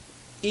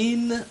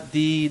 In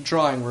the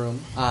drawing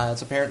room,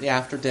 it's apparently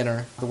after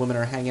dinner, the women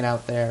are hanging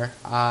out there,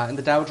 and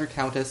the Dowager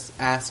Countess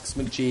asks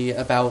McGee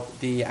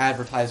about the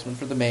advertisement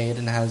for the maid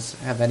and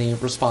have any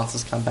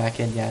responses come back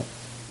in yet.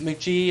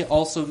 McGee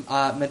also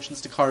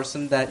mentions to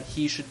Carson that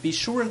he should be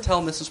sure and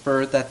tell Mrs.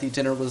 Bird that the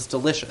dinner was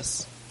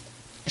delicious.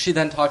 She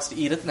then talks to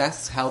Edith and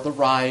asks how the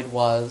ride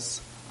was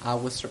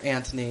with Sir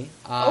Anthony.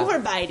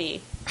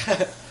 Overbitey.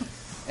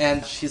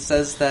 And she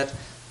says that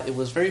it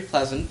was very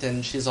pleasant,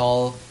 and she's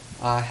all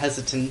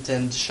hesitant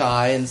and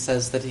shy, and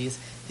says that he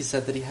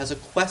said that he has a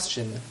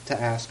question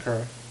to ask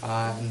her,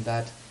 and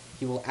that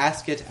he will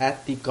ask it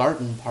at the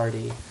garden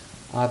party.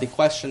 The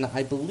question,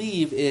 I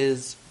believe,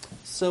 is,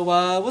 so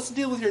what's the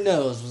deal with your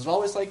nose? Was it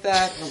always like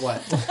that, or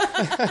what?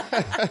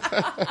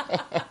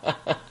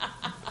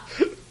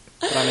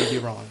 But I may be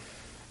wrong.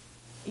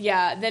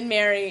 Yeah, then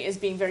Mary is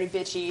being very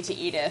bitchy to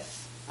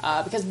Edith,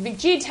 because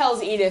McGee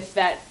tells Edith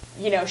that,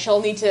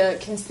 she'll need to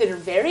consider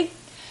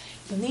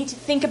you'll need to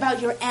think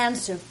about your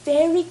answer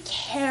very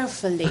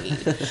carefully.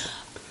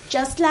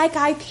 Just like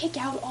I pick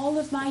out all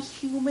of my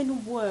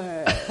human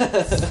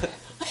words.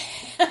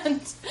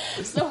 And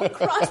so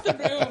across the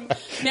room,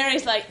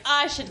 Mary's like,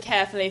 I should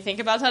carefully think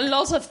about a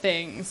lot of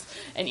things.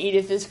 And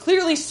Edith is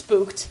clearly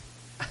spooked,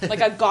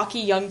 like a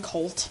gawky young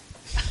colt.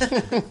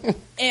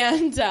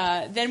 And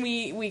then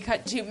we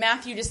cut to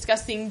Matthew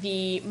discussing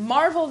the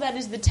marvel that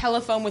is the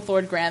telephone with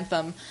Lord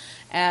Grantham.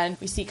 And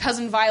we see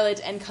Cousin Violet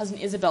and Cousin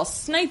Isabel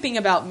sniping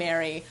about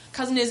Mary.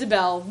 Cousin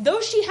Isabel, though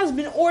she has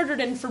been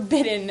ordered and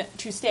forbidden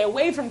to stay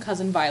away from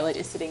Cousin Violet,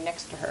 is sitting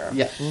next to her.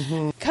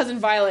 Yeah. Cousin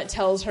Violet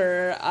tells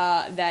her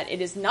that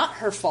it is not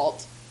her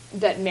fault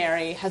that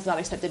Mary has not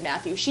accepted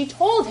Matthew. She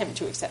told him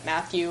to accept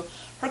Matthew.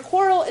 Her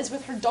quarrel is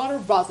with her daughter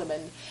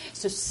Rosamond,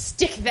 so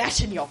stick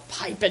that in your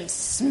pipe and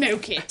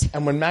smoke it.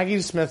 And when Maggie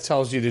Smith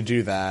tells you to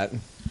do that...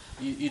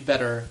 You'd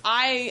better...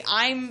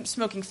 I'm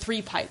smoking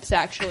 3 pipes,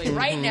 actually,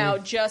 right now,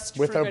 just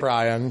with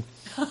O'Brien.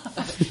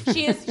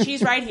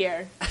 She's right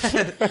here.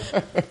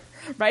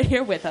 Right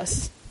here with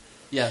us.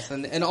 Yes,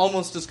 and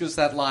almost as good as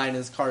that line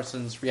is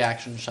Carson's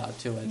reaction shot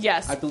to it.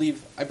 Yes. I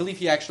believe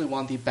he actually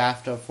won the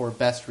BAFTA for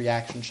Best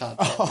Reaction Shot.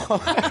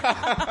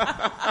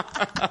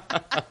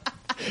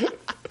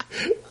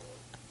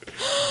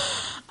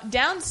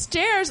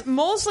 Downstairs,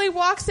 Molesley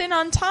walks in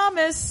on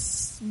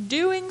Thomas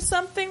doing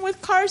something with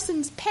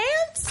Carson's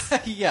pants.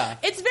 Yeah.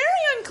 It's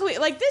very unclear.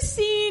 Like, this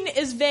scene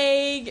is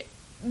vague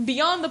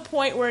beyond the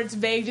point where it's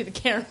vague to the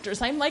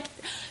characters. I'm like,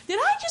 did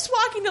I just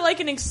walk into, like,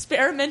 an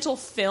experimental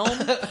film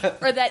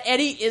or that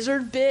Eddie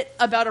Izzard bit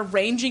about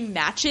arranging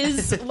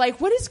matches?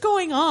 Like, what is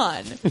going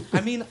on?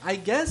 I mean, I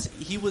guess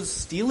he was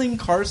stealing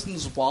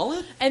Carson's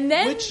wallet? And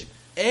then... Which,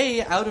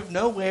 A, out of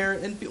nowhere,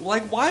 and B,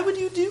 like, why would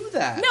you do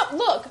that? No,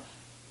 look,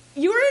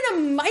 you're in a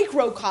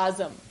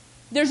microcosm.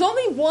 There's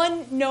only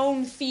one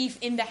known thief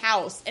in the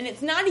house, and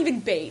it's not even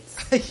Bates.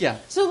 Yeah.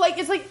 So, like,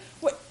 it's like,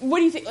 what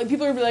do you think? Like,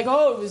 people are gonna be like,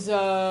 oh, it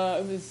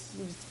was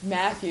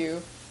Matthew.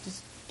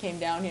 Just came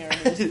down here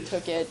and just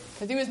took it.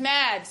 Because he was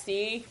mad,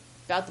 see?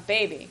 About the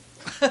baby.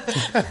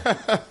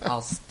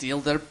 I'll steal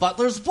their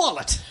butler's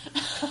wallet.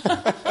 No,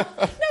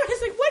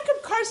 it's like, what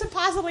could Carson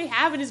possibly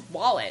have in his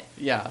wallet?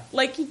 Yeah.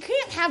 Like, he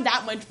can't have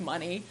that much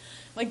money.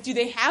 Like, do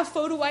they have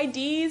photo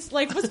IDs?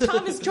 Like, was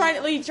Thomas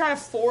trying to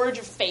forge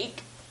a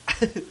fake?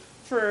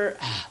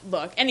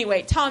 Look,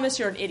 anyway, Thomas,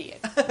 you're an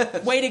idiot.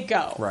 Way to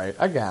go. Right,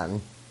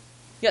 again.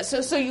 Yeah,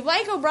 so you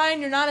like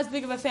O'Brien, you're not as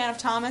big of a fan of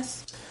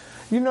Thomas?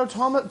 You know,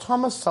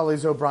 Thomas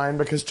sullies O'Brien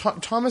because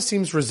Thomas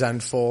seems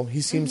resentful.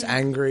 He seems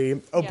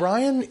angry.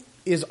 O'Brien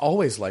is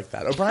always like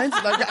that. O'Brien's,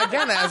 like,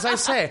 again, as I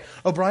say,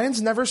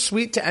 O'Brien's never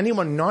sweet to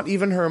anyone, not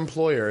even her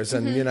employers.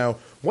 And, you know,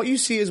 what you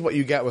see is what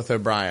you get with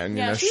O'Brien.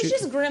 Yeah, you know, she's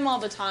just grim all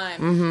the time.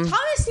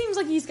 Thomas seems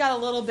like he's got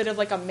a little bit of,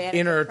 like, a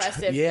manic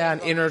depressive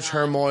an inner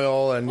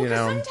turmoil, and, well, you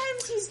know.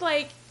 Sometimes he's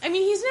like, I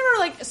mean, he's never,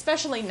 like,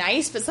 especially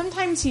nice, but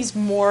sometimes he's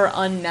more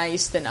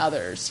unnice than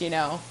others, you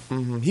know?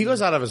 He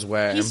goes out of his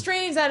way. He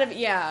strains out of,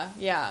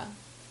 yeah.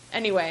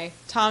 Anyway,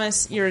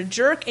 Thomas, you're a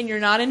jerk, and you're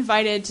not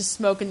invited to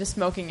smoke in the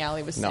smoking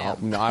alley with Sam.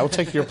 No, I will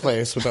take your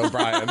place with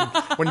O'Brien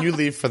when you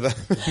leave for the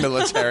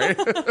military.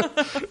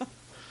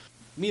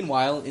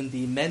 Meanwhile, in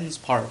the men's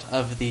part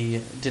of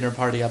the dinner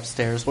party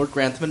upstairs, Lord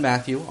Grantham and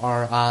Matthew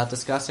are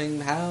discussing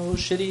how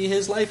shitty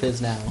his life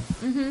is now.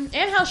 And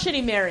how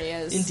shitty Mary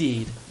is.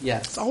 Indeed,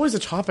 yes. It's always a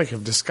topic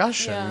of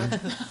discussion.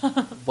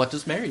 Yeah. What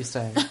does Mary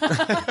say?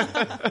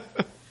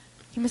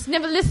 You must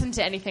never listen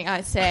to anything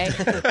I say.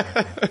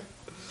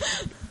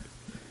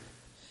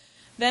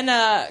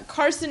 Then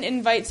Carson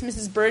invites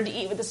Mrs. Bird to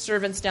eat with the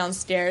servants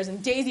downstairs,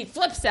 and Daisy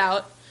flips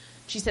out.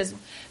 She says,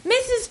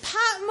 Mrs.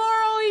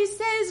 Patmore always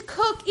says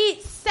cook,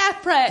 eat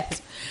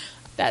separate.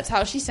 That's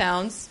how she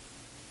sounds.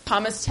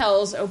 Thomas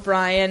tells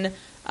O'Brien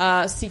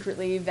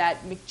secretly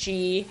that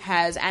McGee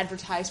has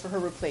advertised for her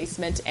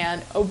replacement,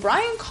 and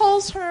O'Brien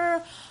calls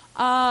her...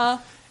 an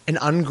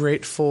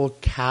ungrateful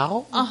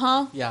cow?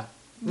 Uh-huh. Yeah.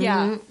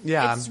 Yeah.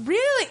 Yeah. It's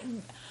really...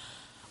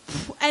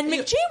 And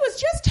McGee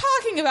was just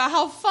talking about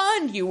how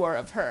fond you were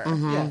of her.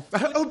 Yeah.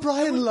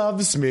 O'Brien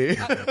loves me.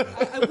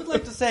 I would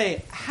like to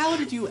say, how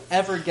did you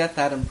ever get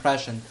that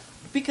impression?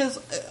 Because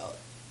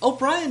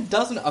O'Brien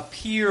doesn't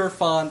appear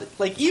fond.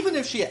 Like, even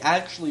if she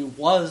actually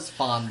was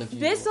fond of you.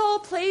 This all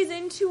plays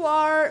into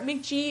our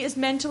McGee is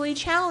mentally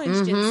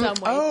challenged in some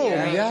way. Oh,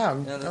 theory. yeah.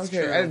 that's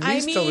Okay, true. at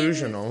least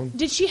delusional.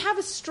 Did she have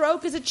a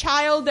stroke as a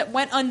child that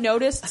went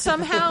unnoticed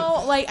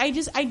somehow? Like,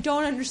 I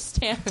don't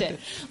understand it.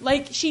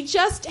 Like, she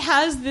just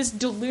has this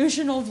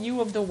delusional view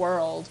of the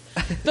world.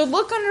 The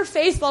look on her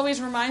face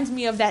always reminds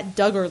me of that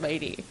Duggar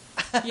lady.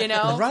 You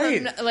know?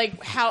 Right. From,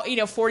 like, how,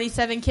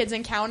 47 kids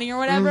and counting or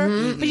whatever.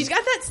 But she's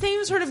got that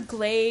same sort of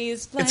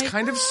glazed, like... It's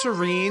kind of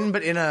serene,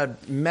 but in a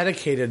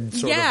medicated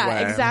sort of way.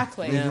 Yeah,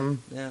 exactly.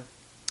 Yeah.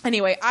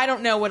 Anyway, I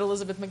don't know what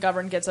Elizabeth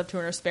McGovern gets up to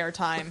in her spare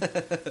time,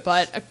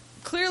 but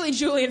clearly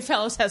Julian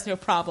Fellows has no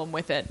problem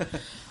with it.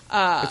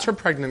 It's her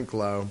pregnant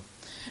glow.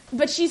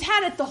 But she's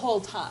had it the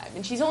whole time,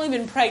 and she's only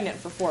been pregnant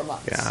for 4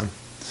 months. Yeah.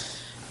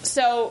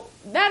 So,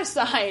 that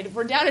aside,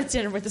 we're down at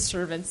dinner with the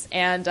servants,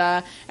 and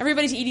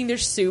everybody's eating their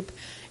soup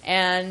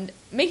and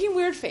making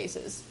weird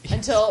faces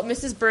until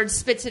Mrs. Bird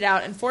spits it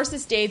out and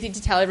forces Daisy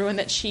to tell everyone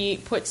that she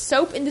put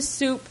soap in the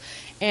soup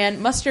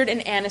and mustard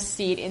and anise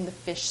seed in the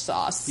fish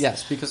sauce.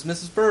 Yes, because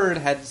Mrs. Bird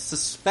had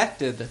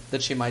suspected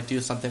that she might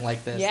do something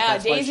like this. Yeah,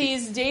 That's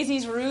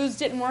Daisy's ruse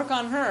didn't work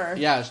on her.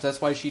 Yeah,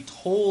 that's why she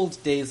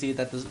told Daisy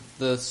that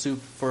the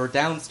soup for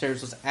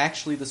downstairs was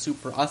actually the soup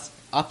for us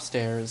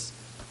upstairs.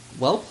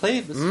 Well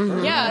played, Mrs.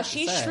 Bird. Yeah,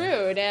 she's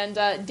shrewd,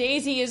 and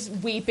Daisy is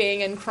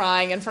weeping and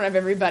crying in front of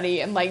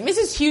everybody, and like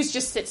Mrs. Hughes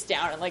just sits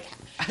down and like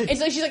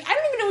it's like she's like, I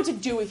don't even know what to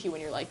do with you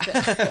when you're like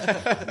this.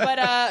 But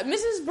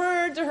Mrs.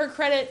 Bird, to her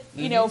credit,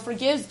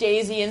 forgives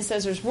Daisy and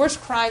says there's worse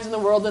crimes in the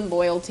world than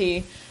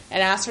loyalty,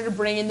 and asks her to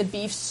bring in the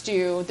beef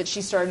stew that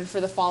she started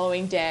for the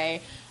following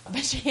day.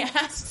 But she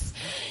asks,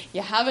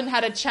 "You haven't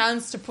had a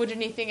chance to put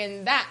anything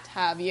in that,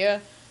 have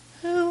you?"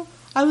 Oh,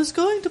 I was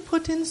going to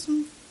put in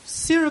some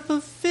syrup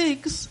of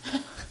figs.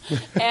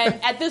 And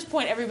at this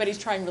point, everybody's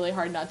trying really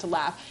hard not to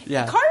laugh.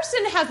 Yeah.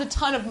 Carson has a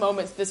ton of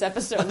moments this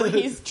episode where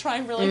he's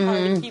trying really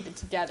hard to keep it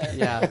together.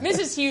 Yeah.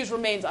 Mrs. Hughes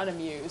remains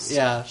unamused.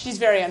 Yeah. She's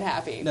very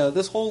unhappy. No,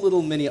 this whole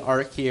little mini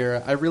arc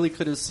here, I really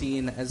could have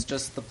seen as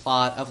just the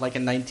plot of like a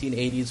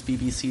 1980s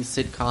BBC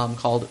sitcom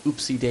called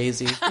Oopsie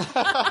Daisy.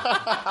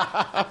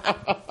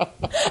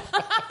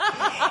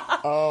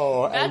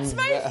 Oh, that's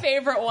my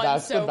favorite one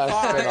so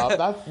far.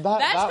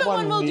 That's the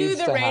one we'll do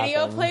the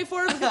radio happen. play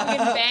for, because we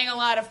can bang a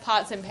lot of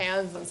pots and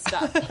pans and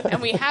stuff.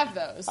 And we have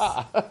those.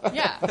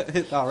 Yeah.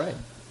 All right.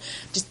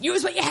 Just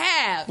use what you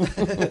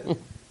have.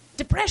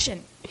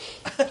 Depression.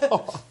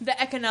 The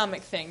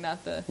economic thing,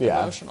 not the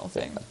emotional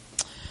thing.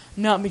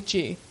 Not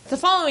McGee. The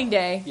following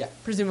day,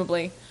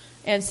 presumably,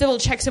 and Sybil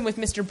checks in with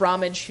Mr.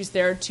 Bromwich, who's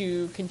there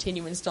to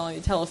continue installing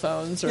the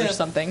telephones or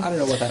something. I don't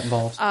know what that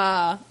involves.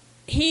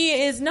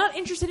 He is not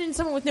interested in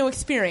someone with no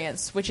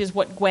experience, which is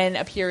what Gwen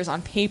appears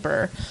on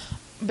paper.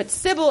 But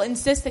Sybil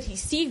insists that he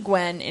see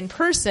Gwen in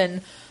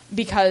person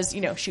because,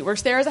 she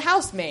works there as a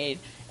housemaid.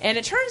 And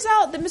it turns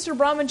out that Mr.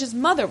 Bromwich's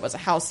mother was a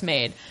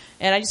housemaid.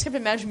 And I just kept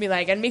imagining me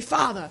like, and me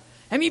father,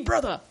 and me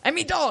brother, and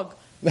me dog.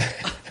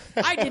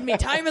 I did me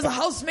time as a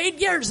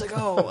housemaid years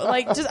ago.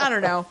 Like, just, I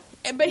don't know.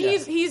 But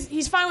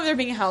he's fine with her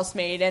being a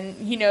housemaid, and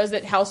he knows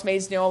that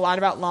housemaids know a lot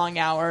about long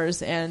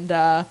hours and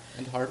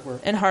hard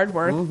work.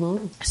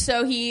 Mm-hmm.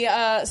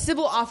 So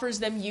Sybil offers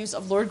them use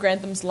of Lord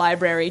Grantham's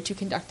library to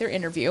conduct their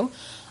interview.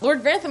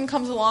 Lord Grantham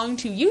comes along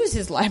to use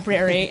his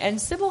library,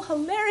 and Sybil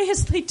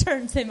hilariously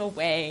turns him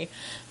away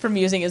from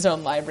using his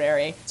own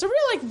library. It's a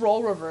real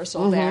role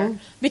reversal there,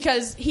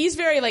 because he's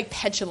very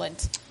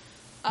petulant.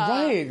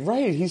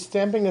 Right. He's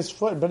stamping his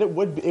foot, but it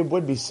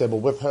would be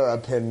Sybil with her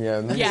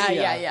opinion.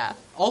 Yeah.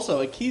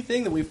 Also, a key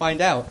thing that we find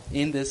out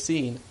in this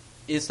scene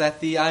is that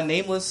the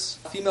nameless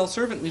female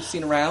servant we've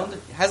seen around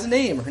has a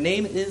name. Her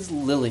name is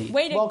Lily.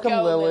 Way to Welcome,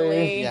 go,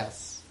 Lily.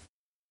 Yes.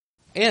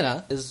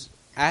 Anna is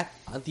at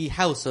the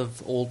house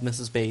of old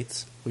Mrs.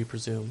 Bates, we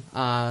presume.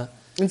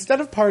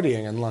 Instead of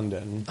partying in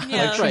London,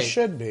 Yeah. like she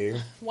should be.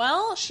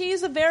 Well,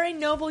 she's a very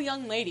noble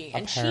young lady,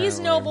 and she's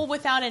Apparently. noble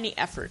without any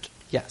effort,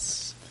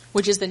 Yes.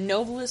 which is the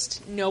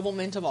noblest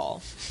noblement of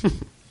all.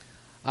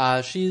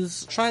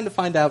 She's trying to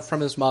find out from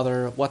his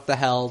mother what the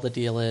hell the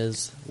deal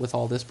is with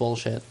all this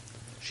bullshit.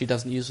 She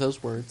doesn't use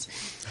those words.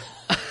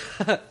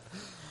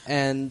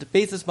 And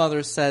Bates'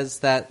 mother says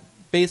that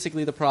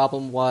basically the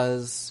problem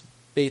was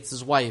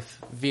Bates' wife,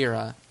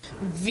 Vera.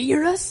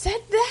 Vera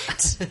said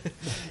that?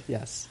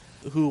 Yes.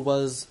 Who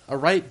was a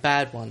right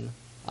bad one,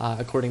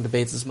 according to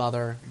Bates'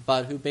 mother,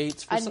 but who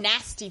Bates... A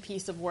nasty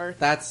piece of work.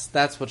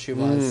 That's what she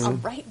was. A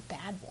right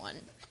bad one.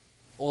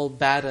 Old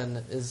Baden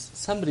is...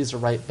 Somebody's a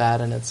right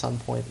Baden at some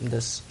point in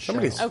this show.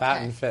 Somebody's fat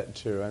Okay. and fit,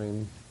 too. I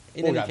mean,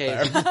 In we'll any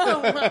get case,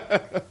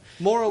 there.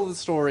 moral of the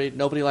story,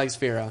 nobody likes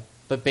Vera.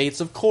 But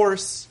Bates, of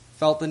course,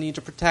 felt the need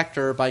to protect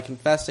her by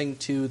confessing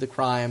to the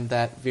crime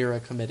that Vera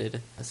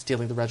committed,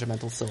 stealing the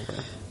regimental silver.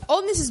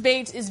 Old Mrs.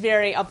 Bates is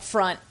very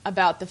upfront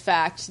about the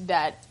fact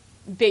that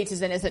Bates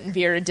is innocent and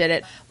Vera did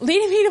it,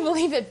 leading me to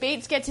believe that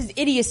Bates gets his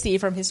idiocy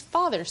from his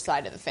father's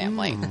side of the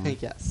family.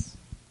 Yes.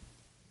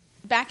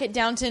 Back at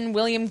Downton,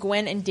 William,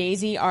 Gwen, and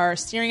Daisy are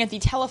staring at the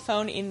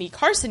telephone in the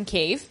Carson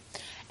cave,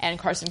 and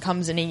Carson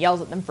comes in and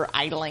yells at them for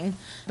idling.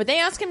 But they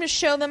ask him to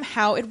show them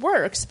how it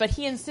works, but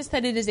he insists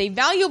that it is a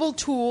valuable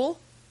tool.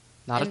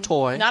 Not a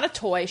toy. Not a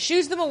toy.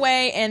 Shoos them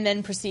away and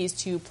then proceeds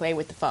to play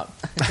with the phone.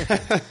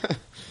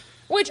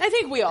 Which I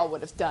think we all would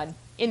have done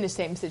in the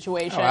same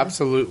situation. Oh,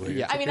 absolutely.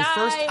 Yeah. I mean, Your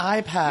first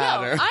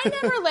iPad. No, I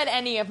never let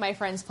any of my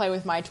friends play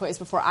with my toys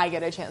before I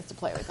get a chance to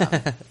play with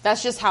them.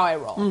 That's just how I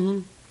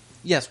roll.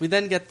 Yes, we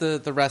then get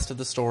the rest of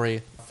the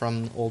story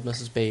from old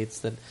Mrs. Bates,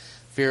 that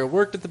Vera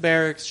worked at the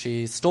barracks,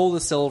 she stole the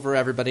silver,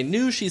 everybody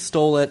knew she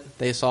stole it,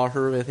 they saw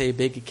her with a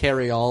big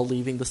carry-all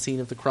leaving the scene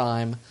of the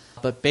crime.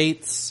 But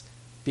Bates,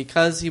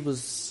 because he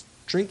was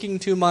drinking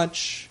too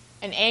much...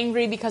 And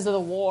angry because of the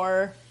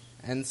war.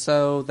 And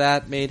so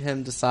that made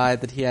him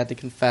decide that he had to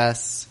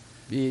confess.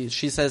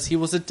 She says he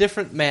was a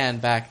different man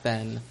back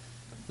then.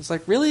 It's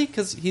like, really?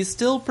 Because he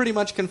still pretty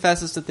much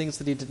confesses to things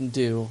that he didn't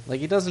do. Like,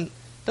 he doesn't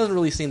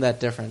really seem that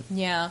different.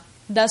 Yeah.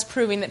 Thus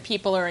proving that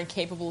people are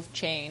incapable of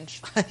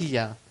change.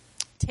 Yeah.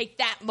 Take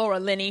that, Laura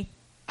Linney.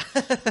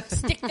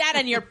 Stick that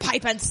in your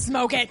pipe and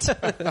smoke it.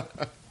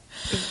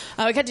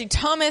 We cut to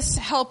Thomas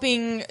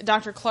helping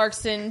Dr.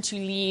 Clarkson to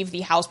leave the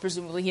house.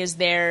 Presumably he is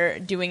there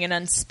doing an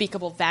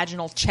unspeakable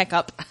vaginal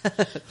checkup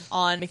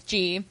on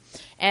McGee.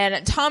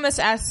 And Thomas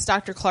asks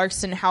Dr.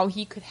 Clarkson how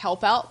he could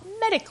help out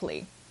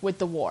medically with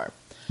the war.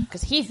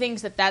 because he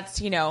thinks that that's,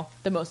 the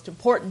most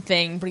important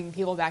thing, bringing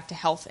people back to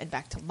health and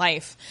back to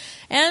life.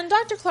 And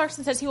Dr.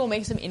 Clarkson says he will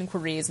make some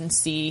inquiries and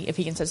see if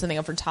he can set something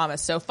up for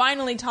Thomas. So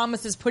finally,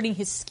 Thomas is putting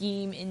his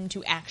scheme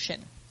into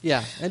action.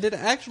 Yeah, and it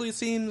actually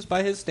seems,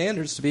 by his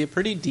standards, to be a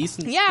pretty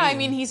decent scheme. I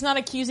mean, he's not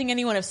accusing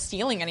anyone of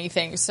stealing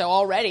anything, so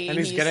already... And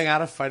he's getting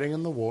out of fighting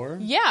in the war.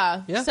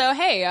 Yeah. So,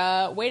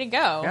 hey, way to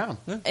go.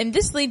 Yeah. And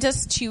this leads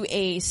us to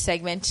a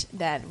segment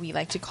that we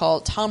like to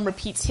call Tom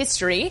Repeats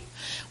History,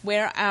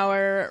 where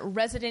our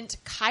resident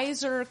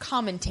Kaiser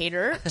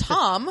commentator,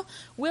 Tom,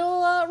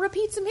 will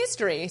repeat some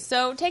history.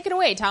 So take it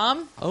away,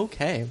 Tom.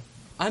 Okay.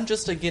 I'm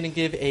just going to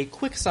give a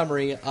quick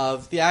summary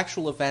of the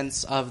actual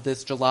events of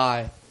this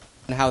July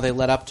and how they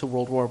led up to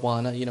World War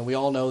I. We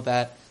all know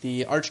that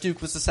the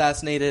Archduke was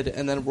assassinated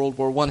and then World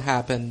War I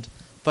happened.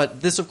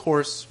 But this, of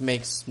course,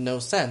 makes no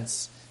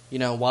sense.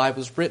 Why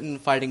was Britain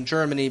fighting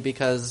Germany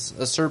because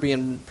a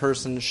Serbian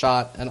person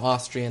shot an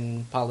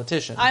Austrian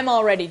politician? I'm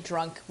already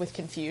drunk with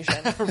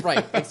confusion.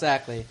 Right,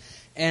 exactly.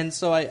 And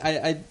so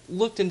I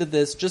looked into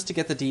this just to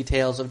get the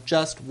details of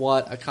just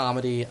what a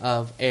comedy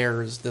of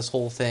errors this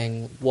whole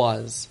thing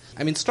was.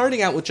 I mean,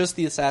 starting out with just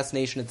the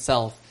assassination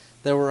itself,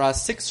 there were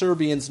 6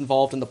 Serbians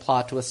involved in the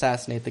plot to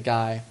assassinate the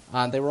guy.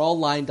 They were all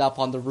lined up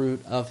on the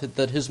route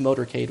that his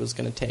motorcade was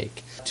going to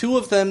take. 2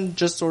 of them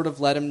just sort of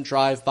let him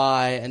drive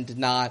by and did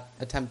not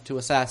attempt to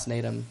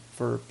assassinate him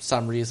for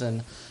some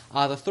reason.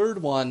 The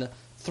third one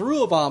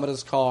threw a bomb at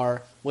his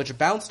car, which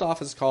bounced off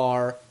his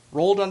car,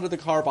 rolled under the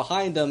car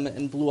behind him,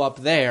 and blew up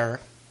there,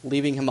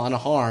 leaving him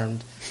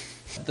unharmed.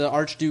 The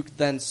Archduke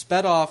then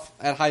sped off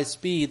at high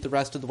speed the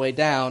rest of the way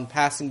down,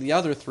 passing the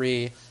other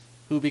 3,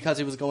 who, because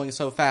he was going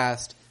so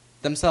fast,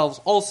 themselves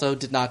also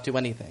did not do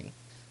anything.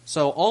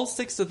 So all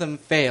 6 of them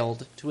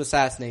failed to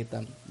assassinate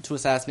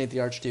the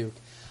Archduke.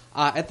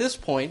 At this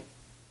point,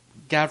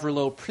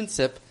 Gavrilo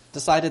Princip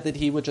decided that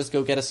he would just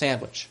go get a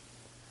sandwich.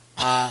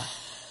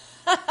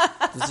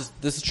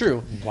 This is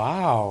true.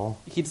 Wow.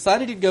 He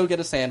decided he'd go get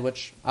a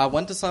sandwich,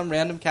 went to some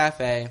random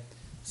cafe,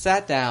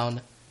 sat down,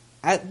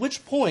 at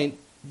which point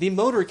the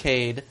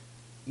motorcade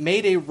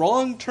made a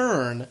wrong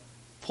turn,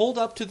 pulled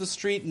up to the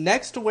street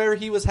next to where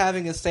he was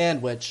having a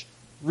sandwich,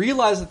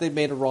 realized that they'd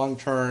made a wrong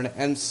turn,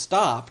 and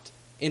stopped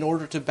in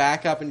order to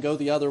back up and go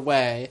the other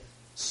way,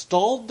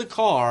 stalled the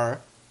car,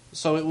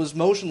 so it was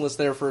motionless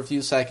there for a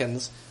few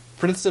seconds.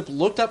 Princip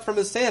looked up from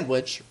his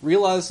sandwich,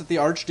 realized that the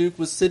Archduke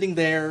was sitting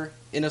there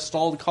in a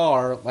stalled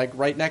car,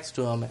 right next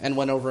to him, and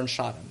went over and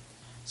shot him.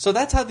 So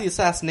that's how the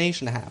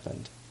assassination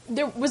happened.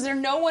 Was there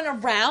no one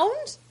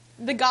around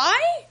the guy?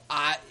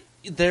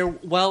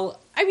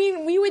 I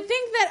mean, we would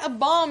think that a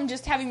bomb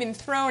just having been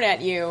thrown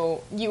at you,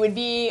 you would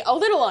be a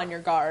little on your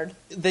guard.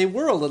 They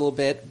were a little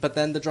bit, but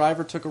then the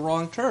driver took a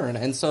wrong turn.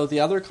 And so the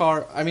other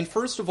car... I mean,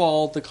 first of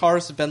all, the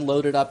cars had been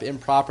loaded up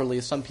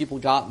improperly. Some people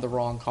got in the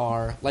wrong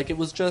car. It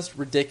was just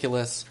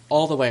ridiculous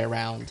all the way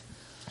around.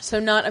 So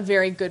not a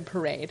very good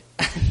parade.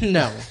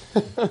 No.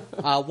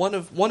 One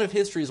of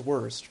history's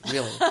worst,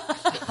 really.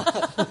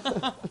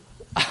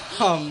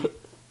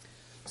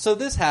 So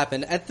this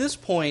happened. At this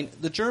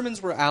point, the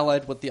Germans were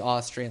allied with the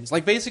Austrians.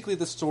 Basically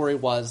the story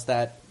was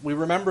that we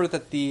remember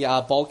that the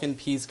Balkan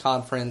Peace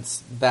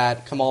Conference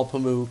that Kemal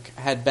Pamuk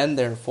had been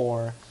there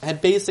for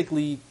had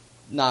basically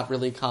not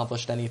really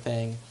accomplished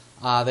anything.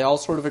 They all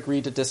sort of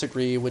agreed to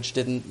disagree, which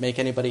didn't make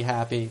anybody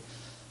happy.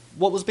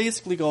 What was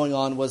basically going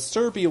on was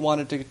Serbia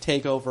wanted to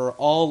take over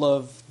all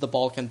of the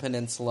Balkan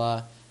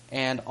Peninsula,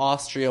 and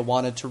Austria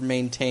wanted to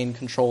maintain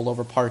control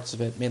over parts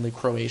of it, mainly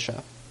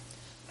Croatia.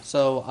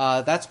 So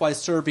that's why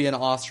Serbia and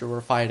Austria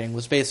were fighting,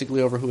 was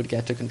basically over who would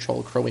get to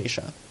control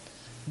Croatia.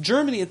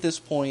 Germany at this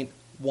point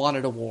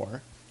wanted a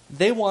war.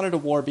 They wanted a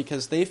war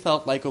because they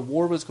felt like a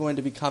war was going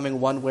to be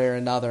coming one way or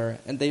another,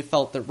 and they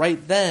felt that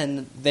right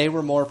then they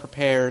were more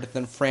prepared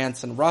than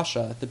France and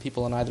Russia, the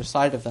people on either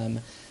side of them,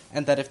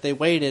 and that if they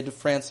waited,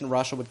 France and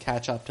Russia would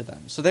catch up to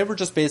them. So they were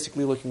just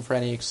basically looking for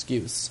any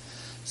excuse.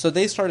 So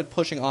they started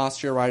pushing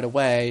Austria right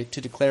away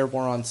to declare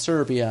war on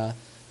Serbia,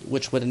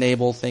 which would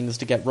enable things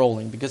to get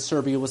rolling, because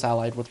Serbia was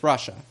allied with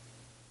Russia.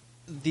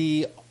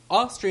 The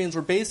Austrians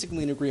were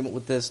basically in agreement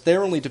with this.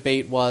 Their only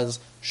debate was,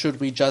 should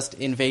we just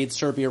invade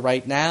Serbia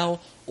right now,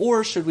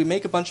 or should we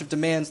make a bunch of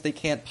demands they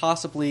can't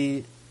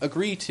possibly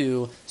agree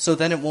to, so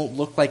then it won't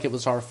look like it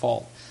was our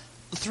fault?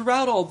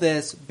 Throughout all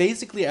this,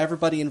 basically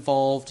everybody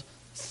involved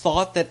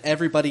thought that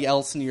everybody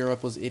else in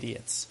Europe was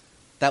idiots.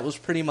 That was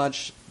pretty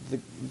much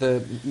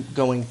the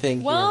going thing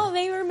here. Well,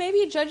 they were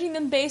maybe judging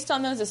them based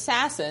on those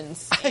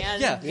assassins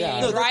and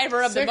yeah. the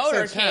driver of the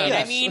motorcade.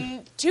 Yes. I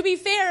mean, to be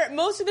fair,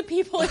 most of the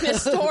people in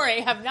this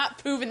story have not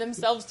proven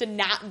themselves to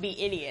not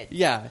be idiots.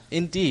 Yeah,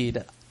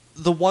 indeed.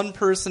 The one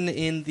person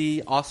in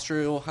the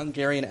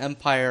Austro-Hungarian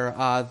Empire,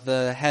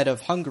 the head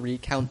of Hungary,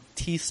 Count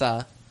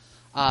Tisza,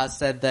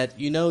 said that,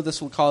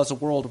 this will cause a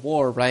world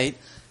war, right?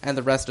 And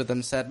the rest of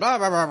them said, blah,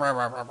 blah, blah,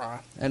 blah, blah, blah,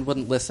 and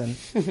wouldn't listen.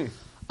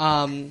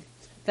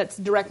 That's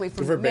directly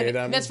from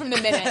verbatim. That's from the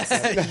minutes.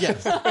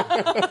 Yes.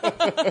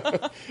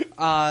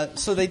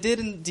 So they did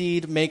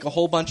indeed make a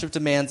whole bunch of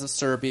demands of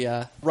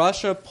Serbia.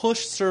 Russia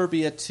pushed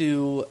Serbia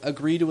to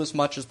agree to as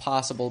much as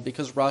possible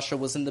because Russia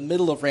was in the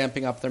middle of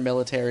ramping up their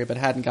military but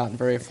hadn't gotten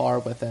very far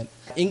with it.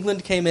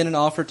 England came in and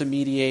offered to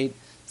mediate,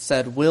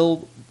 said,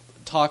 we'll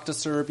talk to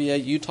Serbia,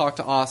 you talk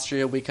to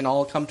Austria, we can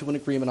all come to an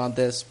agreement on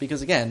this,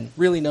 because again,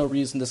 really no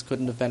reason this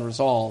couldn't have been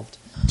resolved.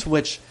 To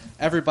which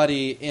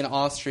everybody in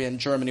Austria and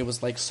Germany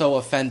was like so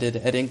offended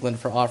at England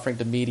for offering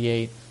to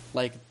mediate,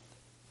 like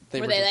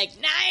were they like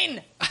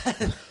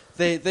 9?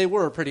 They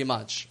were pretty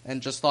much,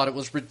 and just thought it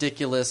was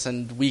ridiculous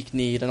and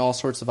weak-kneed and all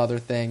sorts of other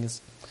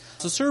things.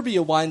 So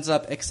Serbia winds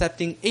up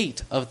accepting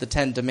 8 of the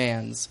 10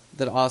 demands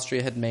that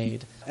Austria had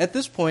made. At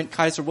this point,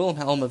 Kaiser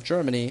Wilhelm of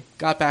Germany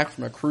got back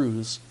from a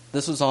cruise.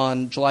 This was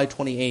on July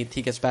 28th.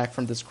 He gets back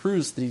from this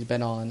cruise that he'd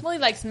been on. Well, he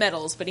likes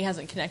medals, but he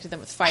hasn't connected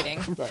them with fighting.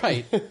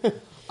 Right.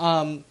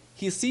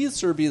 He sees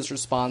Serbia's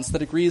response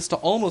that agrees to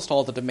almost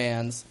all the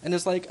demands and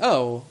is like,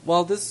 oh,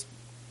 well,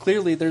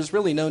 clearly there's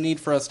really no need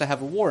for us to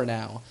have a war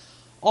now.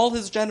 All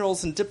his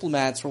generals and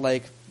diplomats were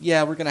like,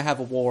 yeah, we're going to have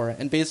a war,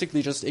 and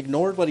basically just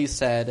ignored what he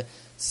said,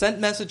 sent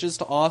messages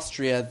to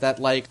Austria that,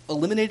 like,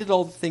 eliminated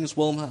all the things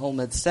Wilhelm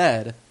had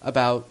said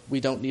about we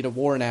don't need a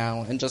war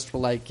now, and just were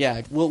like,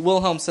 yeah,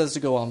 Wilhelm says to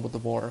go on with the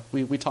war.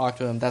 We talked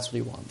to him, that's what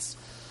he wants.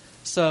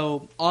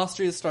 So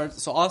Austria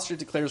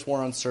declares war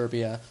on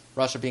Serbia.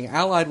 Russia, being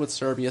allied with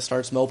Serbia,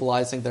 starts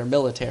mobilizing their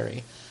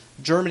military.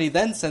 Germany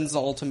then sends an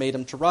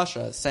ultimatum to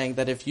Russia, saying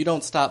that if you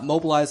don't stop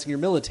mobilizing your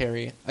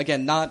military,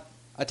 again, not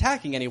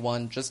attacking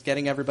anyone, just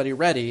getting everybody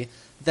ready,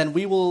 then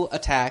we will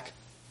attack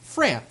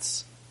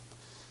France.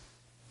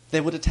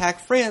 They would attack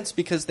France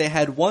because they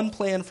had one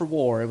plan for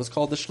war. It was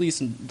called the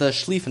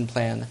Schlieffen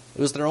Plan.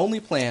 It was their only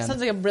plan. Sounds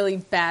like a really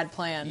bad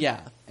plan.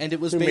 Yeah. And it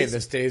was Who made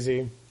this,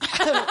 Daisy?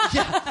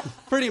 Yeah,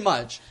 pretty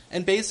much.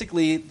 And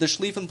basically, the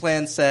Schlieffen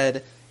Plan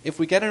said, if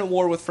we get in a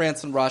war with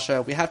France and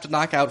Russia, we have to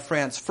knock out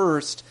France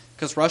first,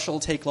 because Russia will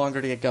take longer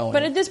to get going.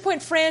 But at this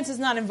point, France is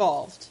not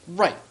involved.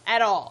 Right.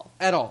 At all.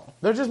 At all.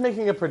 They're just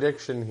making a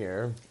prediction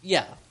here.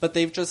 Yeah, but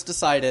they've just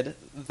decided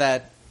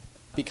that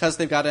because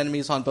they've got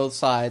enemies on both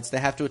sides, they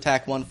have to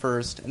attack one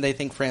first, and they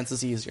think France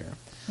is easier.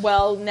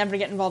 Well, never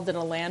get involved in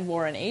a land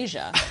war in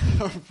Asia.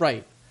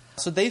 Right.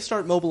 So they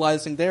start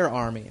mobilizing their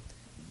army.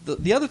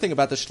 The other thing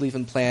about the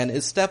Schlieffen Plan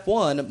is step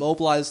 1,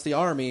 mobilize the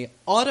army,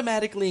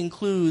 automatically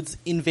includes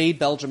invade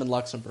Belgium and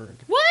Luxembourg.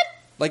 What?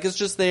 Like, it's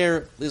just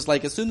there, is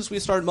like, as soon as we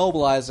start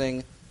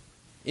mobilizing,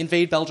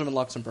 invade Belgium and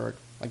Luxembourg.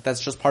 Like,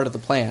 that's just part of the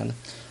plan.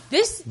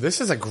 This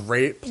is a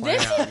great plan.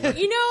 And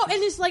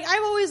it's like,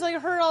 I've always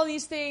like heard all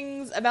these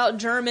things about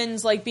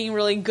Germans like being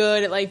really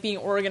good at like being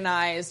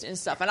organized and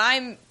stuff. And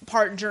I'm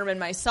part German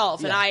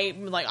myself, and I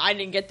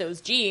didn't get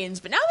those genes.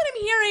 But now that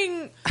I'm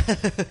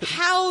hearing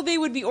how they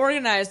would be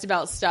organized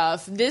about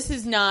stuff, this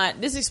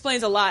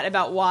explains a lot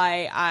about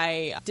why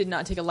I did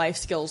not take a life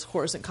skills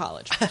course in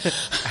college.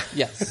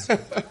 Yes.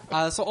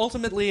 So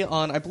ultimately,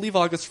 on, I believe,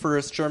 August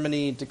 1st,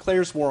 Germany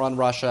declares war on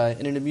Russia.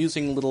 In an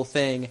amusing little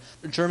thing,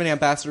 the German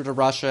ambassador to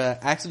Russia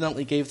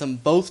accidentally gave them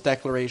both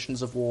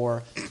declarations of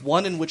war.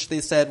 One in which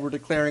they said, we're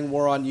declaring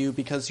war on you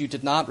because you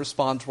did not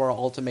respond to our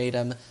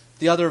ultimatum.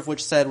 The other of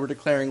which said, we're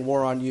declaring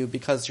war on you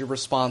because your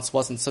response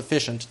wasn't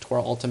sufficient to our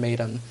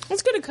ultimatum.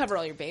 It's good to cover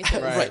all your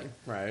bases.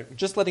 Right.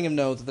 Just letting him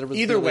know that there was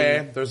Either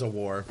way, there's a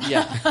war.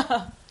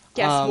 Yeah.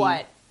 Guess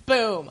what?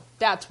 Boom.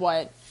 That's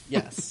what.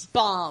 Yes.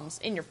 Bombs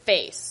in your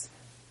face.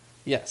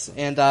 Yes,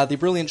 and the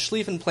brilliant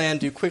Schlieffen Plan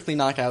to quickly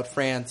knock out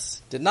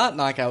France did not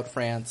knock out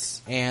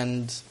France,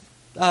 and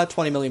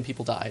 20 million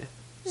people died.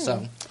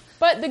 So,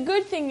 but the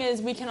good thing is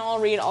we can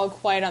all read All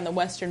Quiet on the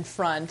Western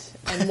Front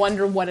and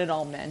wonder what it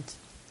all meant.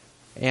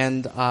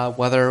 And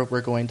whether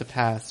we're going to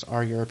pass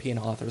our European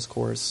authors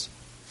course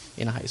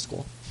in high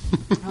school.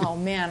 Oh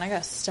man, I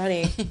gotta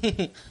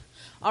study.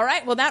 All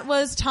right, well that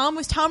was Tom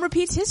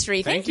Repeats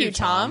History. Thank you,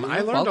 Tom.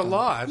 I learned a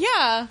lot.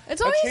 Yeah,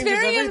 it's always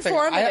very everything.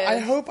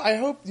 informative. I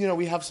hope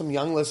we have some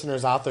young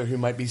listeners out there who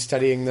might be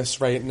studying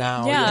this right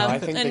now. Yeah, I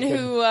think and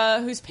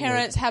whose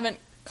parents haven't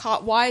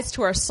caught wise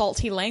to our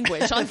salty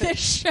language on this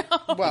show.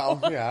 Well,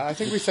 yeah, I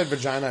think we said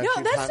vagina a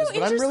few that's times, so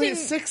but I'm really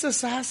interesting. 6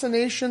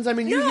 assassinations. I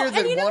mean, you hear that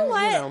and you know one,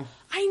 what?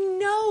 I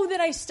know that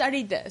I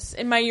studied this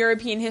in my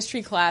European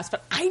history class,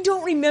 but I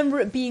don't remember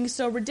it being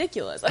so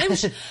ridiculous.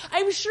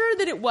 I'm sure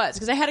that it was,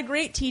 because I had a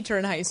great teacher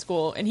in high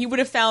school, and he would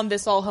have found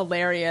this all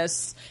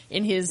hilarious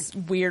in his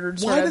weird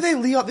sort Why did they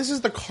leave out? This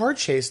is the car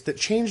chase that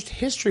changed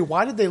history.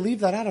 Why did they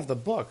leave that out of the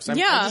books? I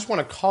just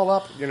want to call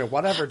up,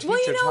 whatever teacher. Well,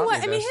 you know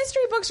what? I mean,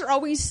 history books are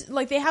always,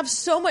 like, they have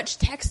so much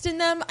text in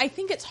them. I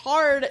think it's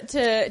hard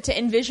to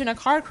envision a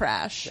car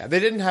crash. Yeah,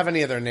 they didn't have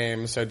any of their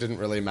names, so it didn't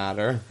really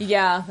matter.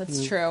 Yeah,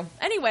 that's true.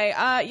 Anyway,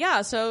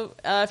 so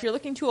if you're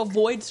looking to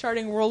avoid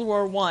starting World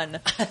War I,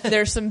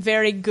 there's some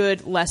very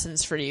good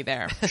lessons for you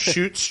there.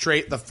 Shoot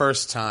straight the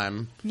first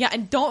time. Yeah,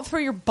 and don't throw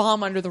your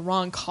bomb under the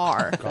wrong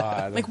car.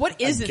 God. Like,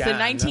 what is this, the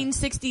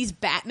 1960s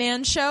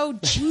Batman show?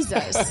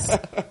 Jesus.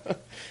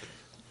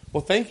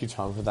 Well, thank you,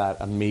 Tom, for that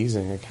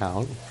amazing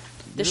account.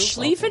 The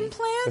Schlieffen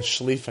Plan? The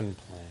Schlieffen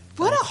Plan.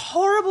 What a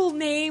horrible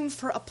name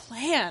for a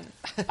plan.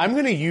 I'm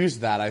going to use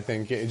that, I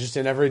think, just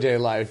in everyday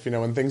life. You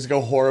know, when things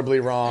go horribly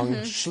wrong.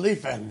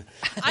 Schlieffen.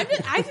 I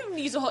can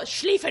use a whole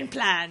Schlieffen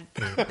Plan.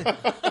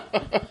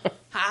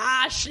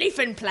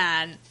 Schlieffen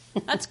Plan.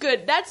 That's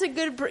good. That's a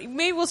good...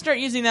 Maybe we'll start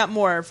using that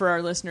more for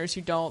our listeners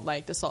who don't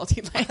like the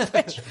salty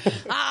language.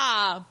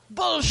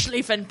 Bull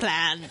Schlieffen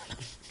Plan.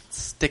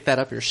 Stick that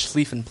up your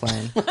Schlieffen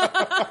Plan.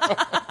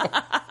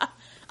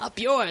 Up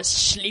yours,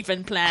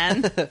 Schlieffen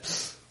Plan.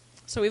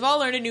 So we've all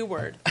learned a new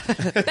word.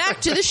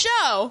 Back to the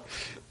show.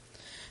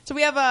 So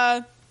we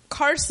have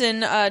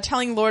Carson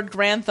telling Lord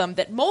Grantham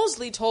that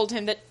Molesley told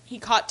him that he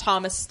caught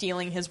Thomas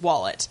stealing his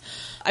wallet.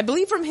 I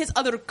believe from his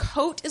other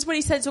coat is what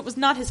he said, so it was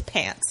not his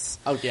pants.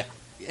 Oh, yeah.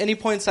 And he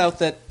points out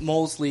that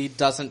Molesley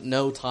doesn't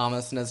know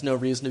Thomas and has no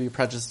reason to be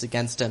prejudiced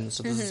against him.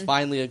 So this is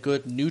finally a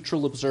good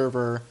neutral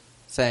observer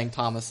saying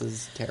Thomas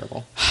is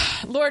terrible.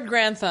 Lord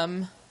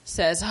Grantham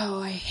says,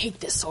 I hate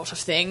this sort of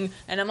thing.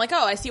 And I'm like,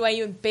 I see why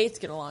you and Bates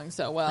get along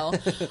so well.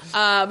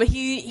 But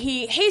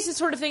he hates this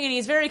sort of thing, and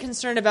he's very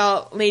concerned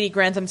about Lady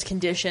Grantham's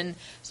condition.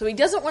 So he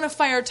doesn't want to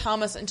fire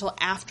Thomas until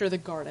after the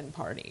garden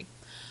party.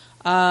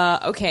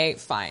 Okay,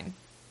 fine.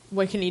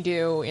 What can he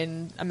do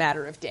in a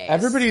matter of days?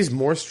 Everybody's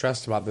more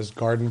stressed about this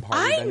garden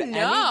party than anything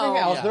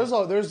else.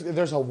 Yeah.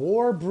 There's a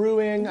war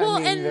brewing. Well, I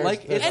mean,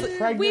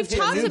 and we've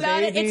talked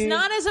about it. It's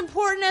not as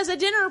important as a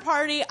dinner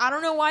party. I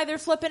don't know why they're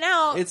flipping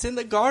out. It's in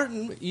the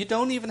garden. You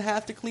don't even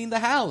have to clean the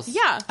house.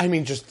 Yeah. I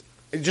mean, just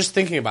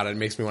thinking about it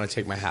makes me want to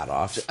take my hat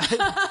off.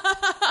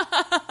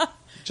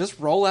 Just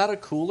roll out a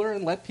cooler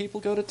and let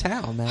people go to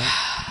town, man.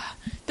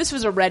 This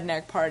was a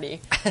redneck party.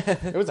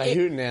 It was a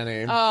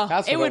hootenanny.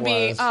 That's what it would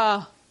was.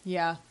 be.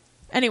 Yeah.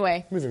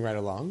 Anyway. Moving right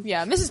along.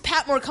 Yeah, Mrs.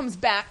 Patmore comes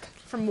back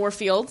from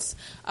Moorfields,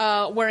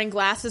 wearing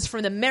glasses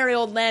from the merry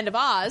old land of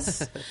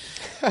Oz.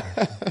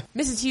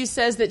 Mrs. Hughes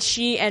says that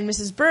she and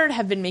Mrs. Bird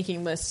have been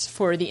making lists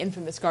for the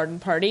infamous garden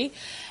party.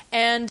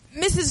 And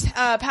Mrs.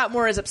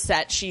 Patmore is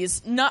upset.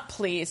 She's not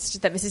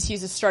pleased that Mrs.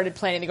 Hughes has started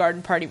planning the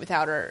garden party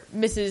without her.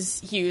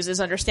 Mrs. Hughes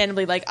is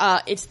understandably like,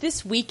 it's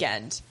this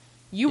weekend.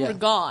 You were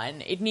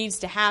gone. It needs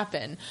to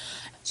happen.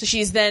 So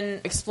she's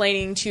then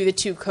explaining to the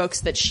two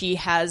cooks that she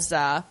has...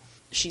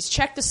 she's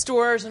checked the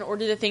stores and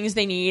ordered the things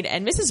they need,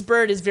 and Mrs.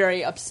 Bird is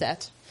very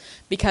upset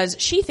because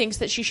she thinks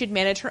that she should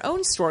manage her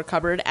own store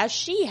cupboard as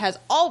she has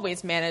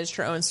always managed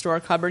her own store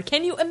cupboard.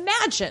 Can you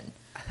imagine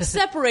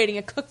separating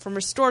a cook from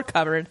her store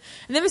cupboard?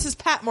 And then Mrs.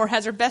 Patmore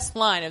has her best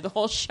line of the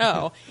whole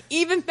show,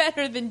 even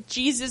better than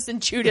Jesus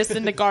and Judas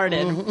in the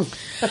garden.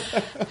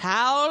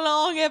 How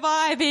long have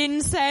I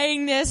been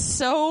saying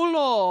this, oh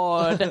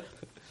Lord?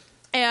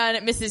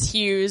 And Mrs.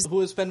 Hughes, who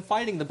has been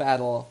fighting the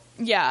battle.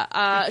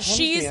 Yeah,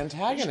 she's the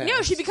antagonist.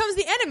 No, she becomes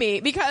the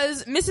enemy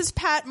because Mrs.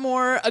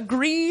 Patmore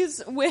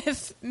agrees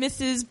with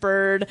Mrs.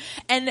 Bird,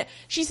 and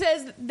she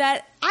says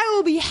that I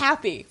will be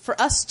happy for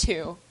us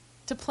two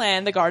to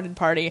plan the garden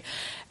party.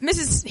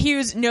 Mrs.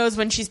 Hughes knows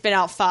when she's been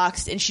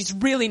outfoxed, and she's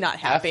really not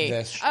happy.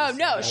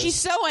 She's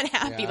so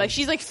unhappy. Yeah. Like,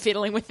 she's like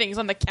fiddling with things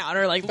on the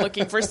counter, like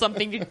looking for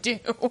something to do.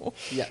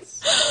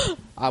 Yes.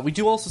 We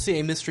do also see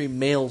a mystery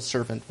male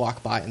servant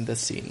walk by in this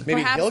scene.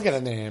 Maybe Perhaps- he'll get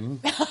a name.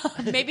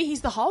 Maybe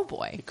he's the hall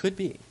boy. It could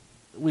be.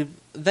 We've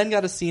then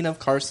got a scene of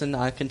Carson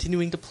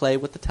continuing to play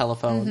with the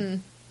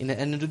telephone in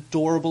an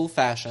adorable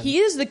fashion. He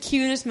is the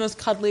cutest, most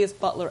cuddliest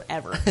butler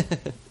ever.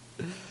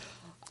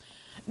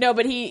 No,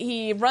 but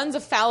he runs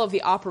afoul of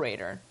the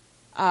operator.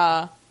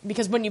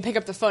 Because when you pick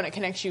up the phone, it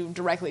connects you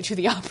directly to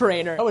the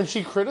operator. Oh, and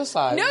she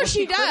criticized. No,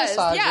 she does,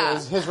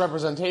 criticizes his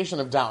representation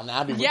of Downton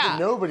Abbey, which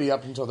nobody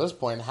up until this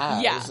point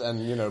has. Yeah.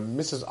 And,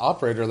 Mrs.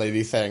 Operator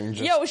Lady thing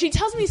just... She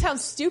tells me he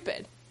sounds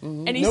stupid.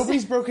 And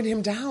nobody's broken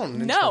him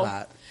down until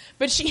that.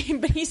 But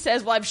he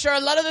says, well, I'm sure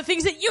a lot of the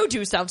things that you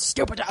do sound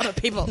stupid to other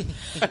people.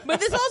 But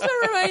this also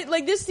reminds,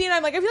 like, this scene,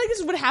 I'm like, I feel like this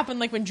is what happened,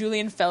 like, when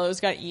Julian Fellows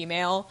got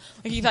email.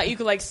 Like, he thought you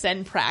could, like,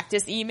 send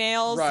practice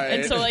emails. Right.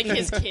 And so, like,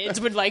 his kids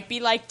would, like, be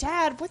like,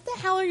 Dad, what the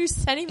hell are you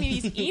sending me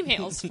these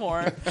emails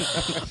for?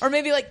 Or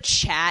maybe, like,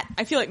 chat.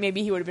 I feel like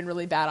maybe he would have been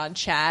really bad on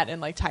chat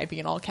and, like, typing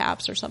in all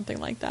caps or something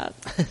like that.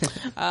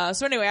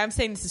 So anyway, I'm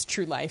saying this is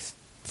true life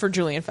for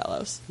Julian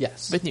Fellows.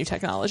 Yes. With new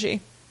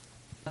technology.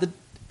 The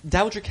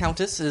Dowager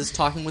Countess is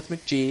talking with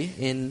McGee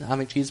in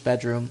McGee's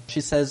bedroom. She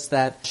says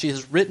that she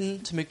has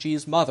written to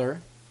McGee's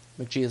mother.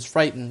 McGee is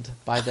frightened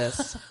by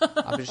this.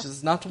 But she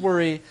says not to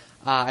worry.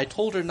 I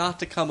told her not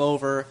to come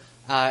over,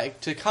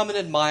 to come and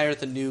admire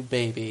the new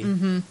baby.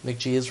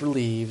 McGee is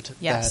relieved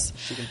that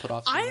she can put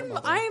off seeing her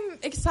mother. I'm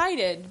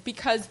excited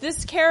because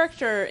this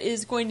character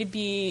is going to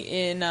be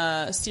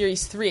in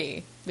Series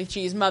 3,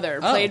 McGee's mother,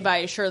 played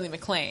by Shirley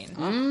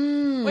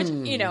MacLaine. Which,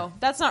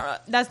 that's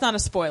not a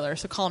spoiler,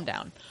 so calm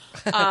down.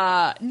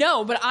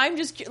 No, but I'm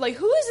just like,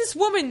 who is this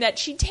woman that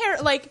she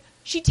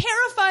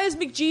terrifies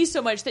McGee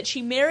so much that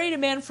she married a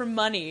man for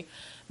money,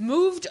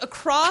 moved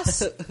across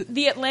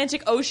the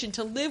Atlantic Ocean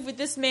to live with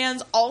this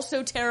man's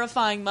also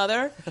terrifying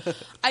mother.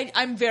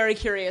 I'm very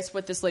curious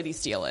what this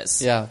lady's deal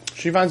is. Yeah.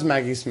 She finds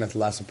Maggie Smith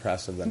less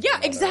oppressive than her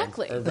mother,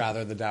 exactly. or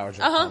rather the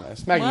Dowager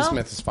Countess. Maggie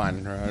Smith is fine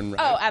in her own right.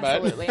 Oh,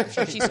 absolutely. I'm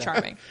sure she's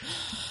charming.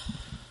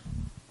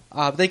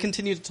 They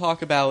continue to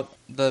talk about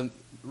the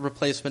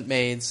replacement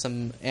maids.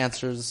 Some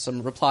answers,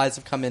 some replies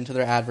have come into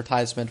their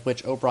advertisement,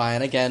 which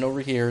O'Brien again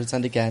overhears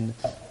and again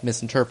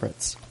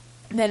misinterprets.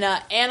 Then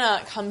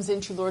Anna comes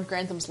into Lord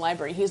Grantham's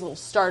library. He's a little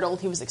startled.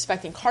 He was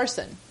expecting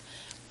Carson.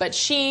 But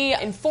she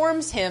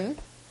informs him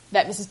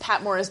that Mrs.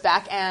 Patmore is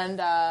back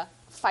and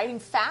fighting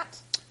fat.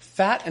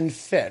 Fat and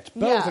fit,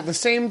 both at the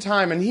same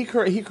time, and he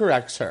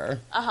corrects her.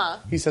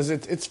 He says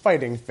it's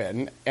fighting fit,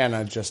 and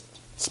Anna just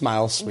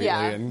smiles sweetly.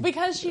 Yeah,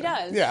 because she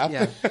does.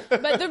 Yeah.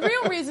 But the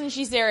real reason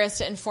she's there is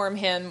to inform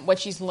him what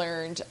she's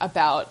learned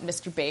about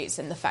Mr. Bates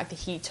and the fact that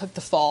he took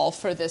the fall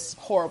for this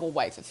horrible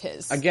wife of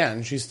his.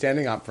 Again, she's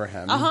standing up for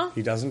him.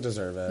 He doesn't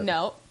deserve it.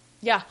 No.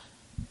 Yeah.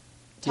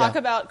 Talk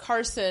about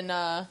Carson,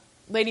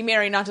 Lady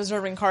Mary not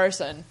deserving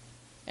Carson,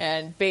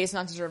 and Bates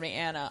not deserving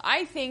Anna.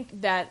 I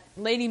think that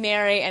Lady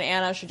Mary and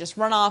Anna should just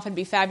run off and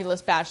be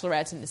fabulous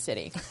bachelorettes in the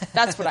city.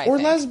 That's what I think. Or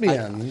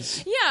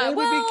lesbians. Yeah, that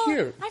would be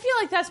cute. I feel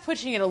like that's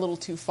pushing it a little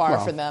too far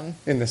for them.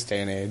 In this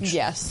day and age.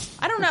 Yes.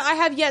 I don't know. I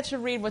have yet to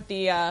read what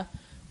the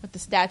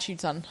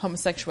statutes on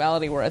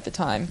homosexuality were at the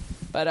time.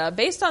 But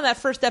based on that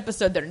first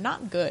episode, they're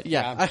not good.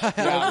 Yeah,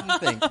 I wouldn't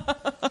think.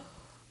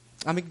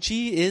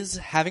 McGee is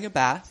having a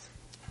bath,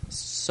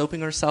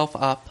 soaping herself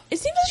up. It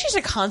seems like she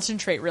should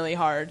concentrate really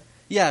hard.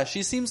 Yeah,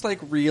 she seems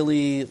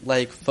really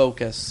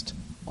focused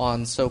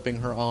on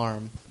soaping her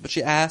arm. But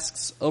she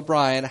asks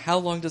O'Brien, how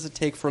long does it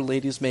take for a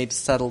lady's maid to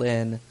settle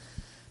in?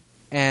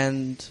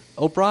 And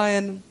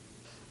O'Brien,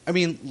 I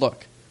mean,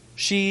 look,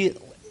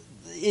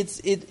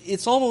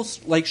 it's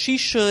almost like she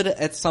should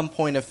at some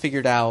point have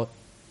figured out,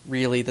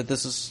 really,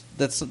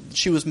 that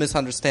she was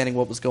misunderstanding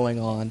what was going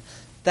on.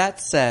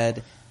 That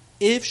said,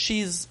 if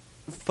she's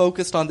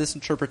focused on this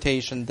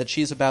interpretation that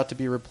she's about to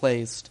be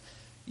replaced,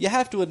 you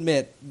have to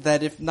admit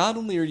that if not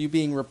only are you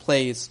being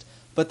replaced,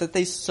 but that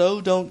they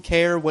so don't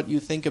care what you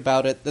think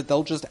about it that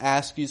they'll just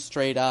ask you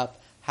straight up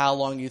how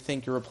long you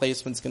think your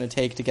replacement's going to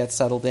take to get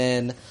settled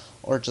in,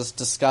 or just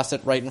discuss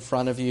it right in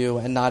front of you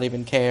and not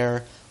even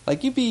care.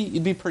 Like, you'd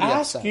be pretty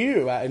ask upset.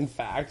 You, in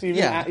fact,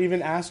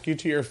 even ask you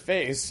to your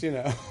face, you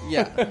know.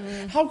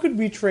 Yeah. How could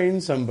we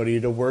train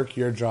somebody to work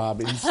your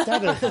job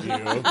instead of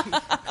you?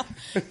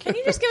 Can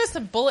you just give us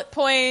some bullet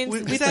points?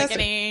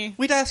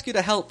 We'd ask you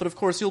to help, but of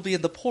course you'll be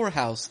in the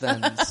poorhouse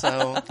then.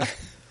 So,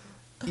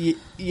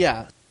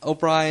 yeah.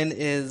 O'Brien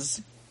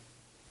is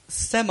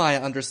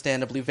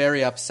semi-understandably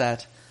very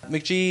upset.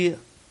 McGee,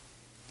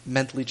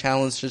 mentally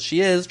challenged as she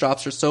is,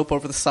 drops her soap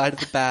over the side of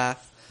the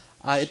bath.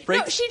 It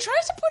breaks. No, she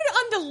tries to put it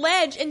on the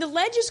ledge, and the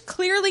ledge is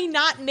clearly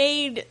not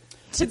made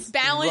to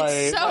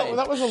balance soap.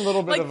 That was a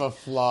little bit of a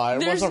flaw.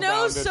 There's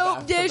no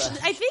soap dish.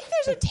 I think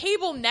there's a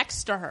table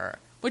next to her,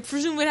 which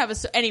presumably would have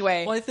a...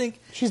 Anyway. Well, I think...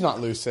 She's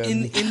not lucid.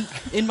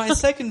 In my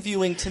second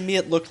viewing, to me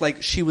it looked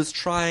like she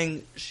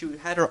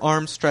had her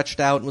arm stretched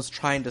out and was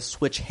trying to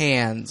switch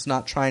hands,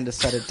 not trying to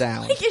set it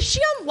down. Like, is she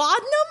on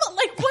laudanum?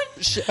 Like, what?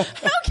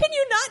 How can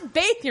you not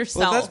bathe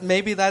yourself? Well,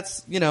 maybe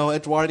that's,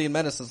 Edwardian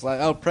medicine. It's like,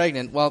 oh,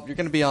 pregnant. Well, you're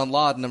going to be on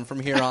laudanum from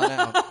here on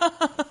out.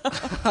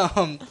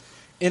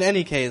 In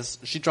any case,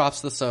 she drops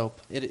the soap.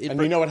 You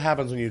know what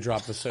happens when you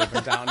drop the soap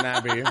in Downton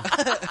Abbey.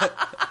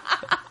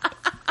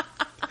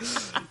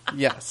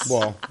 Yes.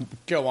 Well,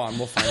 go on.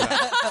 We'll find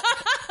out.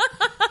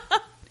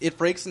 It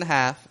breaks in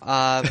half.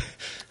 The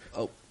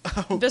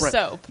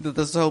soap.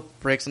 The soap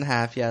breaks in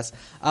half, yes.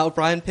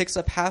 O'Brien picks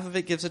up half of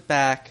it, gives it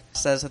back,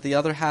 says that the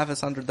other half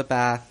is under the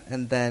bath,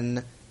 and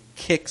then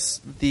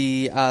kicks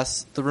the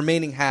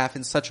remaining half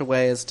in such a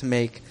way as to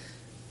make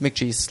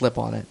McGee slip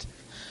on it.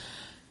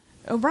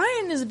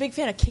 O'Brien is a big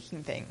fan of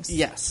kicking things.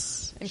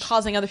 Yes. And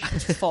causing other people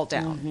to fall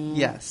down. Mm-hmm.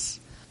 Yes.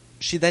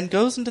 She then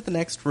goes into the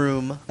next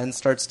room and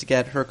starts to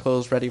get her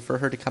clothes ready for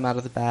her to come out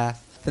of the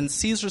bath. Then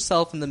sees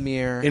herself in the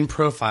mirror. In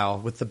profile,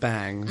 with the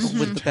bangs. Mm-hmm.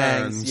 With the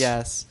bangs,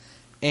 yes.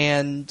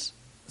 And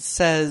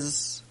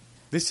says...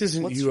 This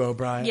isn't you,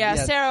 O'Brien. Yeah,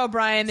 Sarah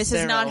O'Brien, this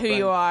is not who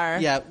you are.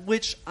 Yeah,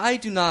 which I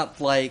do not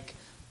like.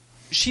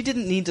 She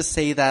didn't need to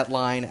say that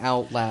line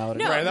out loud.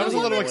 No, right, that was a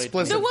little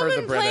explicit for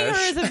the British. The woman playing her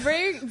is a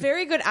very,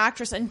 very good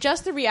actress, and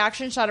just the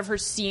reaction shot of her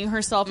seeing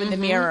herself in the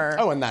mirror.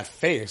 Oh, and that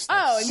face.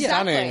 Exactly.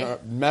 Stunning,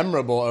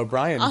 memorable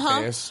O'Brien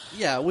face.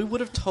 Yeah, we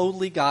would have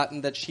totally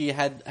gotten that she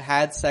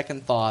had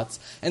second thoughts,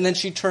 and then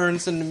she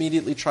turns and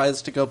immediately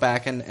tries to go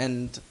back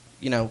and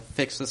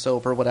fix the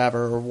soap or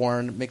whatever, or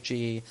warn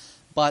McGee,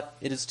 but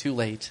it is too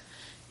late.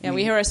 Yeah,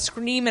 we hear a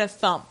scream and a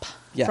thump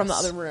from the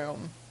other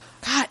room.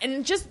 God,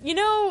 and just,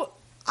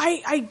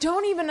 I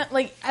don't even,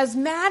 as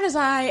mad as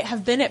I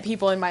have been at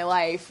people in my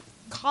life,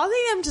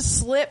 causing them to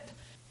slip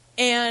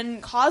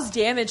and cause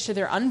damage to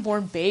their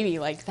unborn baby,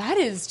 that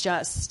is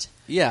just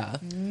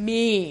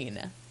mean.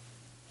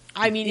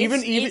 I mean,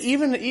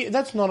 even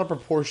that's not a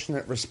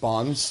proportionate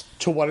response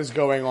to what is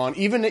going on.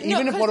 Even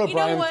if what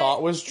O'Brien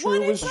thought was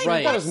true was true,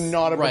 that is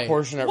not a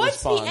proportionate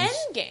response. What's the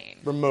end game?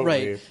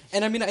 Remotely. Right.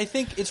 And I mean, I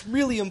think it's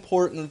really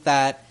important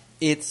that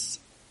it's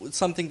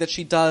something that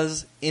she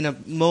does in a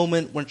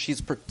moment when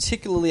she's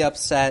particularly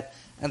upset,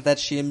 and that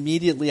she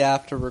immediately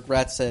after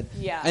regrets it.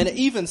 Yeah. And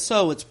even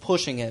so, it's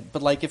pushing it.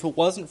 But, like, if it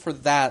wasn't for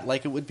that,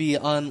 like, it would be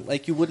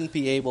you wouldn't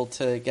be able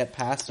to get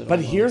past it. But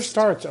almost. here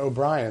starts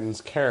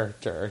O'Brien's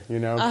character, you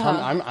know.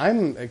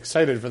 I'm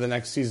excited for the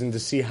next season to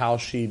see how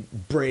she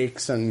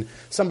breaks, and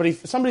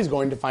somebody's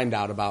going to find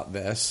out about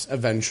this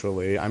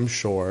eventually, I'm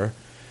sure.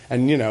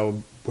 And, you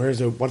know,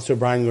 what's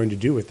O'Brien going to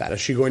do with that?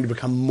 Is she going to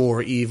become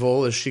more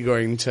evil? Is she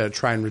going to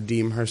try and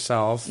redeem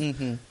herself?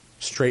 Mm-hmm.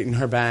 Straighten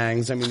her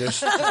bangs. I mean,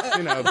 there's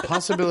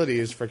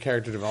possibilities for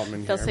character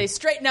development here. They'll say,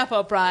 "Straighten up,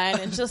 O'Brien,"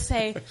 and she'll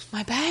say,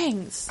 "My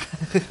bangs."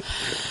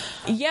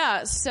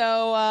 Yeah.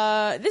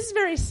 So this is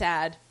very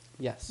sad.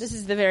 Yes. This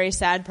is the very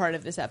sad part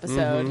of this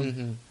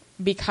episode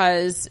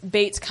because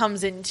Bates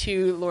comes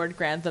into Lord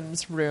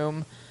Grantham's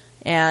room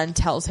and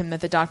tells him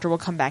that the doctor will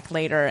come back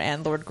later,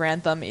 and Lord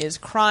Grantham is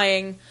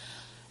crying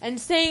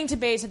and saying to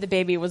Bates that the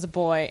baby was a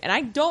boy. And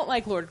I don't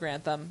like Lord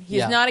Grantham.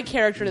 He's not a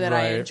character that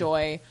I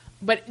enjoy.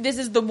 But this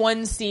is the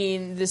one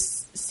scene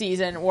this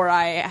season where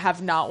I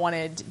have not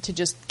wanted to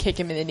just kick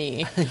him in the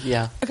knee.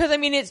 Yeah. Because, I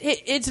mean, it's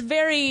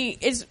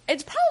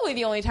probably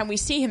the only time we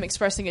see him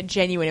expressing a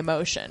genuine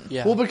emotion.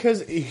 Yeah. Well,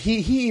 because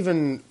he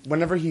even,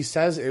 whenever he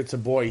says it's a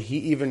boy, he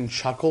even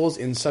chuckles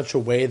in such a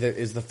way that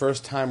is the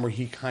first time where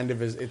he kind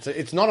of is,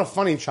 it's not a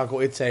funny chuckle,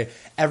 it's a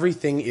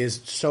everything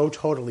is so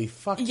totally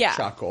fucked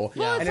chuckle.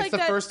 Well, and it's the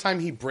first time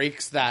he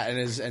breaks that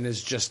and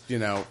is just, you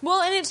know.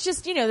 Well, and it's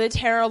just, you know, the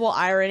terrible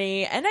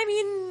irony. And, I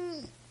mean,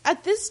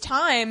 at this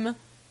time,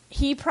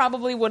 he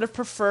probably would have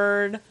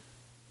preferred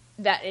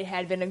that it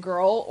had been a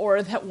girl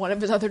or that one of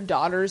his other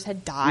daughters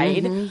had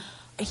died.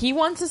 Mm-hmm. He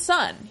wants a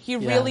son. He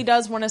really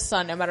does want a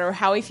son, no matter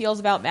how he feels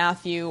about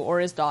Matthew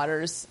or his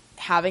daughters.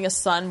 Having a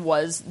son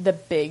was the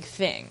big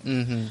thing.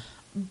 Mm-hmm.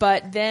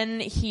 But then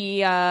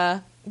he,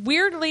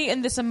 weirdly,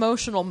 in this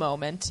emotional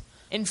moment,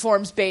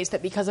 informs Bates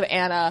that because of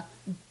Anna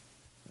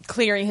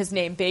clearing his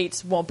name,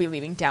 Bates won't be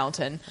leaving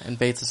Downton. And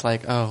Bates is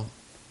like, oh,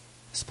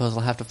 I suppose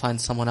I'll have to find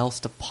someone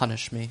else to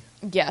punish me.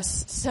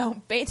 Yes. So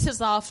Bates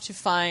is off to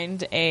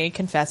find a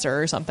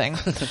confessor or something.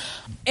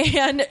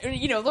 And,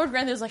 you know, Lord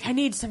Grantham's like, I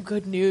need some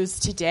good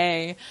news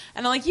today.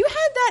 And I'm like, you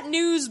had that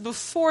news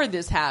before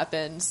this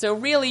happened, so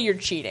really you're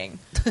cheating.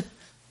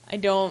 I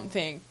don't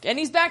think. And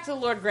he's back to the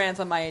Lord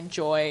Grantham I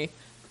enjoy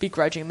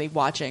begrudgingly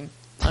watching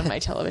on my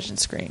television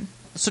screen.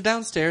 So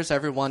downstairs,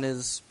 everyone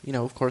is, you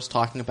know, of course,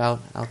 talking about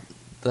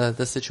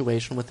the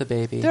situation with the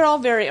baby. They're all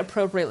very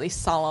appropriately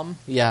solemn.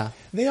 Yeah.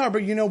 They are,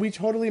 but, you know, we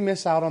totally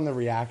miss out on the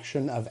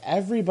reaction of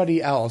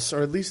everybody else,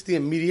 or at least the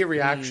immediate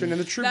reaction in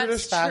the true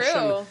British fashion.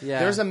 True. Yeah.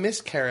 There's a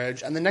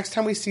miscarriage, and the next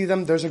time we see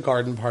them, there's a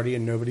garden party,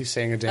 and nobody's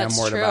saying a damn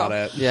word about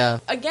it. Yeah.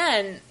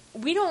 Again,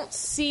 we don't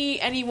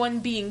see anyone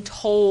being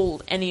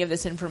told any of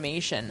this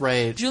information.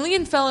 Right.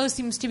 Julian Fellowes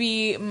seems to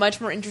be much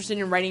more interested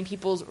in writing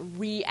people's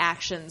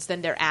reactions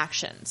than their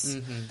actions.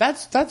 Mm-hmm.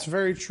 That's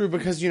very true,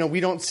 because, you know, we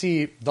don't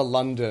see the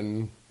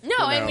London... No,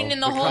 I mean,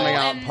 in the whole, coming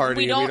out and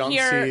party, we don't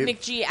hear see...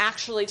 McGee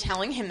actually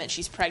telling him that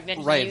she's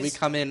pregnant. Right, we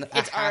come in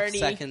a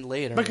half-second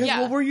later. Because,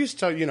 well, we're used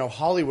to, you know,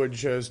 Hollywood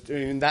shows, I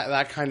mean,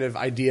 that kind of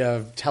idea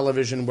of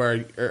television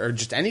where, or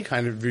just any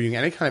kind of viewing,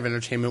 any kind of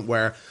entertainment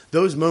where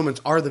those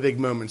moments are the big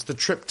moments. The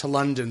trip to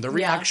London, the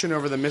reaction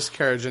over the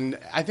miscarriage. And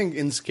I think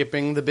in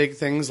skipping the big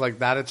things like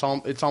that,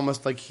 it's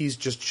almost like he's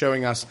just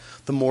showing us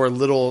the more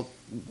little...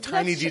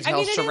 tiny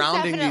details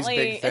surrounding these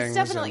big things. It's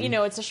definitely, you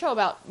know, it's a show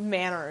about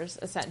manners,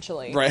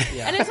 essentially. Right.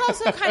 Yeah. And it's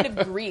also kind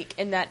of Greek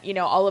in that, you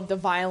know, all of the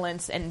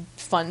violence and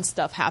fun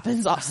stuff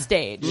happens off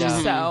stage. Yeah.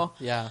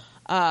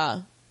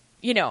 So,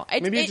 you know.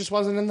 Maybe it just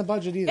wasn't in the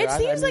budget either. It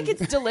seems like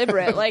it's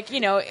deliberate. Like, you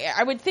know,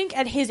 I would think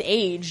at his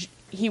age,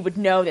 he would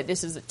know that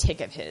this is a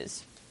tick of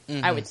his.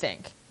 Mm-hmm. I would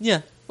think.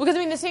 Yeah. Because, I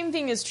mean, the same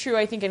thing is true,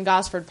 I think, in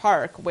Gosford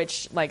Park,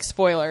 which, like,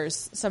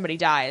 spoilers, somebody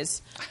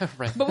dies.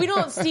 Right. But we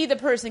don't see the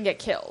person get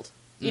killed.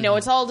 You know,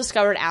 it's all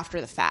discovered after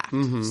the fact.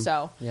 Mm-hmm.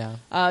 So,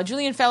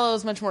 Julian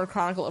Fellowes is much more a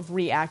chronicle of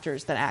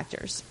re-actors than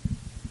actors.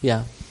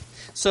 Yeah.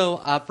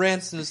 So,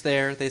 Branson is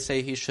there. They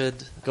say he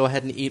should go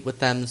ahead and eat with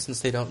them since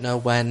they don't know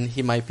when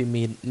he might be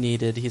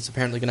needed. He's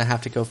apparently going to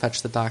have to go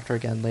fetch the doctor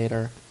again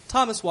later.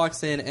 Thomas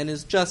walks in and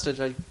is just a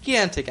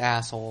gigantic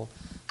asshole.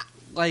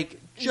 Like...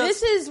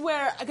 This is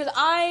where, because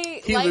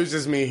he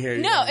loses me here.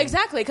 No,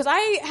 exactly, because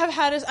I have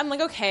had I'm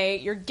like, okay,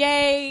 you're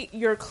gay,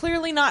 you're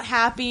clearly not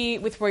happy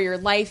with where your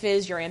life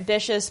is, you're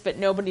ambitious, but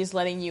nobody's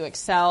letting you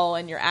excel,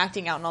 and you're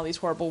acting out in all these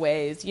horrible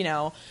ways, you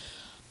know.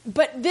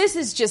 But this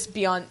is just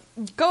beyond,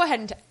 go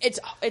ahead and,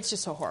 it's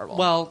just so horrible.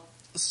 Well,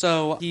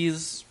 so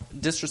he's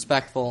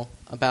disrespectful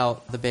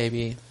about the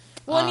baby.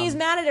 Well, and he's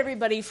mad at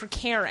everybody for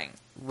caring,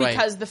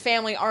 because the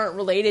family aren't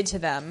related to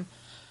them.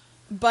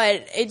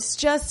 But it's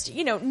just,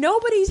 you know,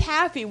 nobody's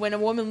happy when a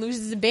woman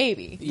loses a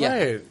baby. Yeah.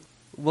 Right.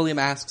 William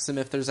asks him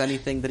if there's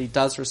anything that he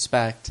does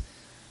respect.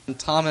 And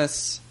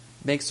Thomas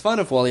makes fun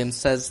of William,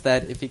 says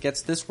that if he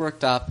gets this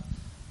worked up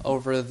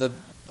over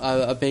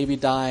a baby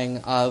dying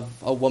of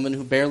a woman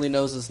who barely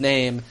knows his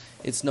name,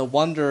 it's no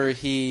wonder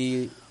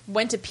he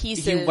went to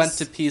pieces. He went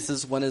to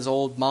pieces when his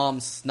old mom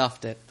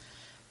snuffed it.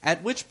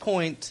 At which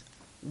point,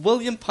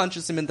 William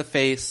punches him in the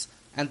face,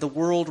 and the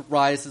world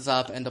rises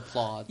up and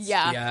applauds.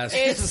 Yeah.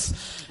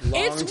 Yes.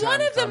 It's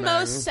one of the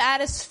most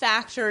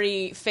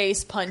satisfactory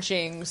face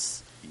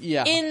punchings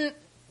in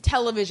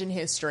television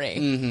history.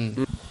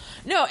 Mm-hmm.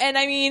 No, and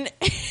I mean...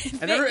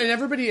 and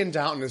everybody in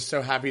Downton is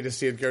so happy to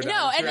see it go down.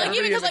 No, and like,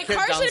 even because like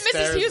Carson and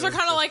Mrs. Hughes are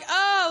kind of like,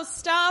 oh,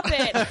 stop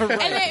it.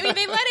 Right. And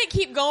they let it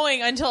keep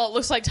going until it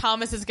looks like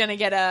Thomas is going to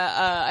get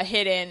a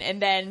hit in,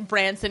 and then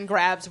Branson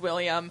grabs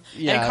William,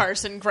 and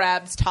Carson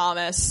grabs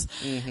Thomas,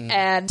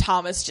 and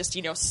Thomas just,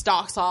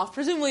 stalks off,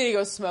 presumably to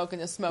go smoke in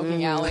the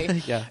smoking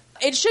alley. Yeah.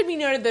 It should be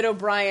noted that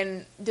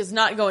O'Brien does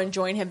not go and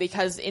join him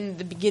because in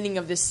the beginning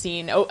of this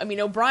scene,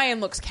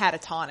 O'Brien looks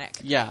catatonic.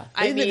 Yeah.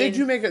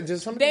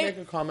 Did somebody make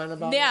a comment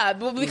about that?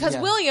 Yeah, because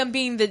William,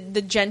 being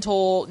the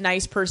gentle,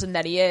 nice person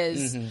that he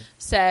is,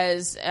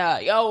 says,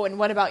 and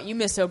what about you,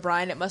 Miss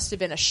O'Brien? It must have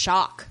been a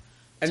shock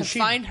to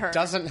find her.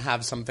 Doesn't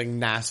have something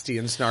nasty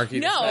and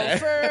snarky to say. No,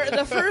 for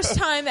the first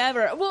time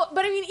ever. Well,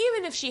 but I mean,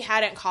 even if she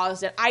hadn't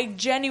caused it, I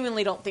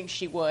genuinely don't think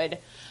she would.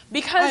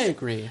 Because I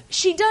agree.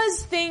 She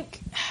does think,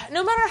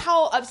 no matter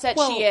how upset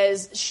she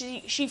is,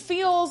 she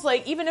feels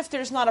like even if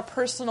there's not a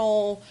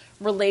personal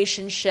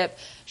relationship,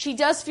 she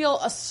does feel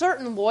a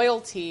certain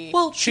loyalty.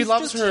 Well, she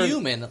loves her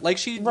human. Like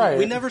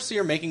we never see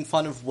her making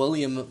fun of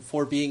William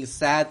for being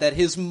sad that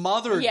his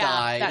mother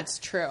died. Yeah, that's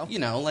true.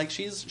 Like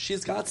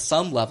she's got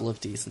some level of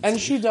decency, and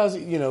she does,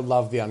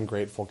 love the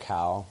ungrateful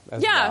cow.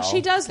 As well.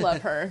 She does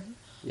love her.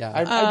 Yeah,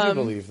 I do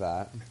believe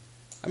that.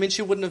 I mean,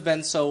 she wouldn't have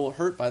been so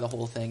hurt by the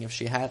whole thing if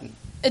she hadn't.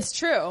 It's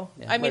true.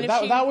 Yeah. I mean,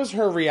 that was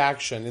her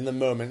reaction in the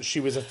moment.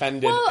 She was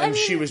offended,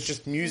 she was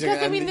just musing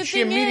it. And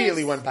she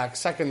immediately went back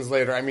seconds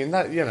later. I mean,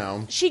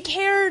 that, She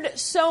cared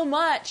so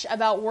much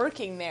about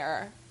working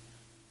there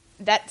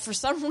that for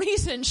some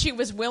reason she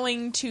was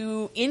willing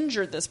to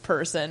injure this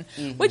person,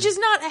 which is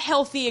not a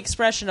healthy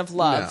expression of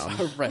love.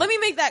 No. Right. Let me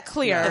make that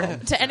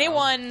clear to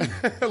anyone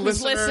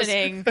who's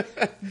listening.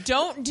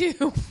 Don't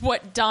do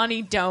what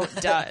Donnie Don't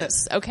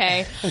does,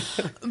 okay?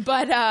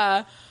 But,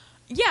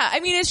 yeah, I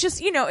mean, it's just,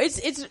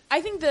 it's.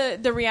 I think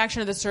the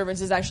reaction of the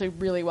servants is actually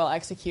really well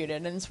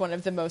executed, and it's one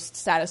of the most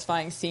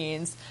satisfying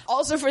scenes.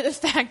 Also for the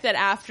fact that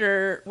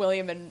after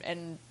William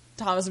and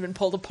Thomas have been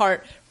pulled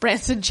apart,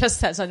 Branson just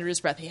says under his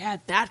breath, he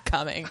had that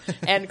coming.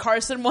 And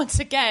Carson, once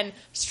again,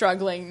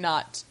 struggling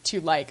not to,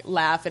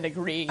 laugh and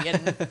agree.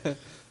 And,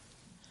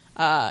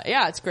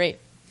 yeah, it's great.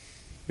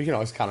 We can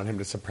always count on him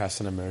to suppress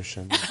an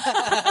emotion.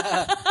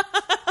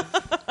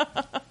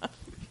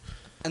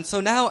 And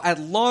so now, at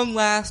long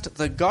last,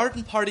 the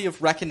garden party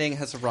of reckoning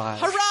has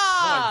arrived. Hurrah!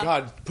 Oh, my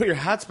God. Put your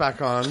hats back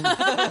on.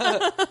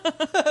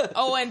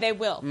 Oh, and they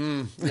will.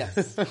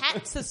 Yes.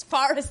 Hats as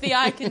far as the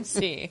eye can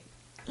see.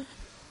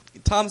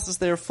 Thomas is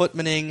there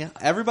footmaning.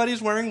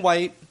 Everybody's wearing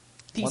white.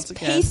 These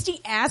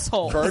pasty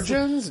assholes.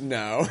 Virgins?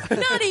 No.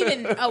 Not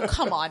even... Oh,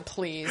 come on,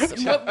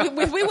 please.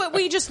 What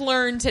we just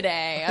learned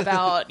today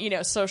about,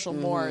 social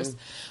mores.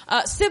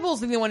 Sybil's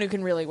the one who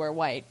can really wear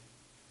white.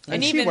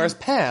 And she wears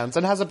pants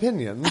and has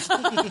opinions.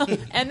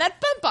 And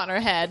that bump on her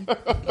head.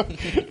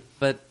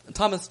 But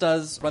Thomas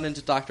does run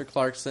into Dr.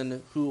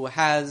 Clarkson, who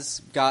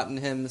has gotten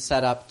him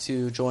set up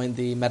to join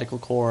the medical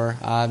corps,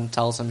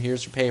 tells him,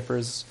 here's your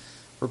papers,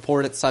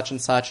 report at such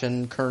and such,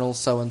 and Colonel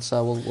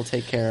so-and-so will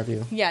take care of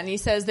you. Yeah, and he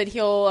says that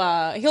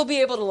he'll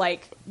be able to,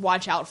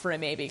 watch out for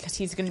him, maybe, because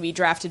he's going to be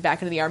drafted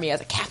back into the Army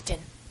as a captain.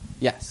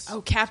 Yes.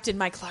 Oh, Captain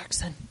Mike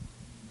Clarkson.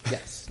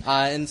 Yes.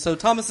 And so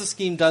Thomas's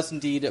scheme does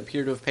indeed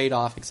appear to have paid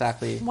off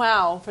exactly.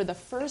 Wow, for the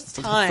first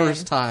time. For the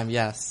first time,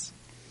 yes.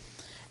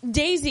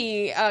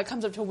 Daisy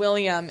comes up to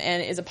William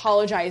and is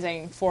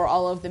apologizing for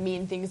all of the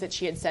mean things that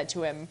she had said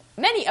to him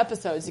many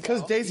episodes ago.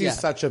 Because Daisy's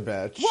such a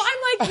bitch. Well, I'm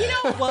like,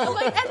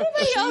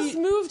 everybody else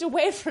moved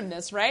away from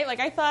this, right?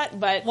 I thought,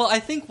 but... Well, I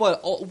think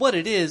what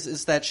it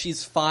is that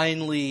she's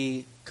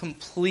finally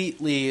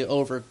completely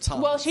over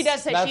Thomas. Well, she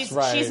does say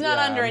she's not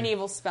under an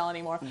evil spell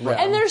anymore. Right.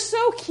 And they're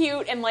so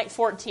cute and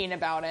 14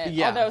 about it.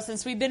 Yeah. Although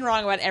since we've been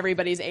wrong about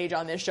everybody's age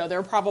on this show,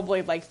 they're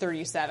probably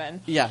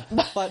 37. Yeah.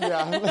 But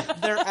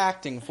they're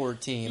acting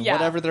 14,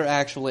 whatever their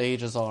actual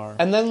ages are.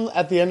 And then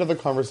at the end of the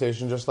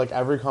conversation, just like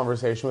every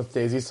conversation with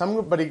Daisy,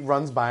 somebody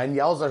runs by and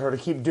yells at her to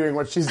keep doing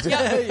what she's doing.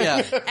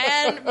 Yeah.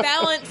 And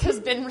balance has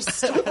been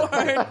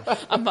restored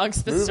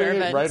amongst the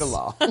servants. Moving right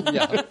along.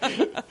 Yeah.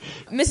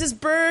 Mrs.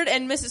 Bird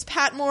and Mrs.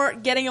 Patmore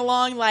getting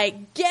along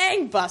like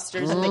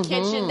gangbusters in the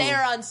kitchen. They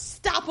are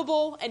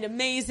unstoppable and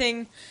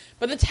amazing.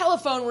 But the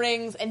telephone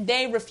rings and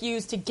they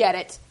refuse to get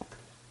it.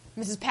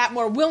 Mrs.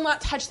 Patmore will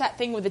not touch that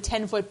thing with a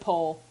 10-foot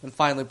pole. And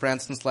finally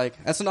Branson's like,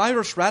 as an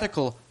Irish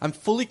radical, I'm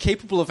fully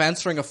capable of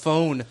answering a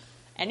phone.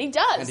 And he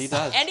does. And he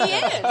does. And he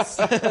is.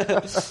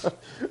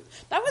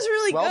 That was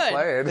really well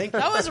good. Played.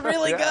 That was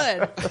really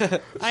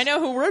good. I know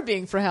who we're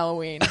being for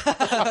Halloween.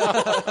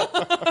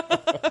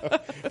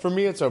 For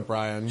me, it's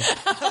O'Brien.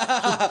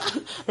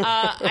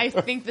 I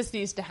think this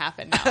needs to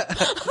happen now.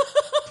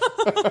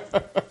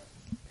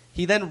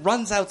 He then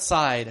runs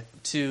outside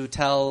to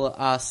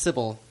tell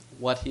Sybil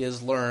what he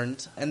has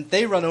learned, and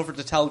they run over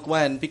to tell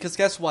Gwen, because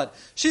guess what?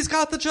 She's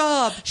got the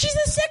job! She's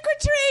a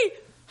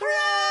secretary!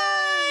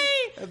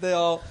 Hooray! And they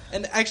all...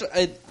 And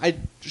actually, I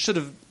should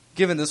have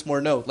given this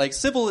more note. Like,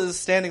 Sybil is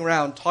standing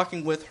around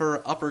talking with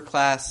her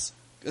upper-class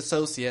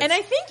associates. And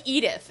I think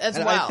Edith as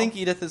well. I think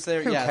Edith is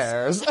there, Who yes.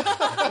 cares?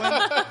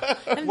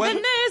 And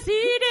then there's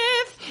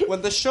Edith!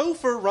 When the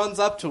chauffeur runs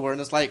up to her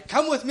and is like,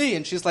 come with me,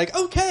 and she's like,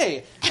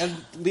 okay, and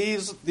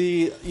leaves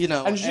the,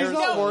 And she's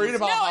not worried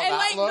about how and that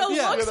like looks.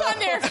 the looks on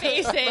their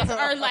faces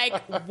are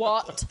like,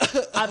 what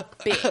a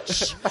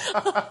bitch.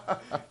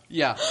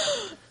 Yeah.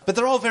 But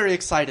they're all very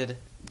excited.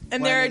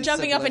 And Gwen they're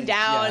jumping up Sybil and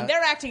down. yeah.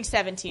 They're acting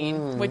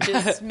 17, which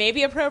is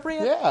maybe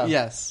appropriate. Yeah.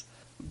 Yes.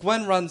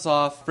 Gwen runs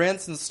off.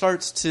 Branson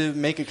starts to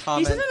make a He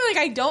comment. says something like,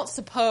 I don't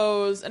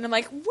suppose. And I'm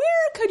like,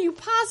 where could you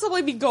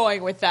possibly be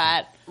going with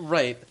that?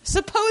 Right.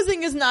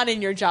 Supposing is not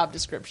in your job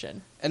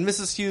description. And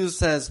Mrs. Hughes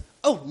says,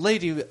 oh,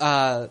 Lady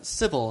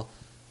Sybil,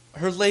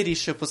 her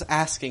ladyship was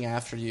asking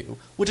after you,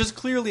 which is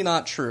clearly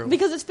not true.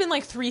 Because it's been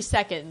like 3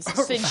 seconds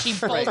since she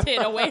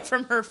bolted away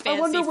from her fancy I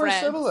wonder where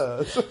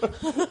friends. Sybil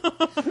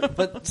is.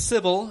 But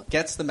Sybil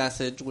gets the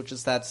message, which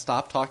is that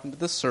stop talking to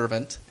the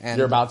servant. And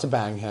You're about to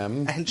bang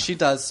him. And she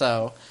does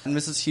so. And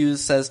Mrs.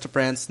 Hughes says to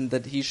Branson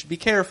that he should be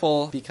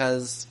careful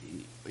because...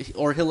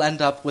 or he'll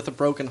end up with a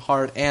broken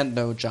heart and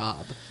no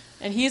job.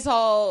 And he's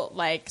all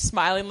like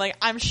smiling like,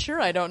 I'm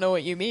sure I don't know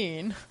what you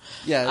mean.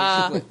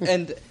 Yeah.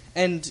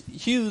 And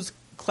Hughes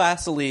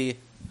classily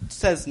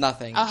says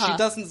nothing. Uh-huh. She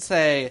doesn't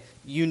say,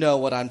 you know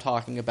what I'm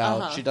talking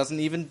about. Uh-huh. She doesn't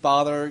even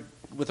bother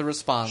with a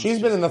response.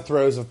 She's been in the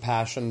throes of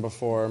passion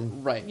before.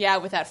 Right. Yeah,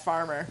 with that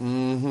farmer.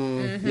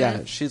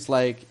 Yeah, she's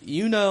like,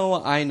 you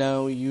know, I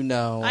know, you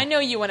know. I know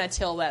you want to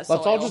till that soil.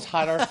 Let's all just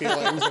hide our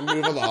feelings and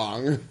move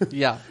along.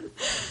 Yeah.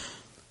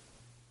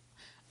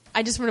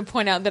 I just want to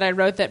point out that I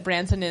wrote that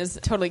Branson is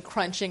totally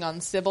crunching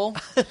on Sybil,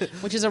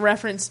 which is a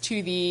reference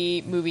to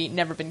the movie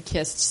Never Been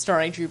Kissed,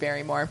 starring Drew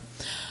Barrymore.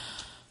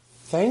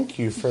 Thank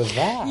you for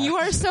that. You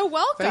are so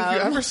welcome. Thank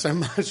you ever so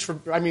much for...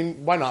 I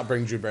mean, why not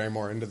bring Drew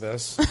Barrymore into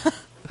this?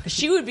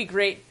 She would be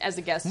great as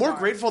a guest More star.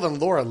 grateful than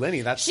Laura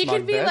Linney, that She smug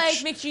could be bitch. like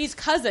McGee's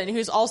cousin,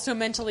 who's also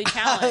mentally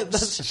challenged.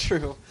 That's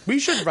true. We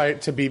should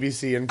write to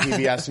BBC and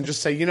PBS and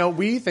just say, you know,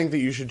 we think that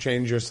you should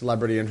change your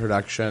celebrity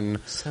introduction.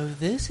 So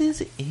this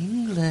is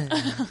England.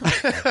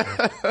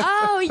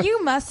 Oh,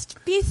 you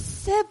must be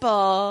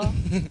Sybil.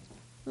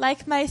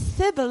 Like my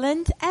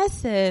sibilant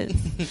S's.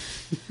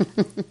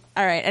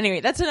 All right,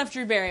 anyway, that's enough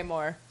Drew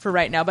Barrymore for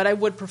right now, but I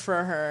would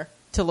prefer her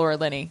to Laura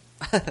Linney,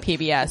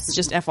 PBS,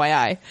 just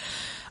FYI.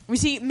 We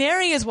see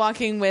Mary is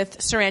walking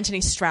with Sir Anthony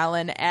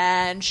Strallan,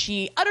 and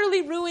she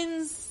utterly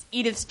ruins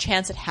Edith's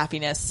chance at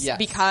happiness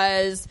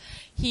because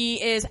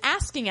he is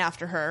asking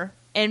after her,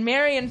 and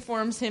Mary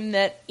informs him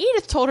that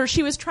Edith told her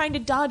she was trying to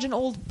dodge an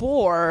old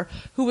bore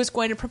who was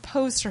going to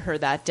propose to her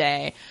that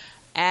day.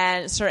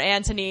 And Sir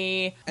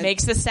Anthony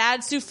makes the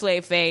sad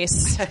souffle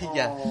face.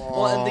 Yeah.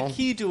 Well, and the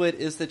key to it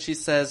is that she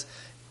says,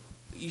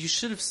 you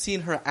should have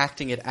seen her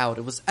acting it out.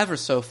 It was ever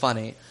so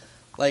funny.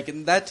 Like,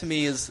 and that to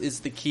me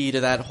is the key to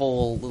that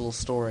whole little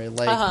story.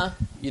 Like,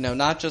 you know,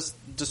 not just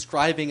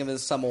describing him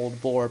as some old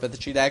bore, but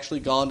that she'd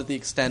actually gone to the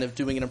extent of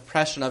doing an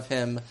impression of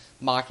him,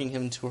 mocking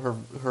him to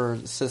her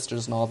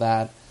sisters and all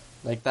that.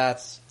 Like,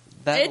 that'll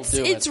do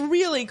it. It's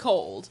really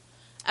cold.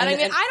 And I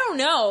mean, I don't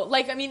know.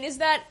 Like, I mean, is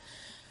that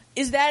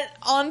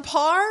on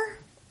par?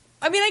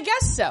 I mean, I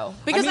guess so.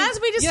 Because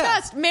as we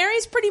discussed,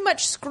 Mary's pretty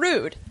much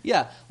screwed.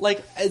 Yeah,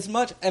 like, as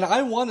much... And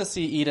I want to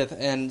see Edith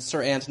and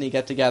Sir Anthony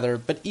get together,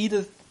 but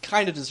Edith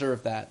kind of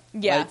deserved that.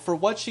 Yeah. Like, for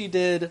what she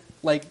did,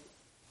 like,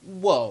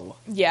 whoa.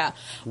 Yeah.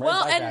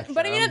 Well, back at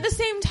but I you. mean, at the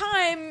same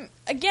time,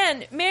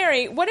 again,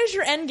 Mary, what is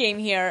your end game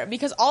here?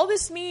 Because all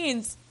this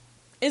means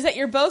is that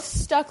you're both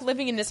stuck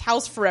living in this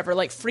house forever,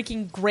 like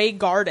freaking Grey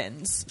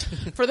Gardens,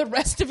 for the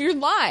rest of your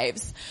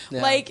lives.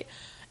 Yeah. Like...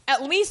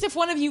 At least if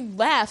one of you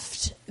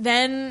left,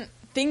 then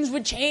things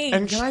would change.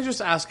 And can I just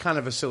ask kind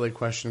of a silly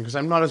question, because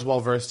I'm not as well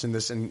versed in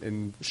this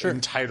in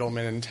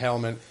entitlement,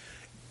 entailment.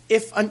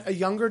 If a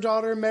younger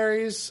daughter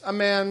marries a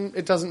man,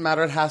 it doesn't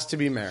matter. It has to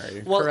be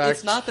Mary, Well, correct?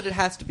 it's not that it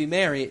has to be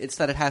Mary, it's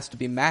that it has to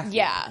be Matthew.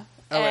 Yeah.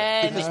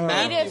 And Because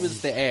Matthew Edith,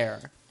 was the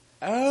heir.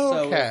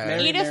 Okay.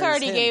 Mary Edith marries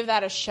already him. gave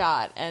that a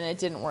shot, and it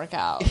didn't work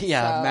out.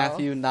 Yeah, so.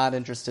 Matthew not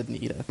interested in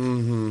Edith.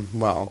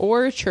 Well,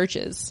 Or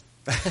churches.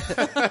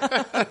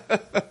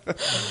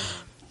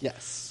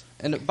 Yes.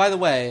 And by the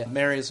way,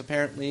 Mary is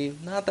apparently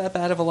not that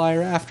bad of a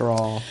liar after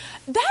all.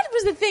 That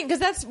was the thing,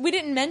 because we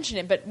didn't mention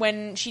it, but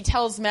when she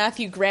tells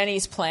Matthew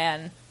Granny's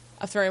plan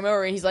of throwing him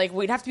over, he's like,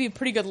 we'd have to be a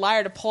pretty good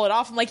liar to pull it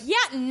off. I'm like, yeah,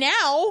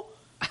 now!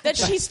 that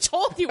she's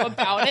told you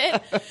about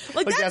it.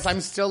 Like, yes,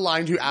 I'm still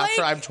lying to you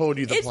after I've told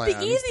you the plan. It's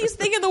the easiest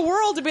thing in the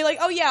world to be like,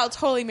 oh yeah, I'll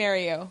totally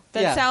marry you.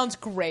 That sounds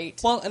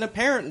great. Well, and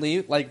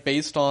apparently, like,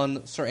 based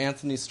on Sir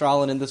Anthony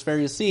Strallen in this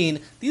very scene,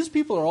 these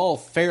people are all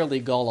fairly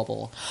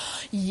gullible.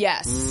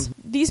 Yes. Mm.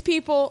 These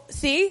people,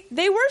 see,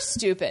 they were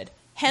stupid.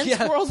 Hence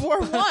World War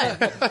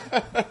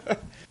I.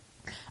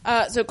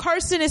 So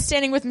Carson is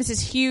standing with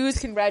Mrs. Hughes,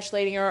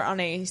 congratulating her on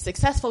a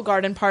successful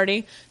garden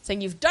party,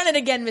 saying, "You've done it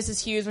again,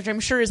 Mrs. Hughes," which I'm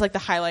sure is like the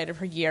highlight of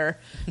her year.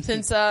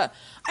 Since I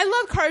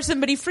love Carson,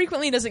 but he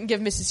frequently doesn't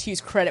give Mrs.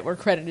 Hughes credit where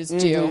credit is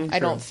due, I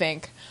don't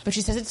think. But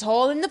she says it's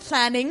all in the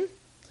planning.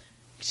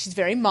 She's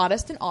very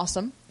modest and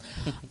awesome.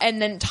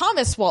 And then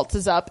Thomas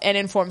waltzes up and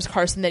informs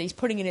Carson that he's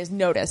putting in his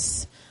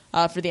notice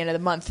for the end of the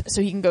month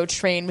so he can go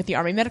train with the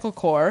Army Medical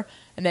Corps.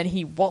 And then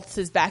he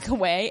waltzes back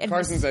away. And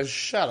Carson says,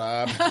 "Shut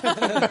up."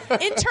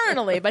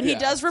 Internally, but he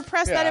does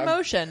repress that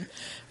emotion.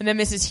 And then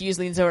Mrs. Hughes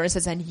leans over and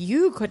says, "And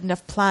you couldn't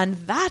have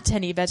planned that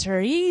any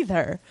better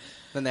either."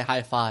 Then they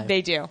high five.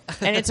 They do.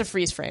 And it's a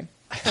freeze frame.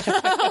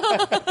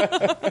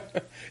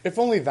 If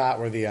only that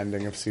were the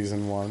ending of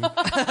season 1.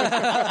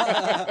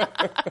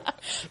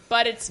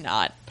 But it's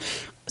not.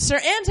 Sir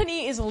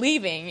Anthony is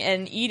leaving,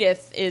 and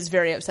Edith is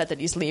very upset that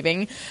he's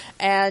leaving.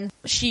 And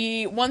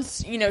she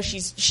wants,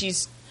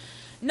 she's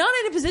not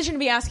in a position to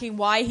be asking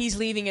why he's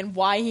leaving and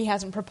why he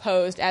hasn't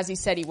proposed as he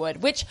said he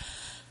would, which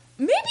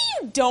maybe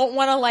you don't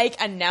want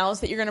to, announce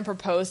that you're going to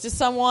propose to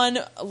someone,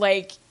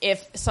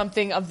 if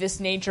something of this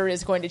nature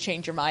is going to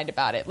change your mind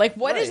about it.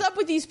 What is up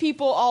with these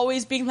people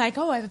always being like,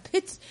 oh, I have a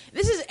pit...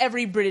 This is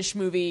every British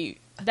movie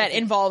that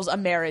involves a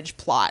marriage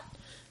plot,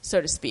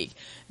 so to speak.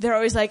 They're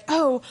always like,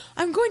 oh,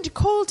 I'm going to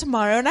call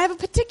tomorrow, and I have a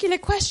particular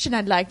question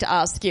I'd like to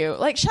ask you.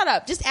 Shut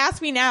up. Just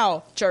ask me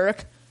now,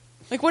 jerk.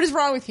 What is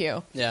wrong with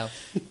you? Yeah.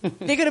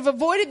 They could have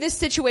avoided this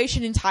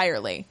situation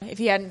entirely if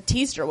he hadn't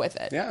teased her with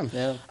it.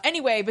 Yeah.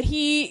 Anyway, but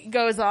he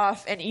goes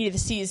off and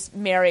Edith sees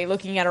Mary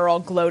looking at her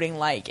all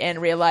gloating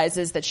and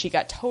realizes that she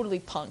got totally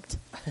punked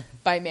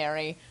by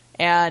Mary.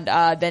 And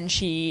then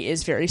she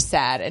is very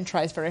sad and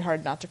tries very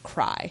hard not to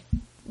cry.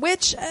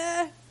 Which,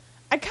 I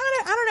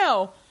don't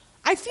know.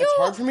 I feel... It's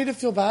hard for me to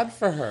feel bad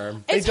for her.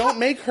 They don't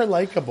make her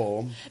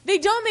likable. They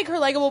don't make her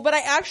likable, but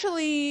I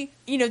actually,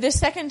 this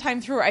second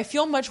time through, I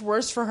feel much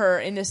worse for her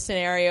in this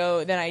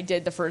scenario than I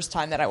did the first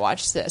time that I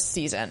watched this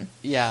season.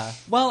 Yeah.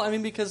 Well,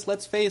 because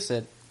let's face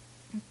it,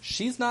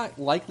 she's not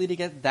likely to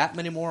get that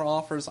many more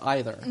offers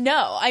either.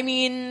 No,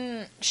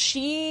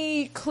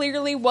 she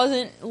clearly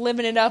wasn't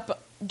living it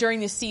up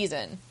during the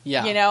season.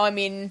 Yeah.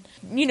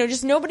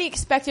 Just nobody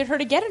expected her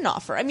to get an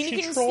offer. She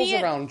you can trolls see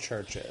it around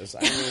churches.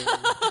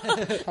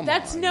 Come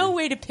That's on. no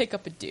way to pick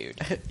up a dude.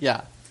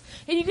 Yeah.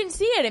 And you can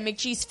see it in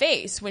McGee's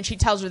face when she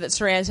tells her that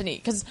Sir Anthony...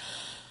 Because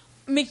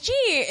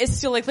McGee is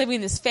still, living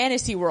in this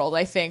fantasy world,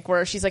 I think,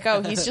 where she's like,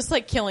 oh, he's just,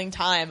 killing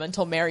time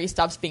until Mary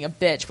stops being a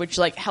bitch, which,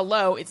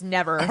 hello, it's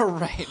never.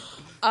 Right.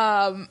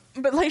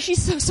 But,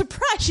 she's so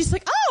surprised. She's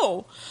like,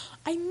 oh...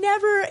 I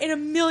never in a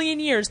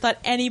million years thought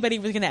anybody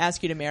was going to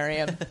ask you to marry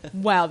him.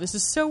 Wow, this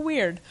is so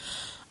weird.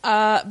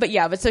 But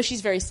so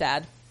she's very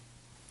sad.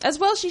 As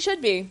well she should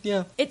be.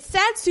 Yeah. It's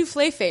sad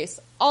souffle face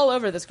all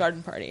over this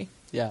garden party.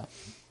 Yeah.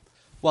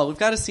 Well, we've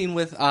got a scene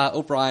with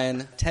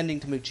O'Brien tending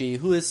to McGee,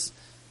 who is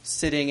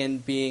sitting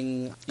and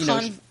being,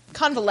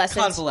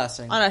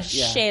 convalescing on a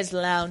chaise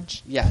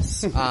lounge.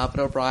 Yes. But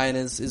O'Brien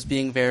is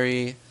being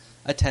very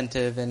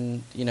attentive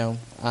and,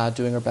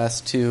 doing her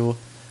best to...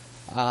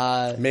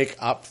 make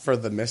up for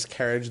the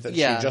miscarriage that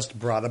she just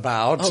brought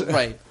about. Oh,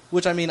 right.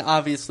 Which,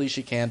 obviously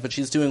she can, but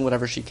she's doing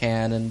whatever she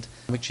can, and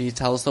McGee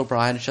tells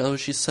O'Brien,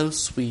 she's so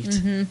sweet.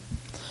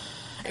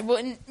 Mm-hmm. Well,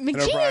 and McGee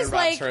and O'Brien is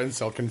wraps her in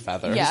silken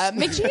feathers. Yeah,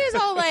 McGee is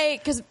all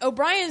because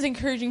O'Brien's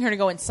encouraging her to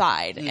go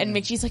inside, and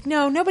McGee's like,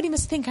 no, nobody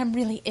must think I'm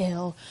really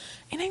ill.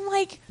 And I'm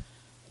like...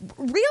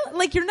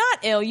 you're not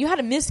ill. You had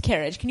a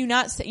miscarriage. Can you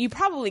not say? You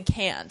probably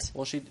can't.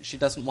 Well, she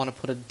doesn't want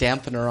to put a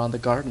dampener on the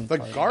garden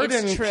party. The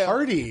garden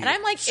party. And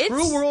I'm like,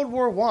 screw World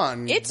War I.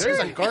 There's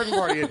a garden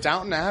party at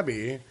Downton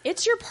Abbey.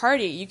 It's your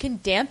party. You can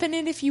dampen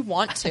it if you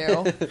want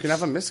to. You can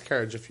have a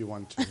miscarriage if you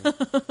want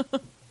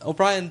to.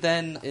 O'Brien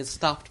then is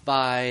stopped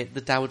by the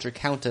Dowager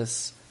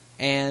Countess,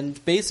 and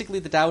basically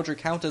the Dowager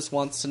Countess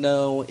wants to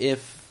know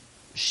if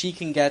she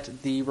can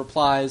get the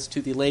replies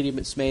to the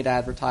Lady's Maid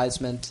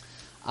advertisement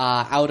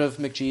out of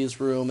McGee's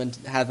room and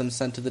have them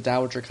sent to the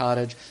Dowager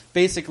Cottage,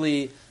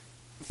 basically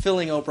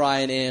filling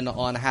O'Brien in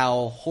on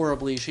how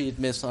horribly she'd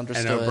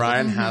misunderstood. And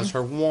O'Brien has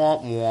her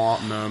womp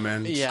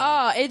moment.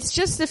 Yeah. It's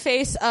just the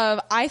face of,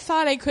 I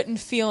thought I couldn't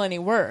feel any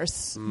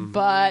worse,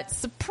 but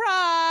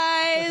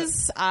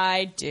surprise,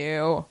 I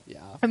do. Yeah.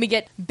 And we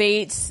get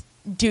Bates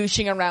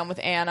douching around with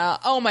Anna.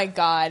 Oh my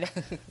god.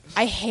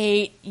 I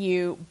hate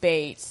you,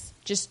 Bates.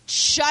 Just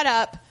shut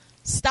up.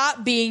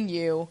 Stop being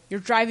you.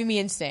 You're driving me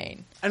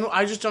insane. And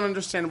I just don't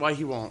understand why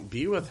he won't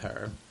be with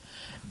her.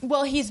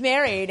 Well, he's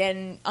married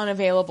and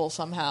unavailable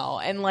somehow.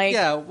 And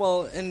Yeah,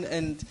 well,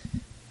 and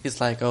He's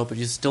like, oh, but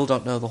you still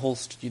don't know the whole...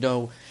 you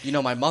know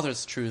my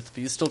mother's truth,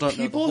 but you still don't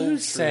know the whole truth. People who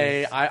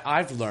say...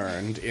 I've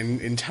learned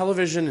in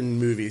television and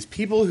movies,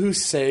 people who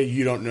say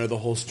you don't know the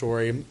whole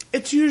story,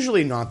 it's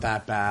usually not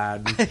that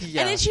bad.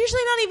 Yeah. And it's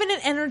usually not even an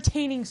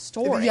entertaining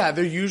story. Yeah,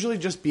 they're usually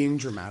just being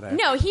dramatic.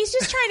 No, he's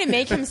just trying to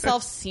make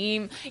himself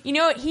seem... You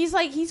know,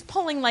 he's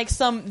pulling like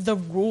the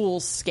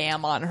rules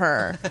scam on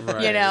her.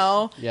 Right. You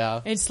know?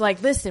 Yeah. It's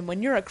like, listen,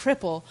 when you're a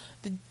cripple...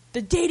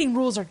 The dating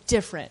rules are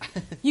different.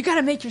 You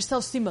gotta make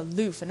yourself seem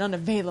aloof and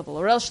unavailable,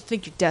 or else you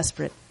think you're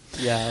desperate.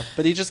 Yeah,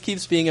 but he just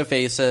keeps being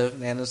evasive,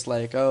 and Anna's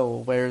like,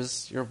 oh,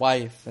 where's your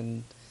wife?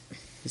 And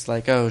he's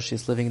like, oh,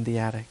 she's living in the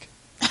attic.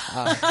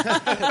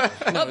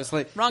 No, it's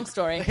like... Wrong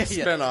story.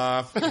 Spin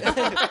off.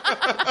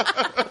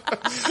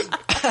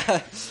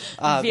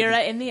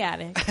 Vera in the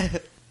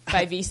Attic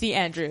by V.C.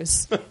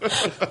 Andrews.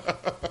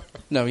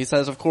 No, he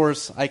says, of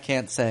course, I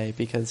can't say,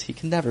 because he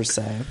can never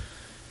say.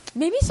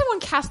 Maybe someone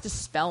cast a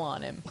spell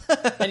on him,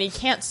 and he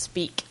can't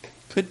speak.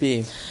 Could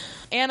be.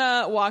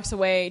 Anna walks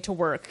away to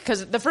work,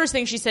 because the first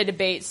thing she said to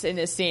Bates in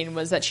this scene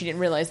was that she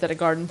didn't realize that a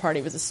garden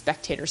party was a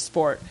spectator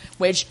sport,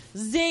 which,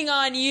 zing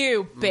on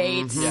you,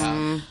 Bates.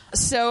 Mm-hmm. Yeah.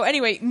 So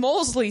anyway,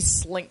 Molesley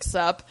slinks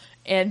up,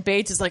 and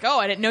Bates is like, oh,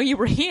 I didn't know you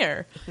were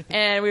here.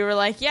 And we were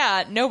like,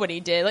 yeah, nobody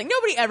did. Like,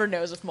 nobody ever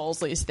knows if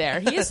Molesley's there.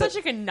 He is such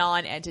like a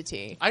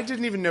non-entity. I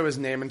didn't even know his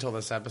name until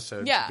this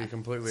episode, to be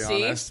completely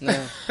honest.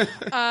 No.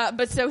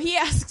 But so he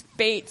asks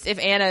Bates if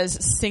Anna's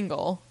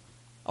single,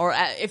 or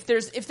if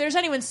there's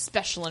anyone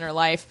special in her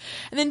life.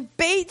 And then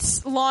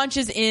Bates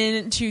launches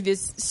into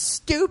this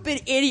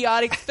stupid,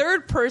 idiotic,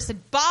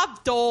 third-person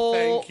Bob Dole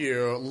Thank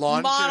you.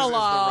 Launches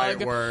monologue. is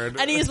the right word.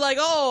 And he's like,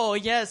 oh,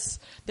 yes,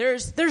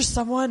 there's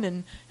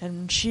someone,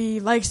 and she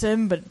likes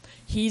him, but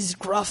he's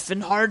gruff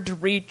and hard to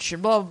reach,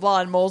 and blah, blah,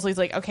 blah. And Molesley's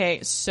like,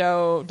 okay,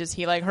 so does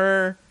he like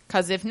her?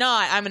 Because if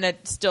not, I'm going to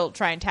still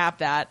try and tap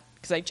that,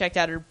 because I checked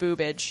out her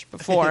boobage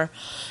before.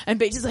 And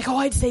Bates is like, oh,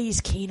 I'd say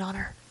he's keen on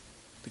her.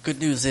 The good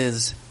news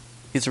is,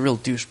 he's a real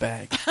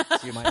douchebag,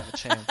 so you might have a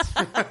chance.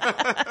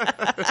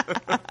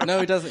 No,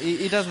 he doesn't.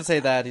 He doesn't say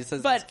that. He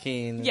says he's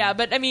keen. Yeah,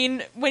 but I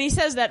mean, when he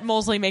says that,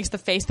 Molesley makes the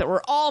face that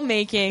we're all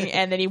making,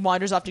 and then he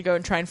wanders off to go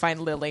and try and find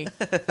Lily.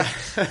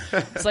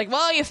 It's like,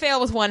 well, you fail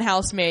with one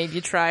housemaid.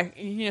 You try,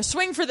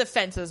 swing for the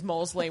fences,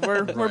 Molesley.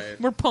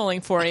 We're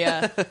pulling for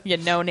you, you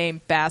no-name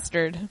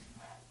bastard.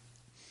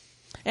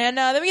 And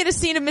then we get a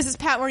scene of Mrs.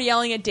 Patmore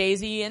yelling at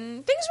Daisy,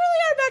 and things really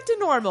are back to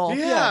normal.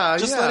 Yeah,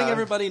 just letting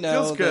everybody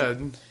know. Feels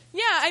good.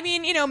 Yeah, I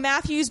mean,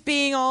 Matthew's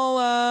being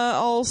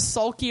all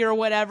sulky or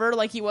whatever,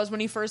 like he was when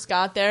he first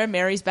got there.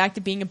 Mary's back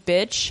to being a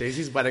bitch.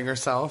 Daisy's wetting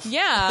herself.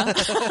 Yeah,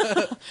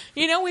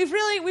 we've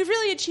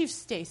really achieved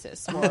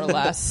stasis, more or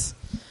less.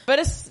 But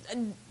it's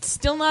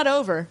still not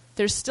over.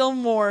 There's still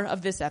more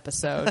of this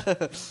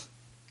episode.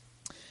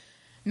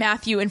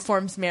 Matthew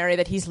informs Mary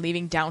that he's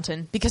leaving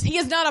Downton because he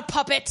is not a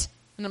puppet.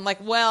 And I'm like,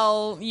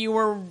 well, you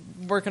were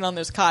working on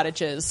those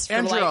cottages.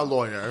 And you're a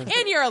lawyer.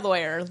 And you're a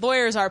lawyer.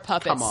 Lawyers are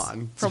puppets. Come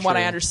on. From what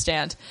I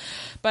understand.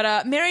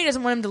 But Mary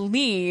doesn't want him to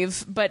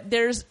leave, but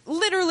there's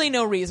literally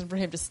no reason for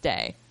him to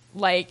stay.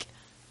 Like,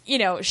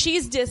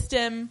 she's dissed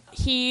him.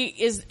 He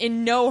is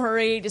in no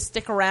hurry to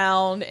stick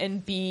around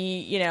and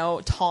be,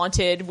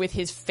 taunted with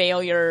his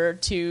failure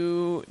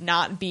to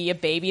not be a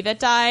baby that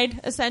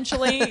died,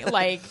 essentially.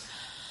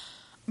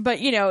 But,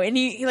 and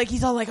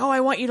he's all like, oh, I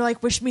want you to,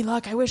 wish me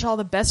luck. I wish all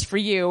the best for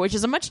you, which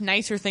is a much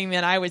nicer thing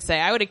than I would say.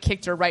 I would have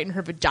kicked her right in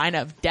her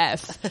vagina of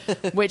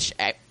death, which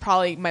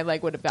probably my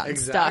leg would have gotten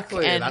stuck.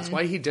 Exactly. That's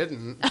why he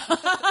didn't.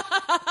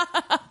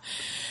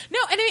 No,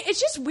 and it's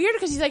just weird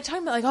because he's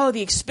talking about oh,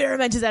 the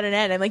experiment is at an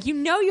end, and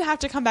you have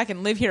to come back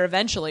and live here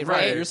eventually,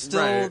 right? You're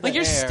still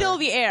you're still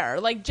the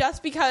heir.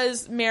 Just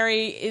because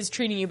Mary is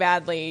treating you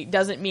badly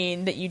doesn't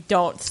mean that you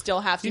don't still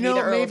have to be the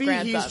Earl of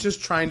Grantham. Maybe he's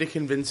just trying to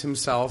convince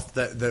himself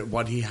that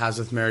what he has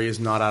with Mary is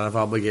not out of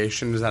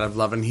obligation, is out of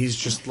love, and he's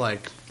just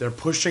they're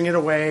pushing it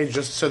away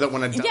just so that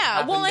when it does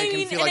happen, they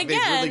can feel like they've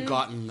really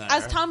gotten there.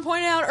 As Tom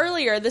pointed out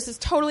earlier, this is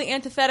totally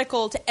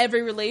antithetical to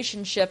every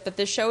relationship that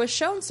this show has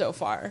shown so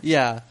far.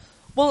 Yeah.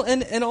 Well,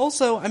 and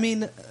also, I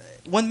mean,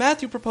 when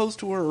Matthew proposed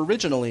to her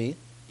originally,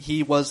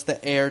 he was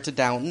the heir to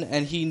Downton,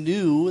 and he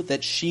knew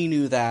that she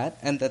knew that,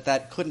 and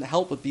that couldn't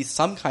help but be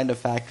some kind of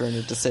factor in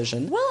a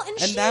decision. Well,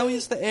 and now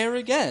he's the heir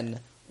again.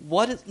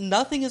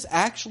 Nothing has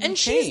actually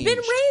changed. And she's been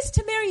raised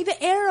to marry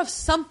the heir of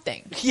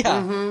something.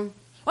 Yeah. Mm-hmm.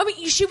 I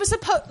mean, she was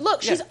supposed...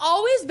 Look, she's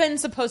always been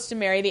supposed to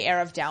marry the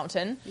heir of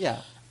Downton. Yeah.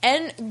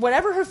 And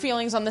whatever her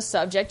feelings on the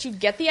subject, you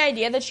get the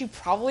idea that she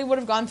probably would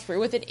have gone through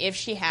with it if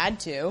she had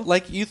to.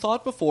 You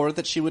thought before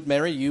that she would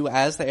marry you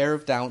as the heir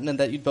of Downton and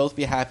that you'd both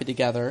be happy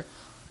together.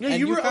 Yeah, and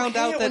you found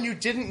out that when you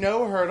didn't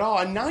know her at all,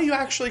 and now you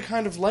actually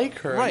kind of like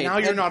her. Right. And now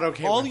you're not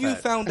okay with it. All you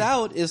found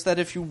out is that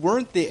if you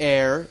weren't the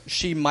heir,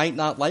 she might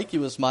not like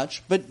you as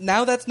much, but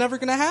now that's never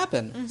going to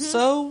happen. Mm-hmm.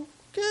 So,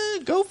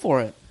 go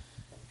for it.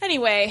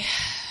 Anyway,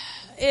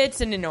 it's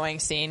an annoying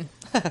scene.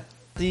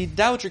 The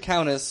Dowager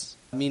Countess,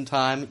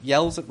 meantime,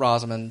 yells at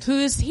Rosamund.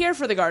 Who's here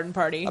for the garden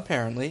party.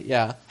 Apparently,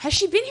 yeah. Has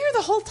she been here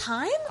the whole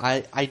time?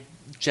 I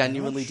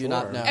genuinely do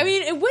not know. I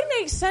mean, it would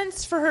make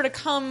sense for her to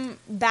come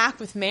back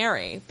with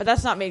Mary, but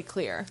that's not made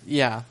clear.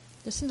 Yeah.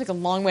 This seems like a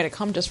long way to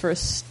come just for a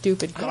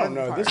stupid garden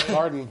party. This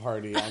garden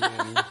party,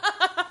 I mean...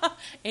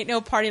 Ain't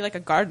no party like a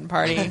garden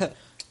party.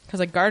 Because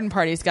a garden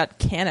party's got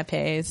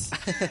canapes.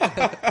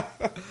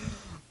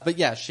 But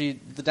yeah,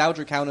 the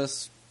Dowager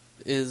Countess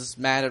is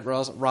mad at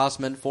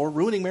Rosamund for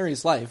ruining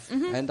Mary's life.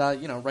 And,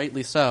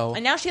 rightly so.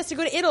 And now she has to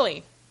go to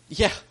Italy.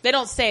 Yeah. They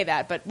don't say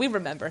that, but we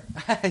remember.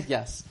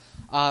 Yes.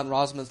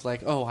 Rosamund's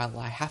like,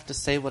 I have to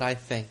say what I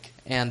think.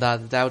 And the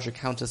Dowager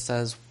Countess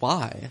says,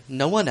 why?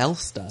 No one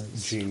else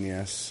does.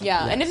 Genius.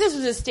 Yeah, Yes. and if this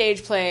was a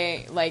stage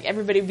play, like,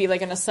 everybody would be,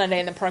 like, on a Sunday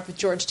in the park with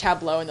George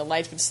Tableau, and the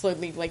lights would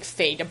slowly, like,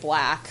 fade to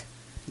black.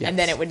 Yes. And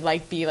then it would,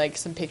 like, be, like,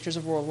 some pictures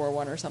of World War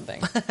I or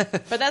something.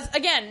 But that's,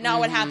 again, not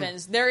what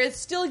happens. There is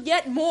still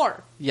yet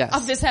more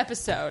of this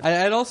episode.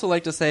 I'd also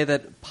like to say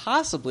that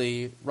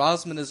possibly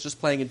Rosamund is just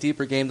playing a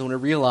deeper game than we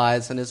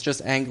realize and is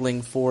just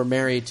angling for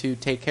Mary to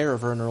take care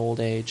of her in her old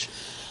age.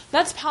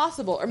 That's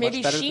possible. Or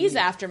maybe she's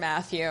after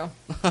Matthew.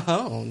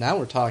 Oh, now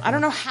we're talking. I don't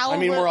know how... I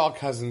mean, we're all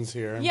cousins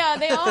here. Yeah,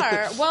 they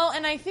are. Well,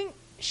 and I think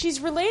she's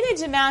related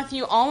to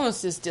Matthew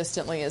almost as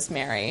distantly as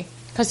Mary.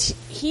 Because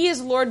he is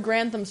Lord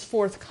Grantham's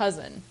fourth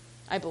cousin,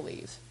 I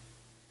believe.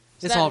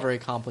 So it's all very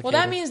complicated. Well,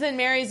 that means that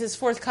Mary's his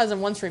fourth cousin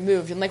once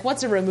removed. And, like,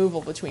 what's a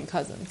removal between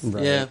cousins?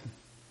 Right. Yeah.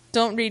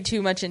 Don't read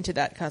too much into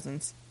that,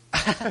 cousins.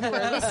 Who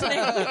are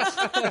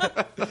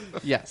listening.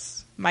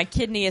 Yes. My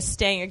kidney is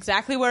staying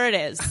exactly where it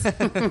is.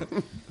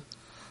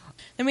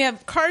 Then we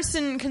have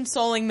Carson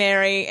consoling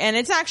Mary, and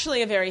it's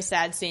actually a very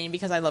sad scene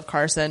because I love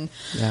Carson.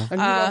 Yeah. And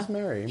he loves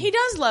Mary.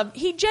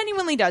 He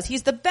genuinely does.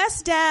 He's the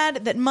best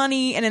dad that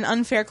money and an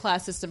unfair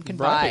class system can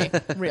buy,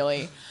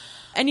 really.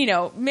 And,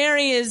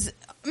 Mary is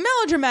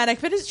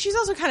melodramatic, but she's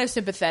also kind of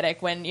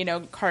sympathetic when,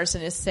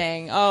 Carson is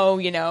saying,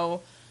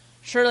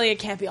 surely it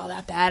can't be all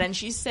that bad. And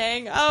she's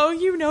saying,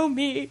 you know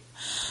me.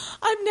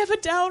 I'm never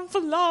down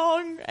for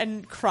long.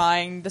 And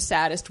crying the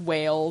saddest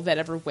wail that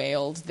ever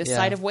wailed this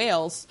side of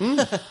Wales.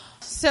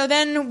 So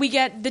then we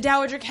get the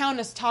Dowager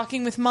Countess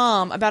talking with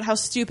Mom about how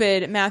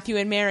stupid Matthew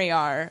and Mary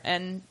are.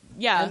 And,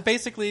 yeah. And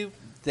basically,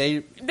 they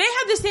have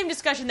the same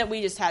discussion that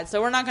we just had,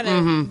 so we're not going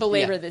to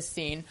belabor this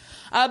scene.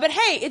 But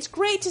hey, it's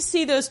great to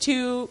see those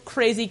two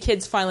crazy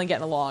kids finally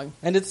getting along.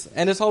 And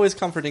it's always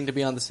comforting to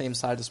be on the same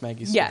side as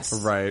Maggie Smith. Yes.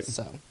 Right.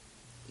 So,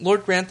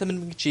 Lord Grantham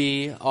and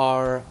McGee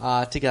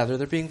are together.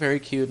 They're being very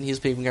cute, and he's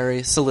being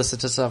very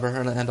solicitous of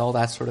her and all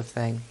that sort of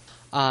thing.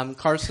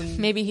 Carson...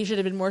 Maybe he should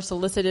have been more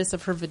solicitous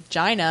of her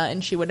vagina,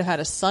 and she would have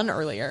had a son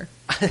earlier.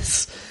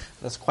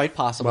 That's quite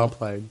possible. Well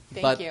played.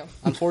 Thank you.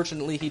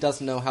 Unfortunately, he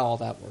doesn't know how all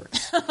that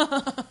works.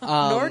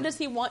 Nor does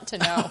he want to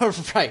know.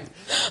 Right.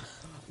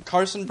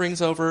 Carson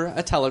brings over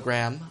a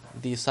telegram.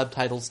 The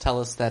subtitles tell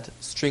us that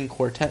string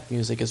quartet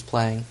music is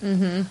playing.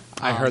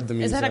 Mm-hmm. I heard the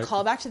music. Is that a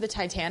callback to the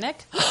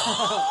Titanic?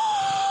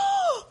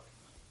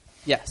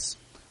 Yes.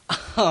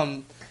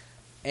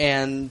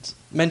 And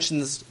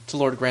mentions to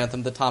Lord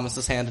Grantham that Thomas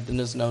has handed in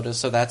his notice,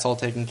 so that's all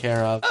taken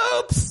care of.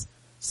 Oops!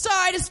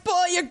 Sorry to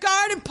spoil your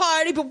garden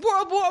party, but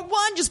World War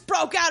I just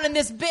broke out in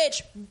this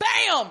bitch.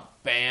 Bam!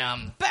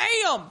 Bam.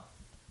 Bam!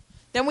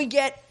 Then we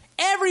get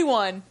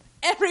everyone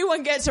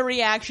gets a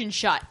reaction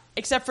shot,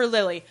 except for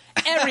Lily.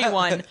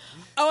 Everyone.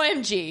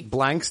 OMG.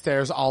 Blank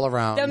stares all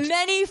around. The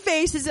many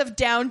faces of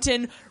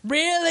Downton,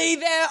 really,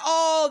 they're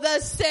all the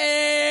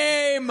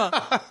same.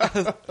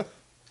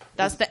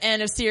 That's the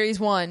end of Series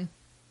 1.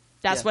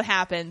 That's what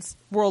happens.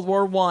 World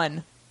War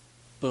I.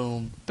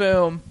 Boom.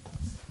 Boom.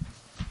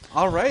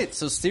 All right,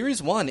 so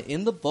Series 1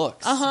 in the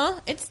books.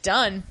 It's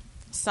done.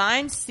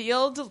 Signed,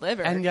 sealed,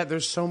 delivered. And yet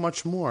there's so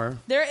much more.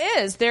 There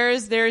is.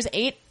 There's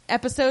 8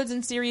 episodes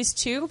in Series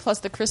 2, plus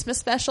the Christmas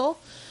special.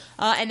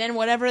 And then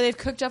whatever they've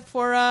cooked up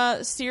for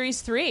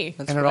Series 3.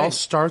 That's right. It all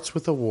starts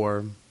with a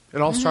war.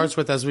 It all starts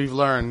with, as we've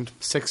learned,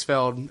 6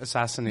 failed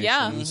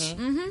assassinations.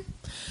 Yeah.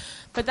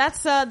 But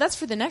that's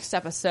for the next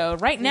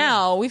episode. Right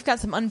now, we've got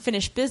some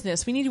unfinished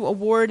business. We need to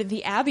award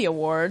the Abby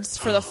Awards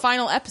for the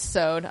final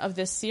episode of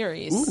this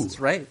series. Ooh, that's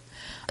right.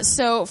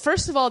 So,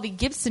 first of all, the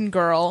Gibson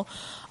girl.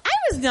 I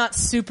was not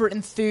super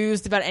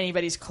enthused about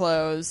anybody's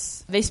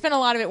clothes. They spent a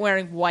lot of it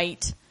wearing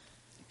white.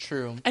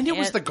 True. And it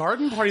was the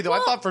garden party, though. I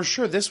thought for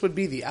sure this would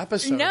be the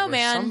episode. No, where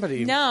man.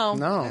 Somebody,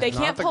 no. They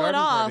can't pull it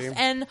off. Party.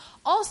 And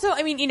also,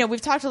 I mean, we've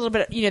talked a little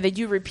bit, they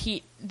do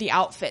repeat the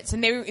outfits.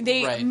 And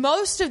they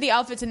most of the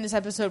outfits in this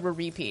episode were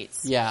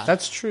repeats. Yeah.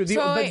 That's true.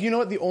 But you know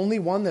what? The only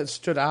one that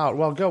stood out...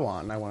 Well, go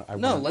on.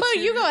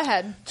 You go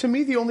ahead. To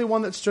me, the only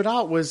one that stood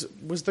out was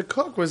the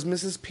cook, was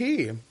Mrs.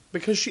 P.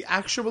 Because she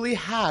actually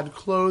had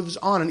clothes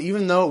on, and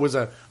even though it was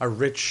a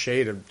rich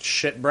shade of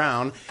shit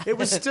brown, it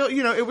was still,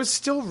 it was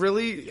still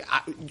really,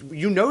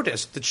 you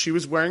noticed that she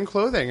was wearing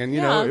clothing, and,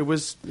 it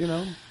was,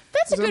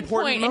 That's a good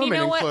point. And you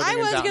know what?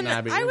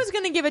 I was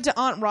gonna give it to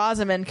Aunt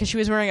Rosamond because she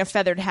was wearing a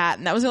feathered hat,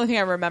 and that was the only thing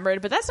I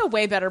remembered. But that's a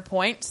way better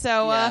point.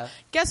 So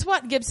guess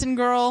what, Gibson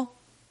girl?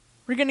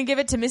 We're gonna give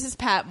it to Mrs.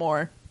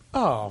 Patmore.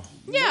 Oh.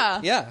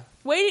 Yeah. Yeah.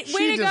 Way to go.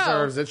 She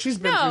deserves it. She's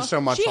been through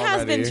so much already. She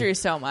has been through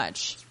so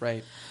much. That's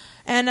right.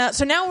 And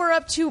so now we're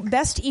up to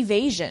best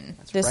evasion.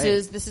 This right.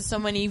 is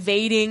someone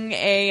evading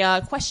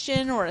a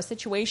question or a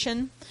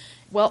situation.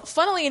 Well,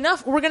 funnily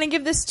enough, we're going to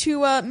give this to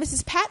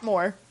Mrs.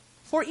 Patmore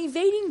for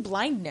evading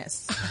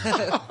blindness.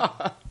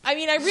 I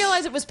mean, I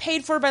realize it was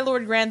paid for by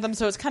Lord Grantham,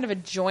 so it's kind of a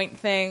joint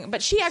thing.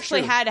 But she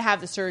actually had to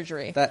have the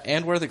surgery.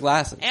 And wear the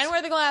glasses.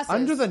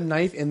 Under the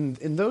knife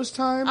in those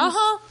times?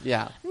 Uh-huh.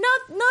 Yeah.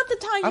 Not the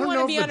time you want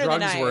to be under the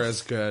knife. I don't know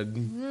if the drugs were as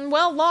good.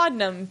 Well,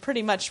 laudanum,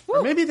 pretty much. Woo.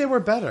 Or maybe they were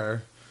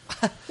better.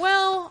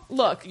 Well,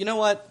 look. You know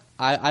what?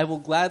 I will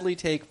gladly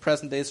take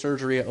present-day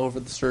surgery over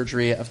the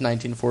surgery of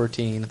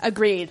 1914.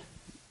 Agreed.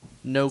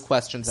 No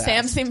questions asked.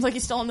 Sam seems like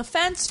he's still on the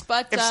fence,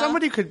 but... If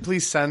somebody could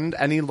please send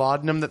any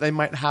laudanum that they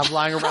might have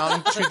lying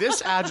around to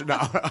this address... No.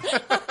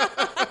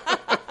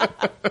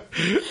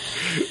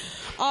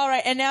 All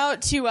right, and now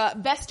to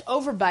best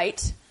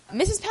overbite.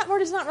 Mrs. Patmore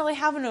does not really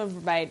have an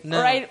overbite.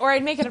 No. Or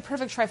I'd make it a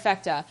perfect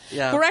trifecta.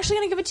 Yeah. We're actually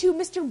going to give it to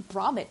Mr.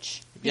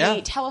 Bromwich, the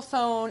Yeah.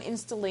 telephone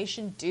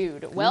installation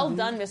dude. Well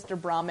done, Mr.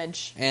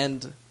 Bromwich.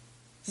 And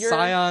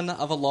scion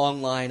of a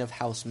long line of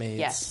housemaids.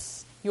 Yes.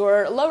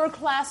 Your lower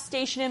class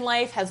station in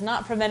life has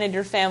not prevented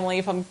your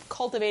family from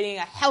cultivating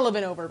a hell of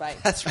an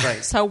overbite. That's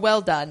right. So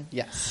well done.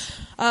 Yes.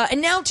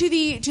 And now to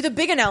the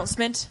big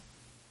announcement,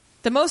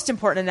 the most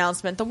important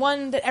announcement, the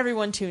one that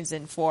everyone tunes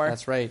in for.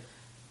 That's right.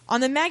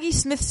 On the Maggie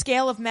Smith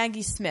scale of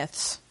Maggie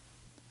Smiths,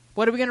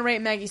 what are we going to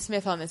rate Maggie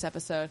Smith on this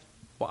episode?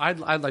 Well,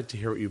 I'd like to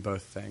hear what you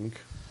both think.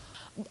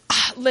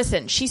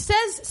 Listen, she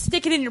says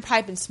stick it in your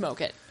pipe and smoke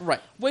it. Right.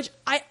 Which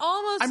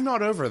I'm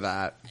not over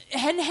that.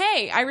 And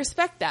hey, I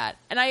respect that.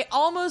 And I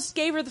almost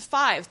gave her the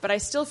 5, but I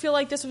still feel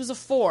like this was a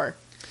 4.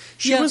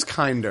 She was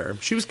kinder.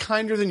 She was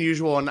kinder than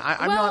usual, and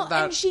I'm not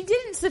that... and she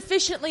didn't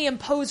sufficiently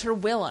impose her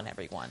will on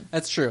everyone.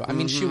 That's true. I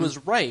mean, she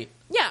was right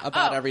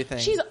about everything.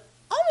 She's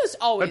almost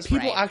always But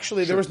people right.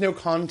 actually, there was no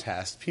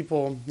contest.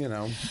 People, Well,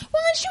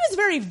 and she was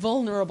very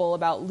vulnerable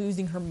about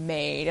losing her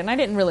maid, and I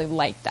didn't really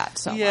like that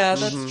so Yeah,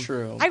 much. that's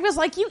true. I was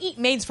like, you eat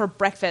maids for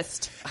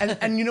breakfast.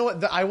 And you know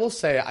what? I will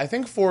say, I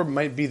think 4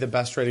 might be the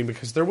best rating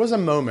because there was a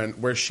moment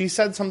where she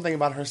said something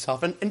about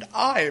herself, and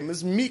I am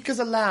as meek as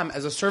a lamb.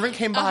 As a servant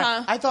came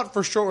by, I thought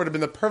for sure it would have been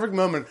the perfect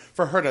moment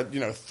for her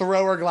to,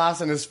 throw her glass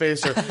in his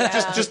face or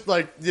just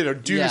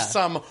do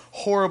some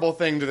horrible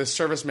thing to this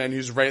serviceman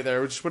who's right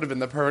there, which would have been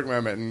the perfect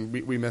moment,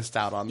 and we missed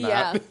out on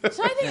that. Yeah.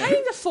 So I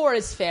think the 4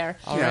 is fair.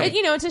 All right.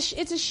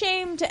 It's a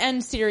shame to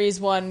end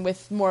series 1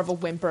 with more of a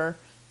whimper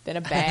than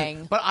a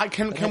bang. But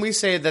can we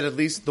say that at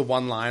least the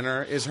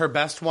one-liner is her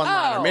best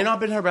one-liner? Oh. May not have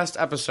been her best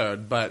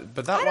episode, but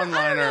that one-liner...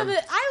 I don't know,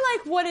 but I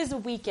like What is a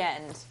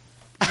Weekend.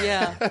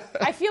 Yeah.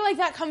 I feel like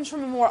that comes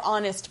from a more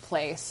honest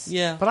place.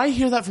 Yeah. But I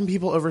hear that from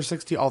people over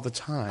 60 all the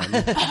time.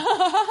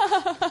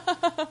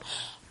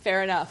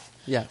 Fair enough.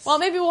 Yes. Well,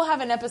 maybe we'll have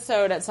an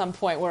episode at some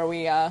point where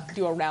we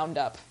do a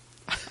roundup.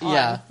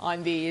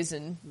 On these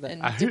and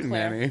a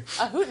hootenanny.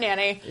 A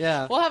hootenanny.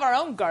 Yeah. We'll have our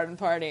own garden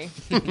party.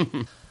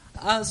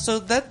 So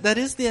that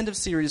is the end of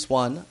Series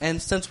 1,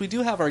 and since we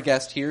do have our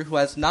guest here who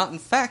has not in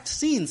fact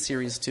seen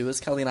Series 2, as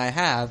Kelly and I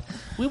have,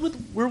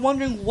 we're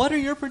wondering, what are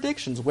your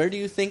predictions? Where do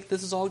you think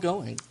this is all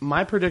going?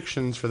 My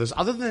predictions for this,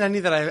 other than any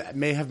that I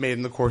may have made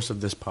in the course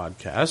of this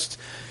podcast,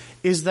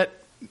 is that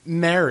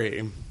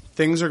Mary...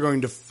 things are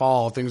going to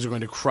fall, things are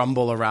going to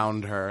crumble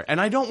around her.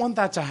 And I don't want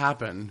that to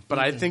happen, but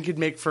I think it'd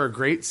make for a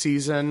great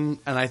season,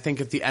 and I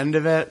think at the end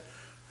of it,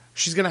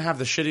 she's going to have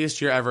the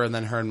shittiest year ever, and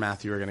then her and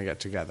Matthew are going to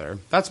get together.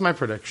 That's my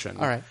prediction.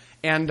 All right.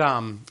 And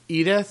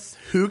Edith,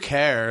 who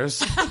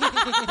cares?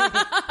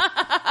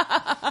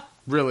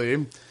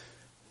 Really.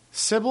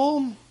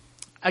 Sybil...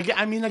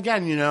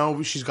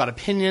 Again, she's got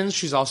opinions.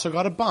 She's also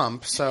got a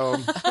bump. So,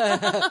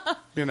 that,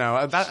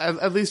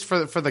 at least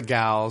for the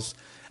gals.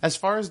 As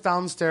far as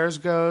downstairs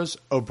goes,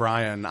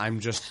 O'Brien,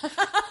 I'm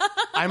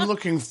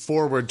looking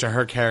forward to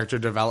her character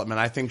development.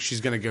 I think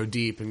she's going to go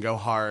deep and go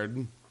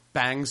hard.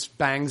 Bangs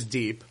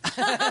deep.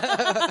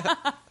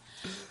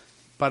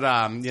 But,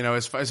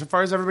 as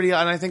far as everybody,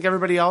 and I think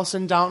everybody else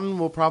in Downton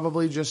will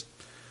probably just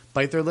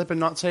bite their lip and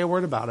not say a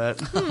word about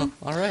it.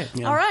 All right.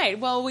 Yeah. All right.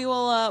 Well, we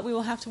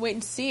will have to wait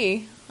and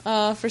see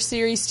for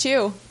Series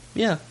 2.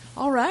 Yeah.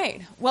 All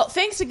right. Well,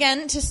 thanks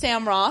again to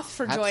Sam Roth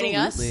for joining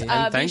us. Absolutely.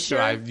 And thank you.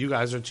 You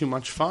guys are too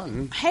much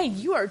fun. Hey,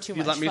 you are too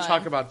much fun. You let me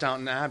talk about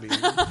Downton Abbey.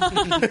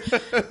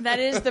 That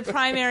is the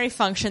primary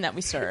function that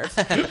we serve.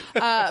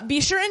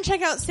 Be sure and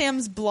check out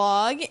Sam's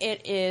blog.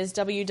 It is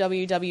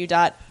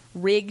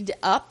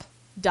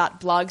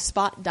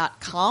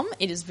www.riggedup.blogspot.com.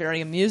 It is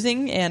very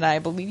amusing, and I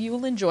believe you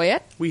will enjoy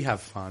it. We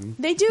have fun.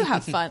 They do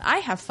have fun. I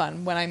have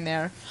fun when I'm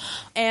there.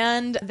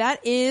 And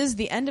that is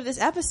the end of this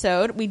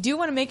episode. We do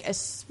want to make a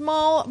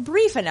small,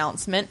 brief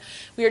announcement.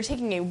 We are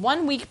taking a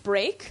 1-week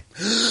break.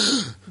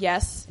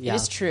 Yes, Yeah. it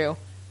is true.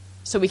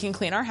 So we can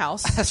clean our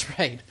house. That's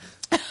right.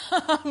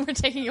 We're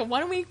taking a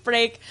 1-week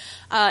break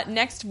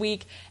next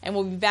week, and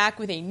we'll be back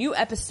with a new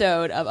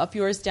episode of Up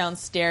Yours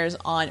Downstairs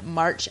on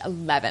March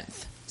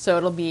 11th. So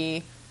it'll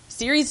be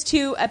Series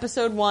 2,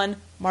 Episode 1,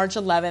 March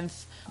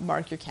 11th.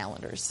 Mark your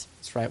calendars.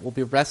 That's right. We'll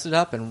be rested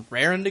up and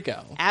raring to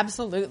go.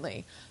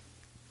 Absolutely.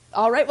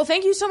 All right. Well,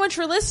 thank you so much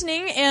for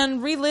listening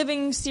and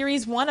reliving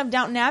Series 1 of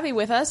Downton Abbey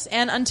with us.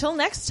 And until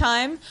next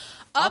time,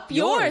 up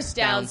yours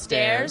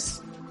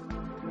downstairs.